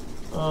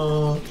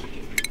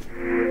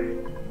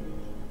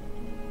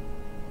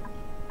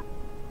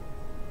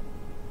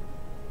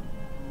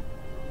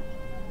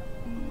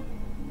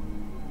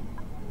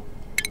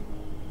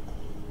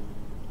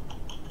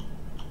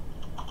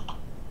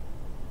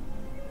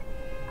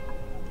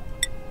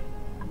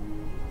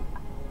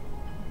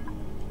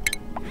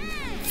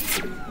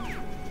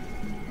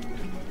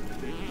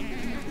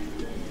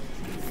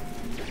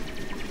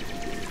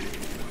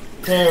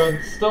 Okay,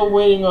 we're still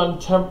waiting on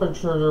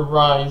temperature to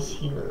rise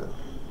here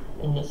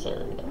in this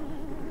area.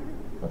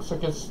 Looks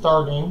like it's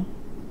starting.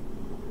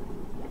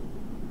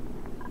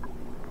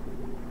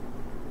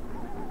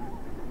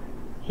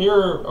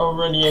 Here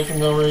already I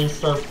can already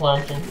start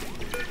planting.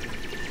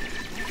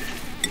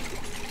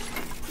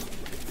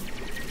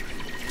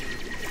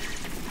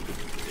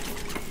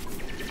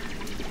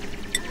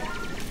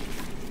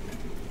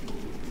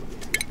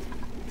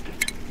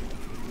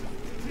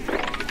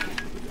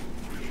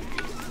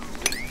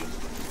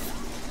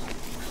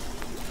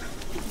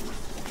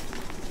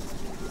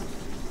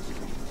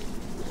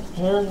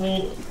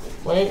 Apparently,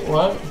 wait,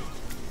 what?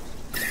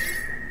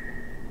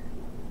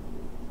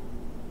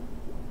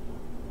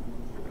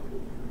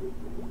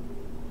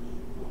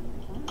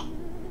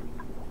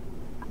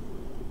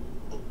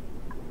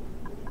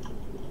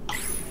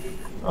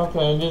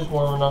 Okay, it is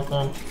warm enough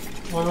then.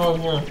 What about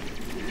here?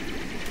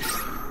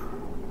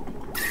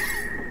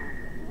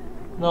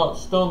 No,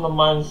 it's still in the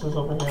minuses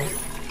over here.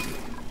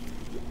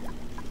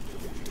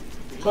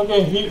 It's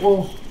okay, heat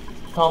will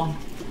come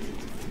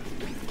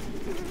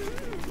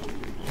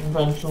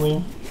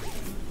eventually.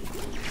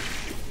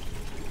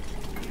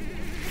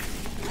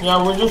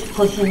 Yeah, we're just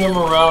pushing him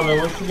around.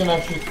 I wish we can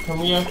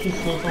we actually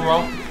sweep him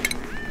up?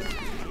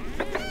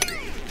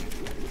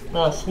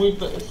 Yeah, sweep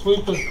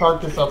this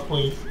carcass up,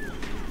 please.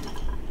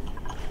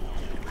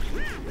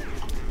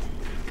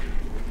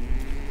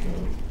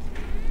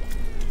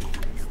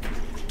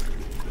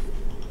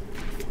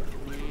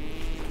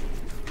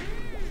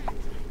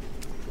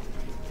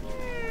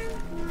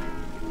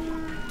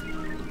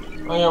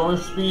 Oh yeah, we're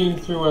speeding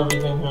through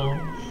everything now.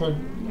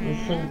 We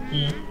shouldn't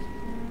be.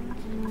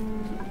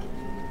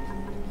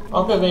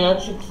 Okay, they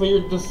actually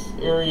cleared this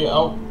area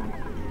out.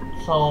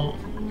 So,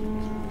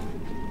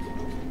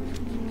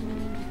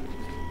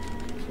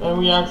 and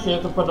we actually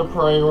have to put a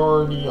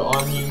priority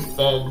on these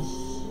beds,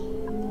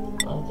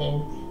 I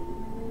think.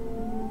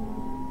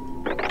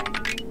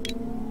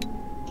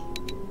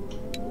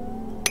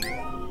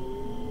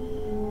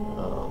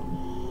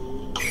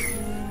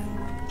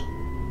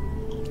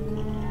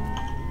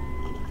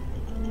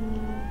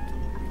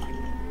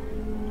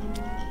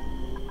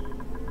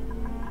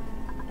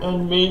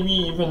 And maybe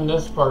even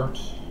this part.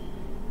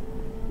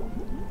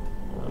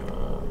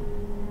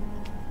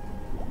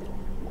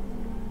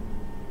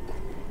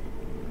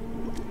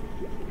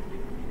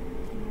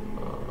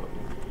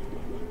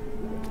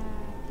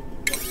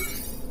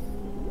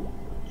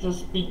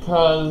 Just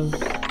because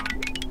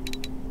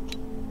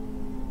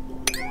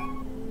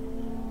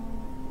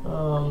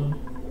we're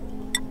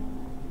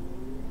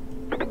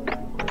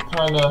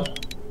kind of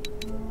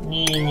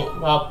needing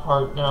that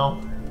part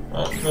now,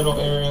 that middle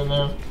area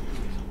there.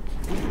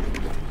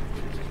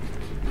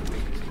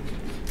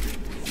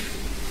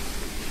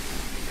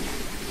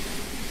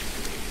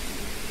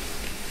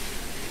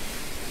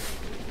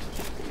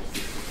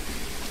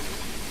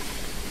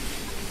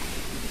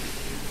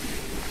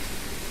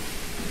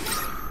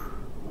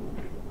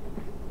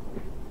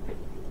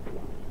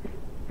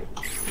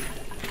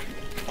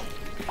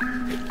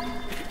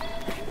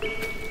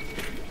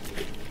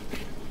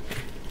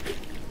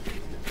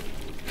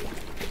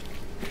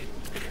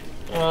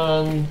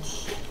 And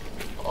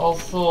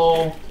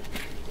also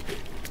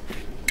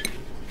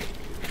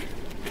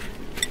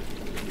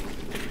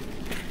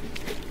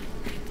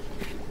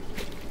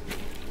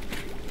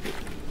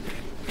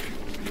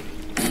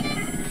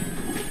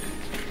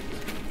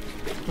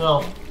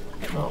no.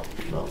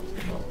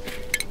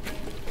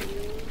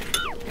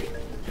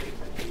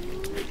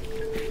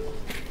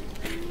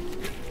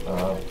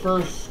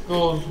 First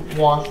goes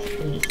wash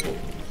basins.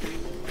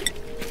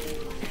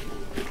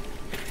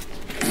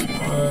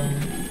 1,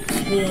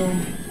 2,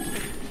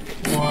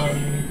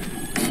 1,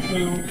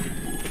 2.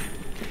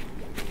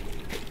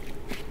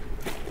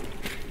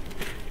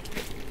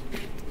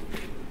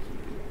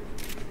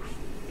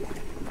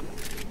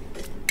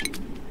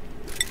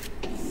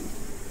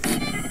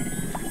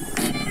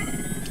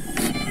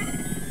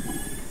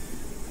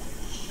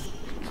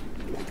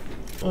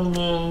 And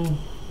then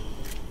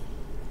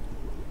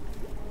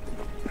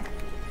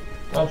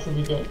that should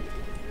be good.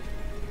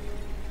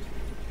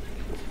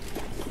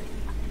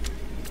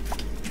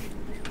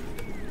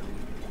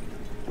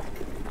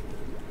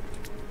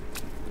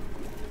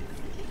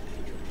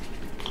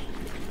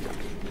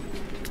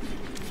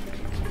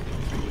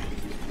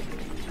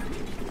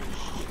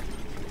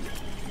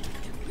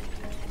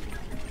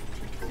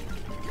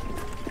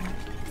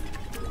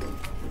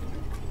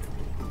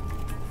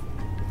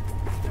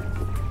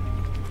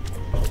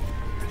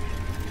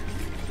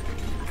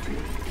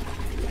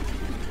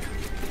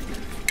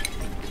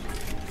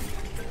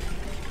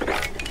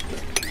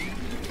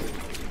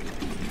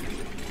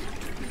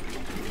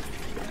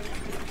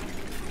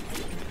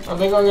 I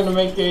think I'm gonna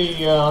make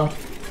a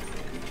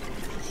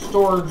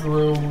storage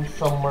room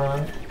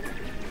somewhere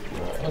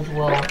as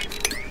well.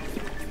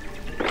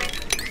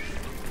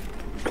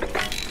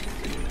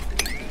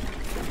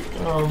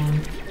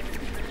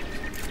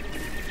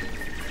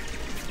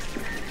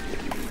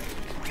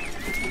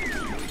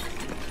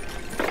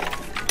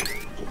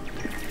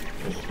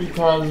 Just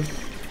because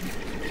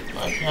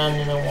I can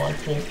and I want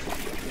to.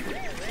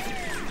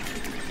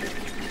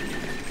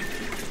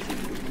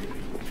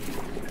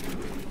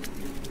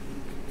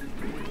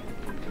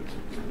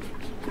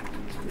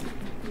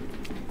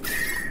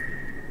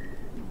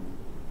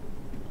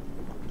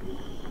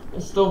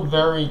 It's still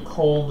very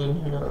cold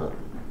in here,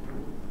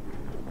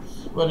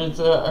 but it's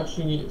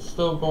actually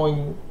still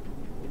going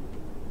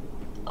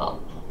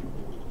up.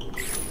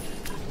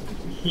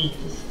 Heat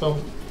is still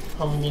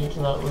coming into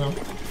that room.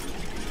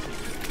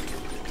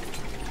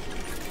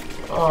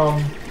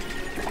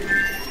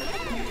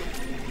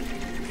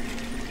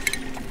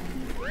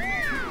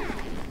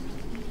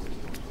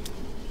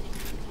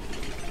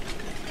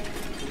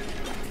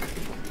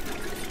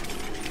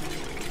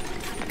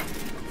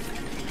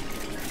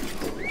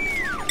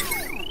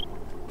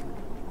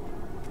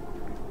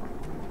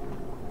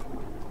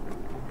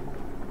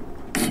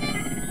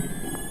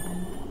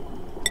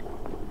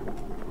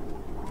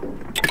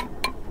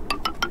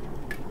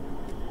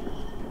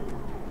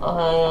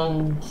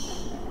 And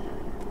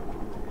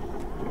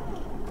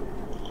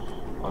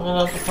I'm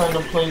gonna have to find a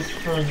place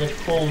for the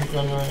coal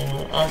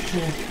generator.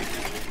 Actually,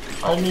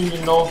 I don't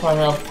even know if I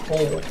have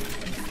coal.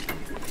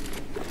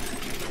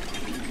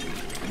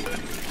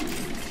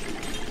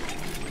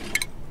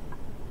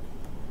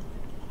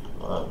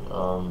 But,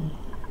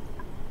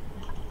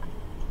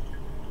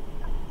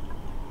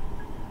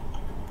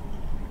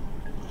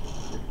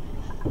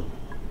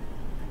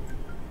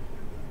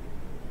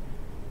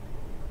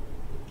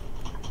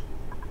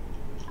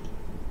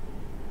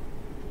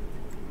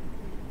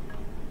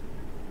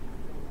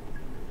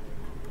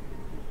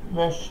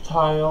 mesh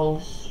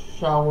tiles,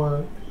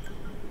 shower,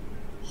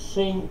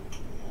 sink.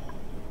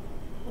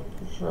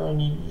 I'm sure I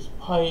need these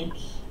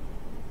pipes.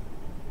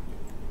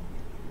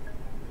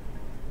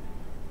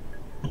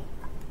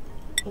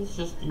 Let's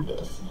just do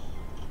this.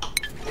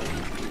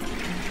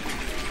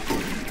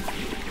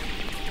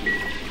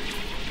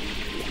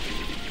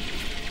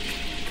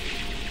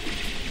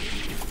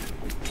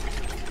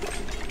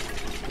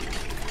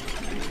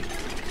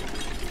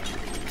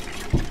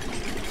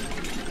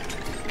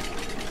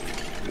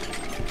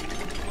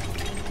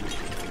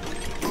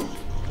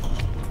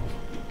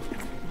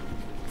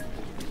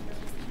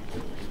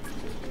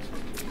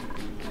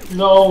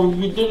 No,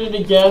 you did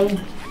it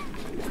again.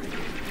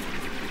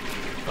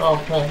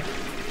 Okay.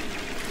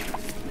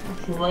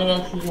 She might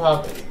actually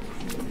have it.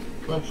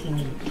 What she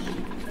needs.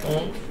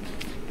 Right?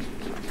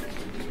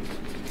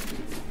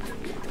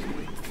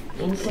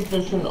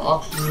 Insufficient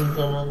oxygen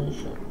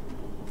generation.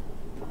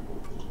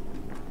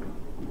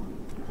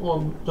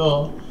 Well,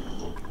 duh.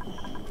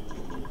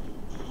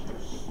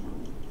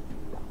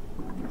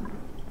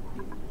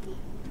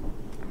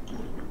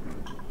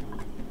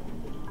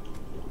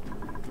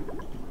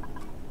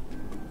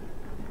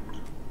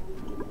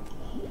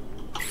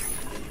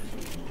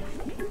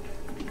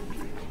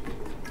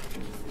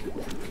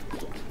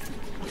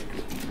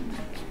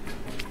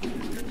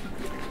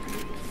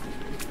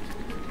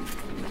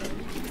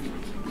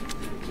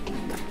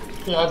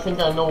 Yeah, I think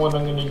I know what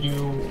I'm gonna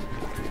do.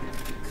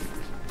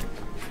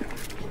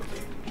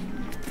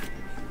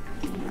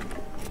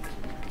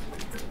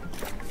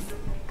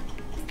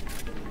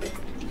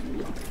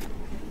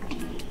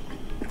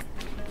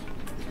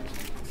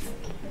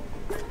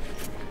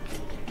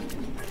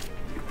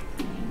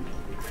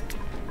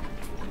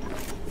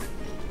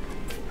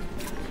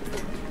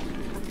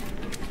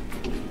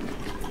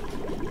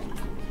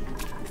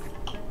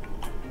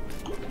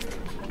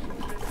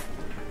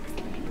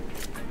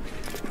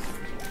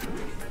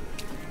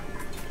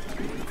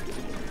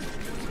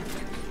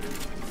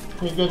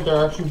 Pretty good,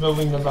 they're actually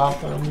building the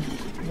bathrooms,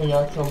 the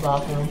actual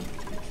bathroom.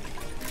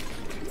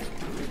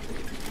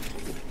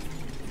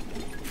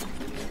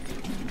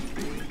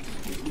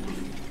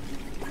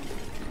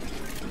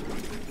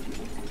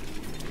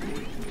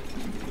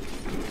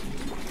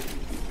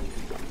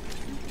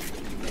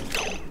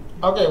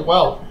 Okay,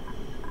 well,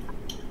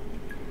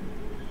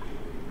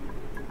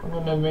 I'm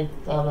gonna make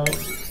that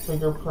a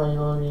bigger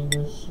priority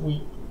this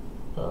week.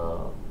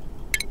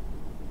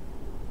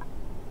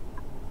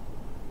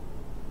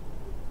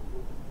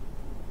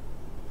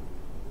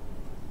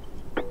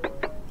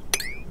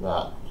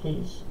 That,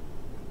 please.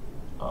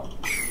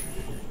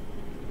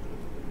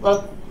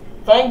 But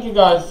thank you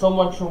guys so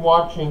much for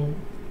watching.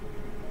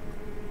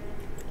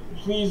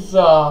 Please,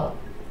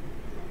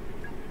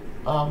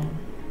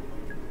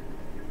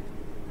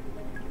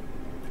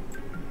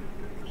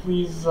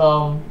 please,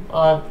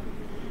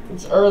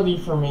 it's early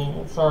for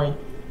me, sorry.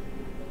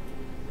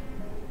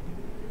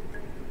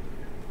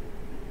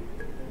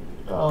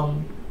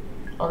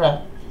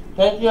 Okay.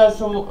 Thank you guys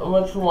so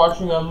much for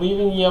watching. I'm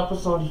leaving the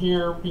episode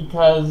here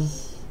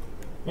because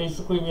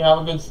basically we have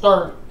a good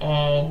start,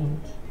 and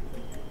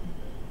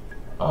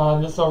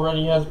This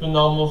already has been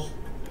almost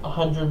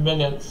 100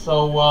 minutes.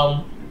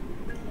 So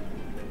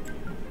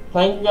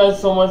thank you guys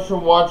so much for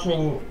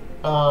watching.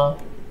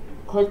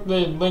 Click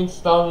the links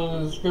down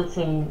in the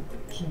description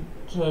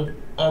to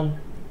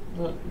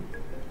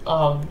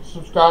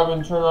subscribe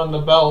and turn on the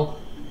bell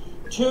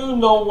to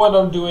know what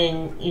I'm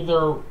doing,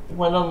 either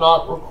when I'm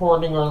not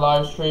recording or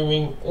live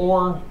streaming,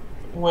 or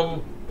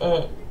when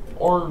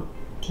or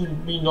to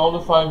be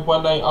notified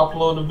when I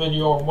upload a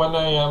video or when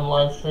I am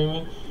live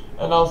streaming.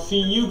 And I'll see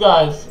you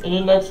guys in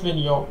the next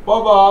video.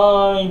 Bye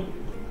bye.